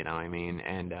involved, you know what I mean?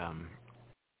 And,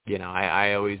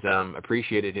 I always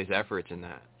appreciated his efforts in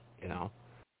that,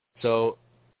 So,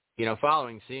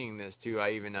 following seeing this, too,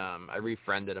 I even I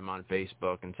refriended him on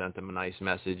Facebook and sent him a nice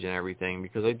message and everything,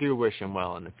 because I do wish him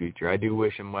well in the future. I do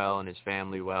wish him well and his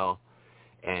family well.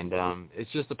 And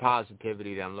it's just the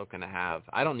positivity that I'm looking to have.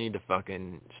 I don't need to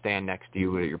fucking stand next to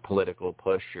you with your political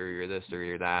push or you're this or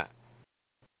you're that,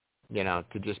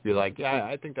 to just be like, yeah,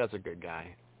 I think that's a good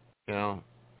guy,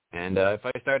 And if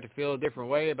I start to feel a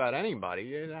different way about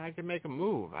anybody, I can make a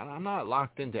move. I'm not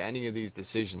locked into any of these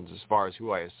decisions as far as who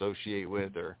I associate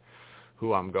with or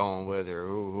who I'm going with or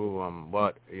who I'm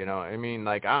what, I mean,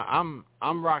 like I'm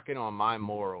rocking on my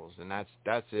morals, and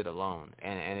that's it alone.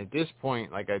 And at this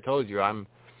point, like I told you, I'm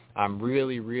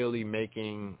really, really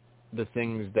making the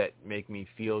things that make me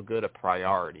feel good a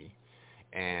priority.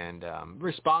 And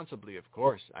responsibly, of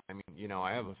course. I mean,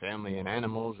 I have a family and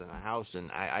animals and a house, and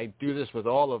I do this with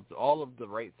all of the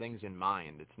right things in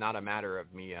mind. It's not a matter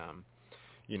of me,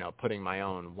 putting my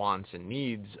own wants and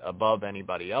needs above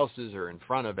anybody else's or in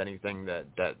front of anything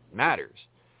that matters.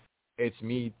 It's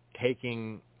me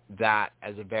taking that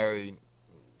as a very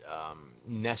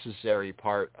necessary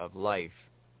part of life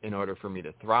in order for me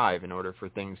to thrive, in order for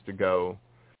things to go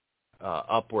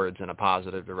upwards in a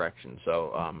positive direction.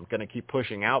 So I'm going to keep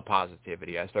pushing out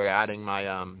positivity. I started adding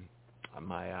my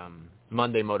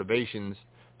Monday motivations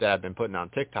that I've been putting on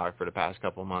TikTok for the past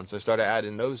couple of months. I started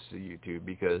adding those to YouTube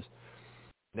because,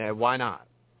 why not?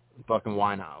 Fucking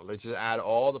why not? Let's just add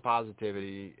all the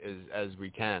positivity as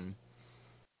we can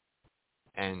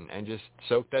and just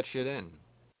soak that shit in.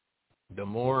 The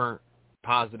more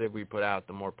positive we put out,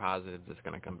 the more positive that's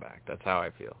going to come back. That's how I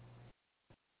feel.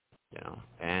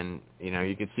 And,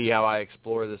 you can see how I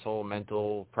explore this whole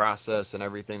mental process and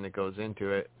everything that goes into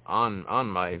it on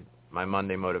my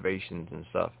Monday motivations and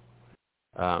stuff.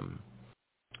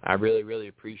 I really, really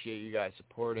appreciate you guys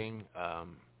supporting,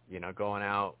 going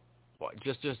out,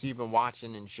 just even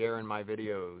watching and sharing my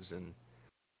videos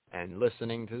and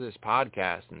listening to this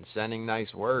podcast and sending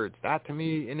nice words. That to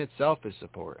me in itself is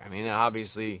support. I mean,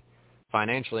 obviously,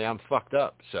 financially, I'm fucked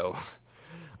up, so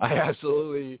I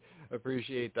absolutely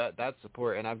appreciate that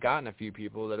support. And I've gotten a few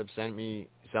people that have sent me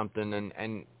something,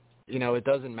 and it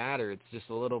doesn't matter. It's just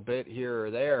a little bit here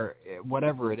or there,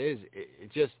 whatever it is.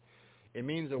 It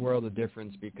means a world of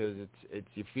difference, because it's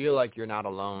you feel like you're not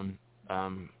alone.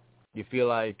 You feel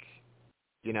like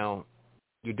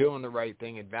you're doing the right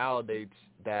thing. It validates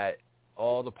that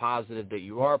all the positive that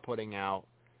you are putting out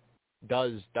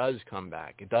does come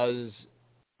back. It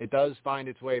does find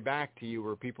its way back to you,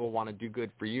 where people want to do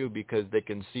good for you because they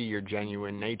can see your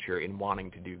genuine nature in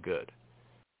wanting to do good,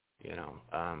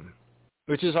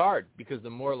 which is hard, because the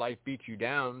more life beats you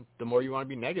down, the more you want to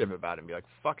be negative about it and be like,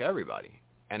 fuck everybody.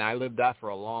 And I lived that for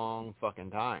a long fucking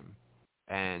time.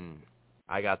 And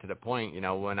I got to the point,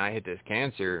 when I hit this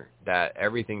cancer, that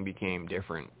everything became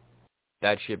different.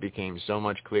 That shit became so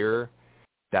much clearer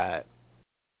that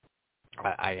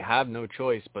I have no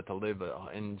choice but to live an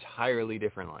entirely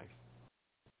different life.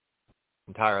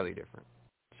 Entirely different.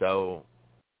 So,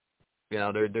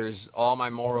 there's all my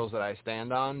morals that I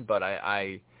stand on, but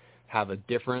I have a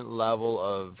different level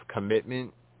of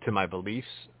commitment to my beliefs.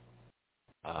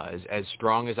 As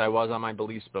strong as I was on my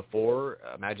beliefs before,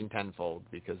 imagine tenfold,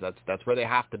 because that's where they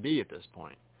have to be at this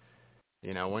point.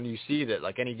 When you see that,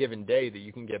 like, any given day that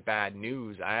you can get bad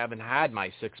news, I haven't had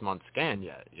my 6-month scan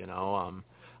yet,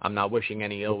 I'm not wishing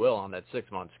any ill will on that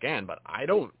 6-month scan, but I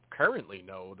don't currently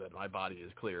know that my body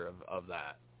is clear of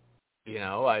that.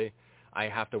 I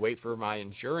have to wait for my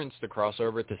insurance to cross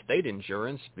over to state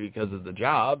insurance because of the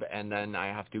job, and then I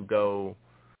have to go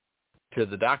to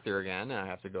the doctor again, and I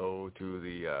have to go to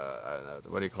the,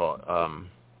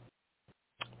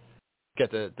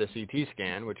 get the CT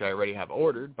scan, which I already have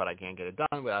ordered, but I can't get it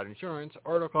done without insurance,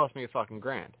 or it'll cost me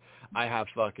 $1,000. I have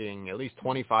at least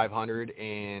 $2,500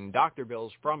 in doctor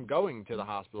bills from going to the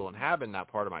hospital and having that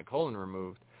part of my colon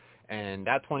removed, and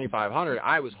that $2,500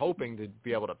 I was hoping to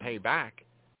be able to pay back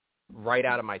right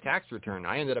out of my tax return.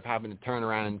 I ended up having to turn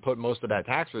around and put most of that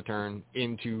tax return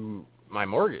into my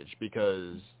mortgage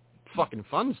because fucking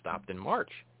funds stopped in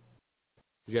March.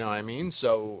 You know what I mean?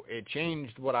 So it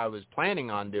changed what I was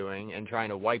planning on doing and trying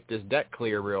to wipe this debt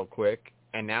clear real quick.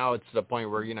 And now it's to the point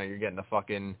where, you're getting the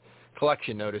fucking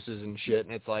collection notices and shit.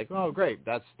 And it's like, oh, great.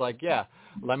 That's like, yeah,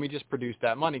 let me just produce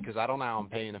that money because I don't know how I'm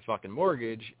paying a fucking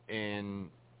mortgage in,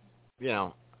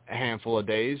 a handful of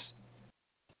days.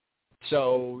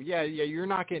 So, yeah, you're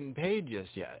not getting paid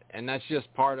just yet. And that's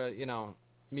just part of,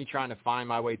 me trying to find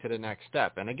my way to the next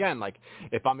step. And again, like,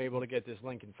 if I'm able to get this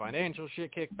Lincoln Financial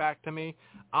shit kicked back to me,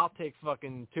 I'll take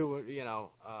fucking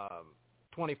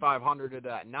 $2,500 of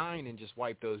that $9 and just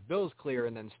wipe those bills clear,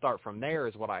 and then start from there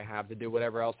is what I have to do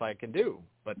whatever else I can do.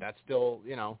 But that's still,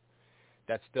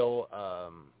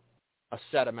 a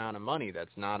set amount of money.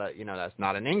 That's not that's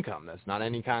not an income. That's not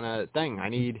any kind of thing. I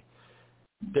need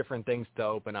different things to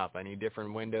open up. I need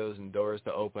different windows and doors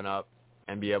to open up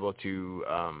and be able to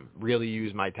really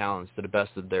use my talents to the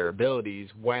best of their abilities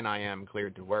when I am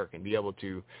cleared to work, and be able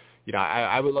to,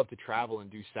 I would love to travel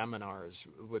and do seminars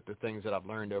with the things that I've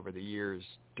learned over the years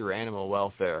through animal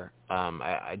welfare.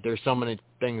 There's so many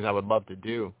things I would love to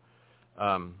do,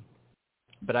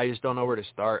 but I just don't know where to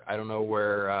start. I don't know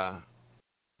where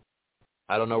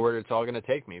it's all going to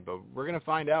take me, but we're going to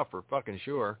find out for fucking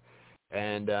sure.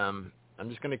 And I'm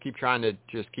just going to keep trying to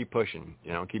just keep pushing,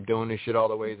 keep doing this shit all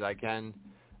the ways I can.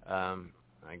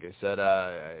 Like I said,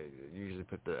 I usually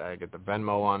I get the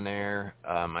Venmo on there.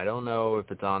 I don't know if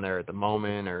it's on there at the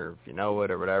moment or if you know it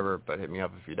or whatever, but hit me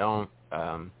up if you don't.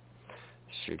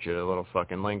 Shoot you a little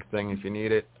fucking link thing if you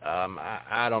need it.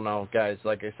 I don't know, guys.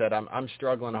 Like I said, I'm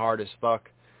struggling hard as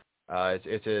fuck.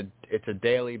 It's a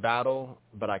daily battle,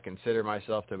 but I consider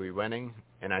myself to be winning,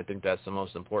 and I think that's the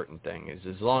most important thing. Is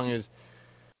as long as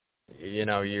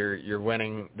you're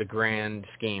winning the grand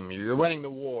scheme. You're winning the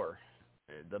war.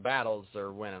 The battles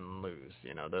are win and lose.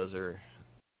 Those are,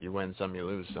 you win some, you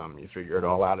lose some. You figure it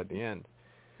all out at the end.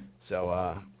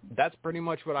 So that's pretty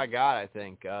much what I got, I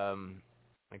think.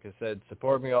 Like I said,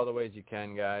 support me all the ways you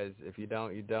can, guys. If you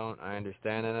don't, you don't. I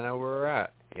understand, and I know where we're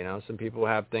at. Some people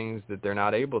have things that they're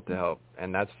not able to help,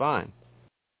 and that's fine.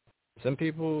 Some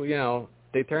people,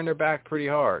 they turn their back pretty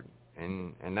hard,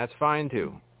 and that's fine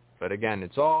too. But again,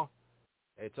 it's all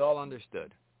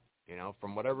understood.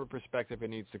 From whatever perspective it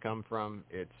needs to come from,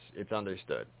 it's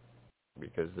understood.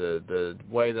 Because the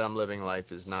way that I'm living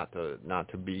life is not to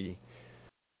be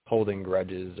holding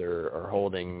grudges or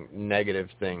holding negative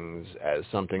things as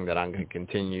something that I'm going to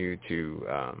continue to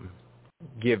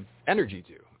give energy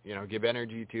to. Give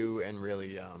energy to and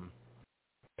really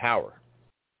power.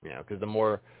 Because the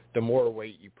more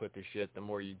weight you put to shit, the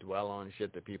more you dwell on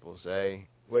shit that people say,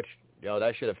 which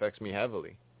that shit affects me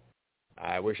heavily.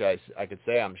 I wish I could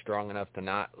say I'm strong enough to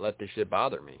not let this shit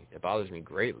bother me. It bothers me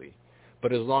greatly.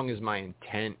 But as long as my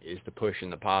intent is to push in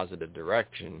the positive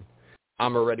direction,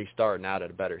 I'm already starting out at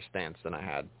a better stance than I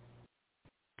had.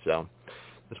 So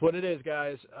that's what it is,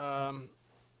 guys. I'm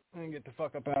going to get the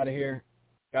fuck up out of here.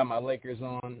 Got my Lakers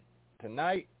on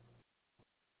tonight.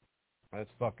 Let's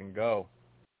fucking go.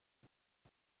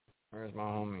 Where's my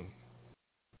homie?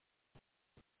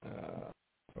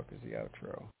 Fuck is the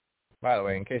outro? By the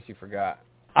way, in case you forgot.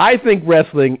 I think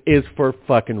wrestling is for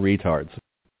fucking retards.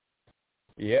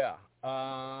 Yeah.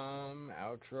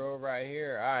 Outro right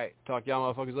here. All right. Talk to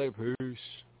y'all motherfuckers later. Peace.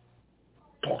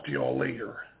 Talk to y'all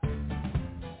later.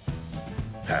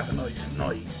 Have a nice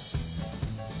night.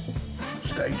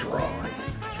 Stay dry.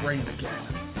 It's raining again.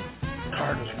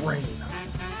 Tired as rain.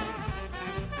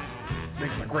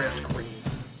 Makes my grass green.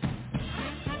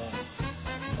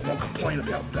 I won't complain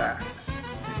about that.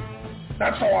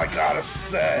 That's all I gotta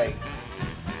say.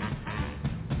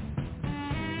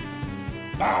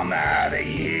 I'm out of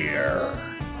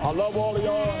here. I love all of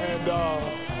y'all, and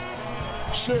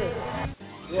shit.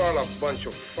 You're all a bunch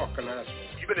of fucking assholes.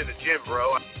 You've been in the gym,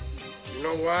 bro. You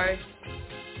know why?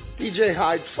 DJ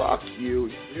Hyde, fuck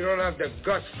you. You don't have the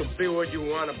guts to be what you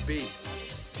want to be.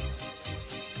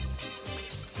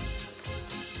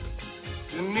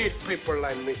 You need people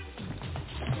like me.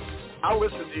 I'll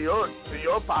listen to your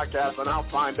podcast and I'll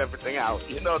find everything out.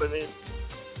 You know what I mean?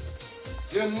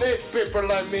 You need people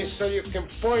like me so you can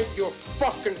point your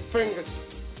fucking fingers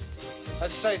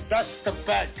and say, that's the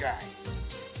bad guy.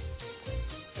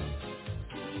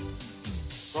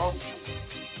 So,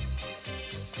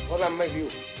 what'll make you?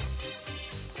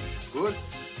 Good?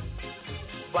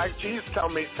 Like Jeez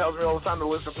tells me all the time to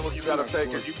listen to what you gotta say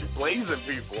because you be blazing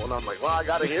people. And I'm like, well, I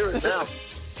gotta hear it now.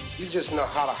 You just know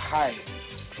how to hide.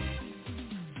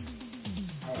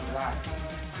 How to lie.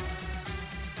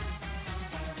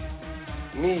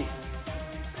 Me,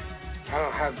 I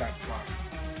don't have that problem.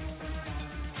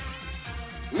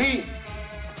 Me,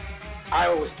 I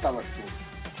always tell the truth.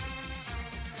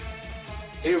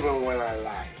 Even when I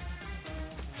lie.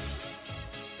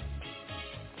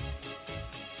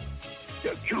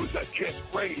 Yakuza Kick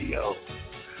Radio.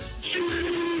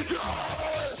 Jesus!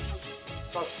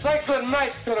 So say good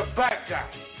night to the bad guy.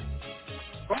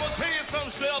 I'm gonna tell you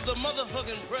something straight off the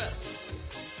motherfucking press.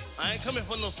 I ain't coming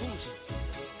for no foolishness.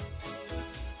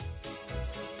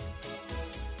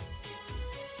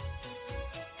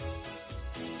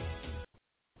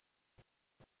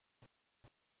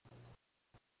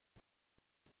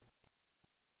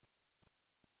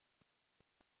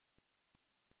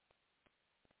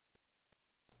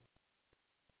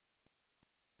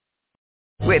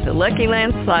 With the Lucky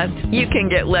Land Slots, you can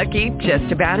get lucky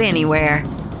just about anywhere.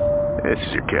 This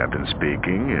is your captain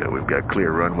speaking. We've got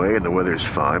clear runway and the weather's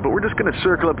fine, but we're just going to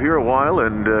circle up here a while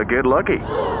and get lucky.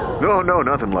 No,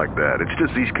 nothing like that. It's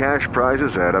just these cash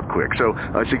prizes add up quick. So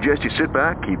I suggest you sit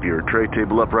back, keep your tray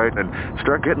table upright, and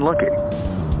start getting lucky.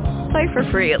 Play for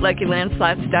free at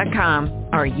LuckyLandSlots.com.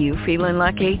 Are you feeling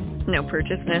lucky? No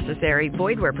purchase necessary.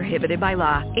 Void where prohibited by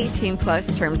law.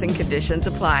 18+ terms and conditions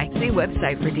apply. See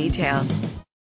website for details.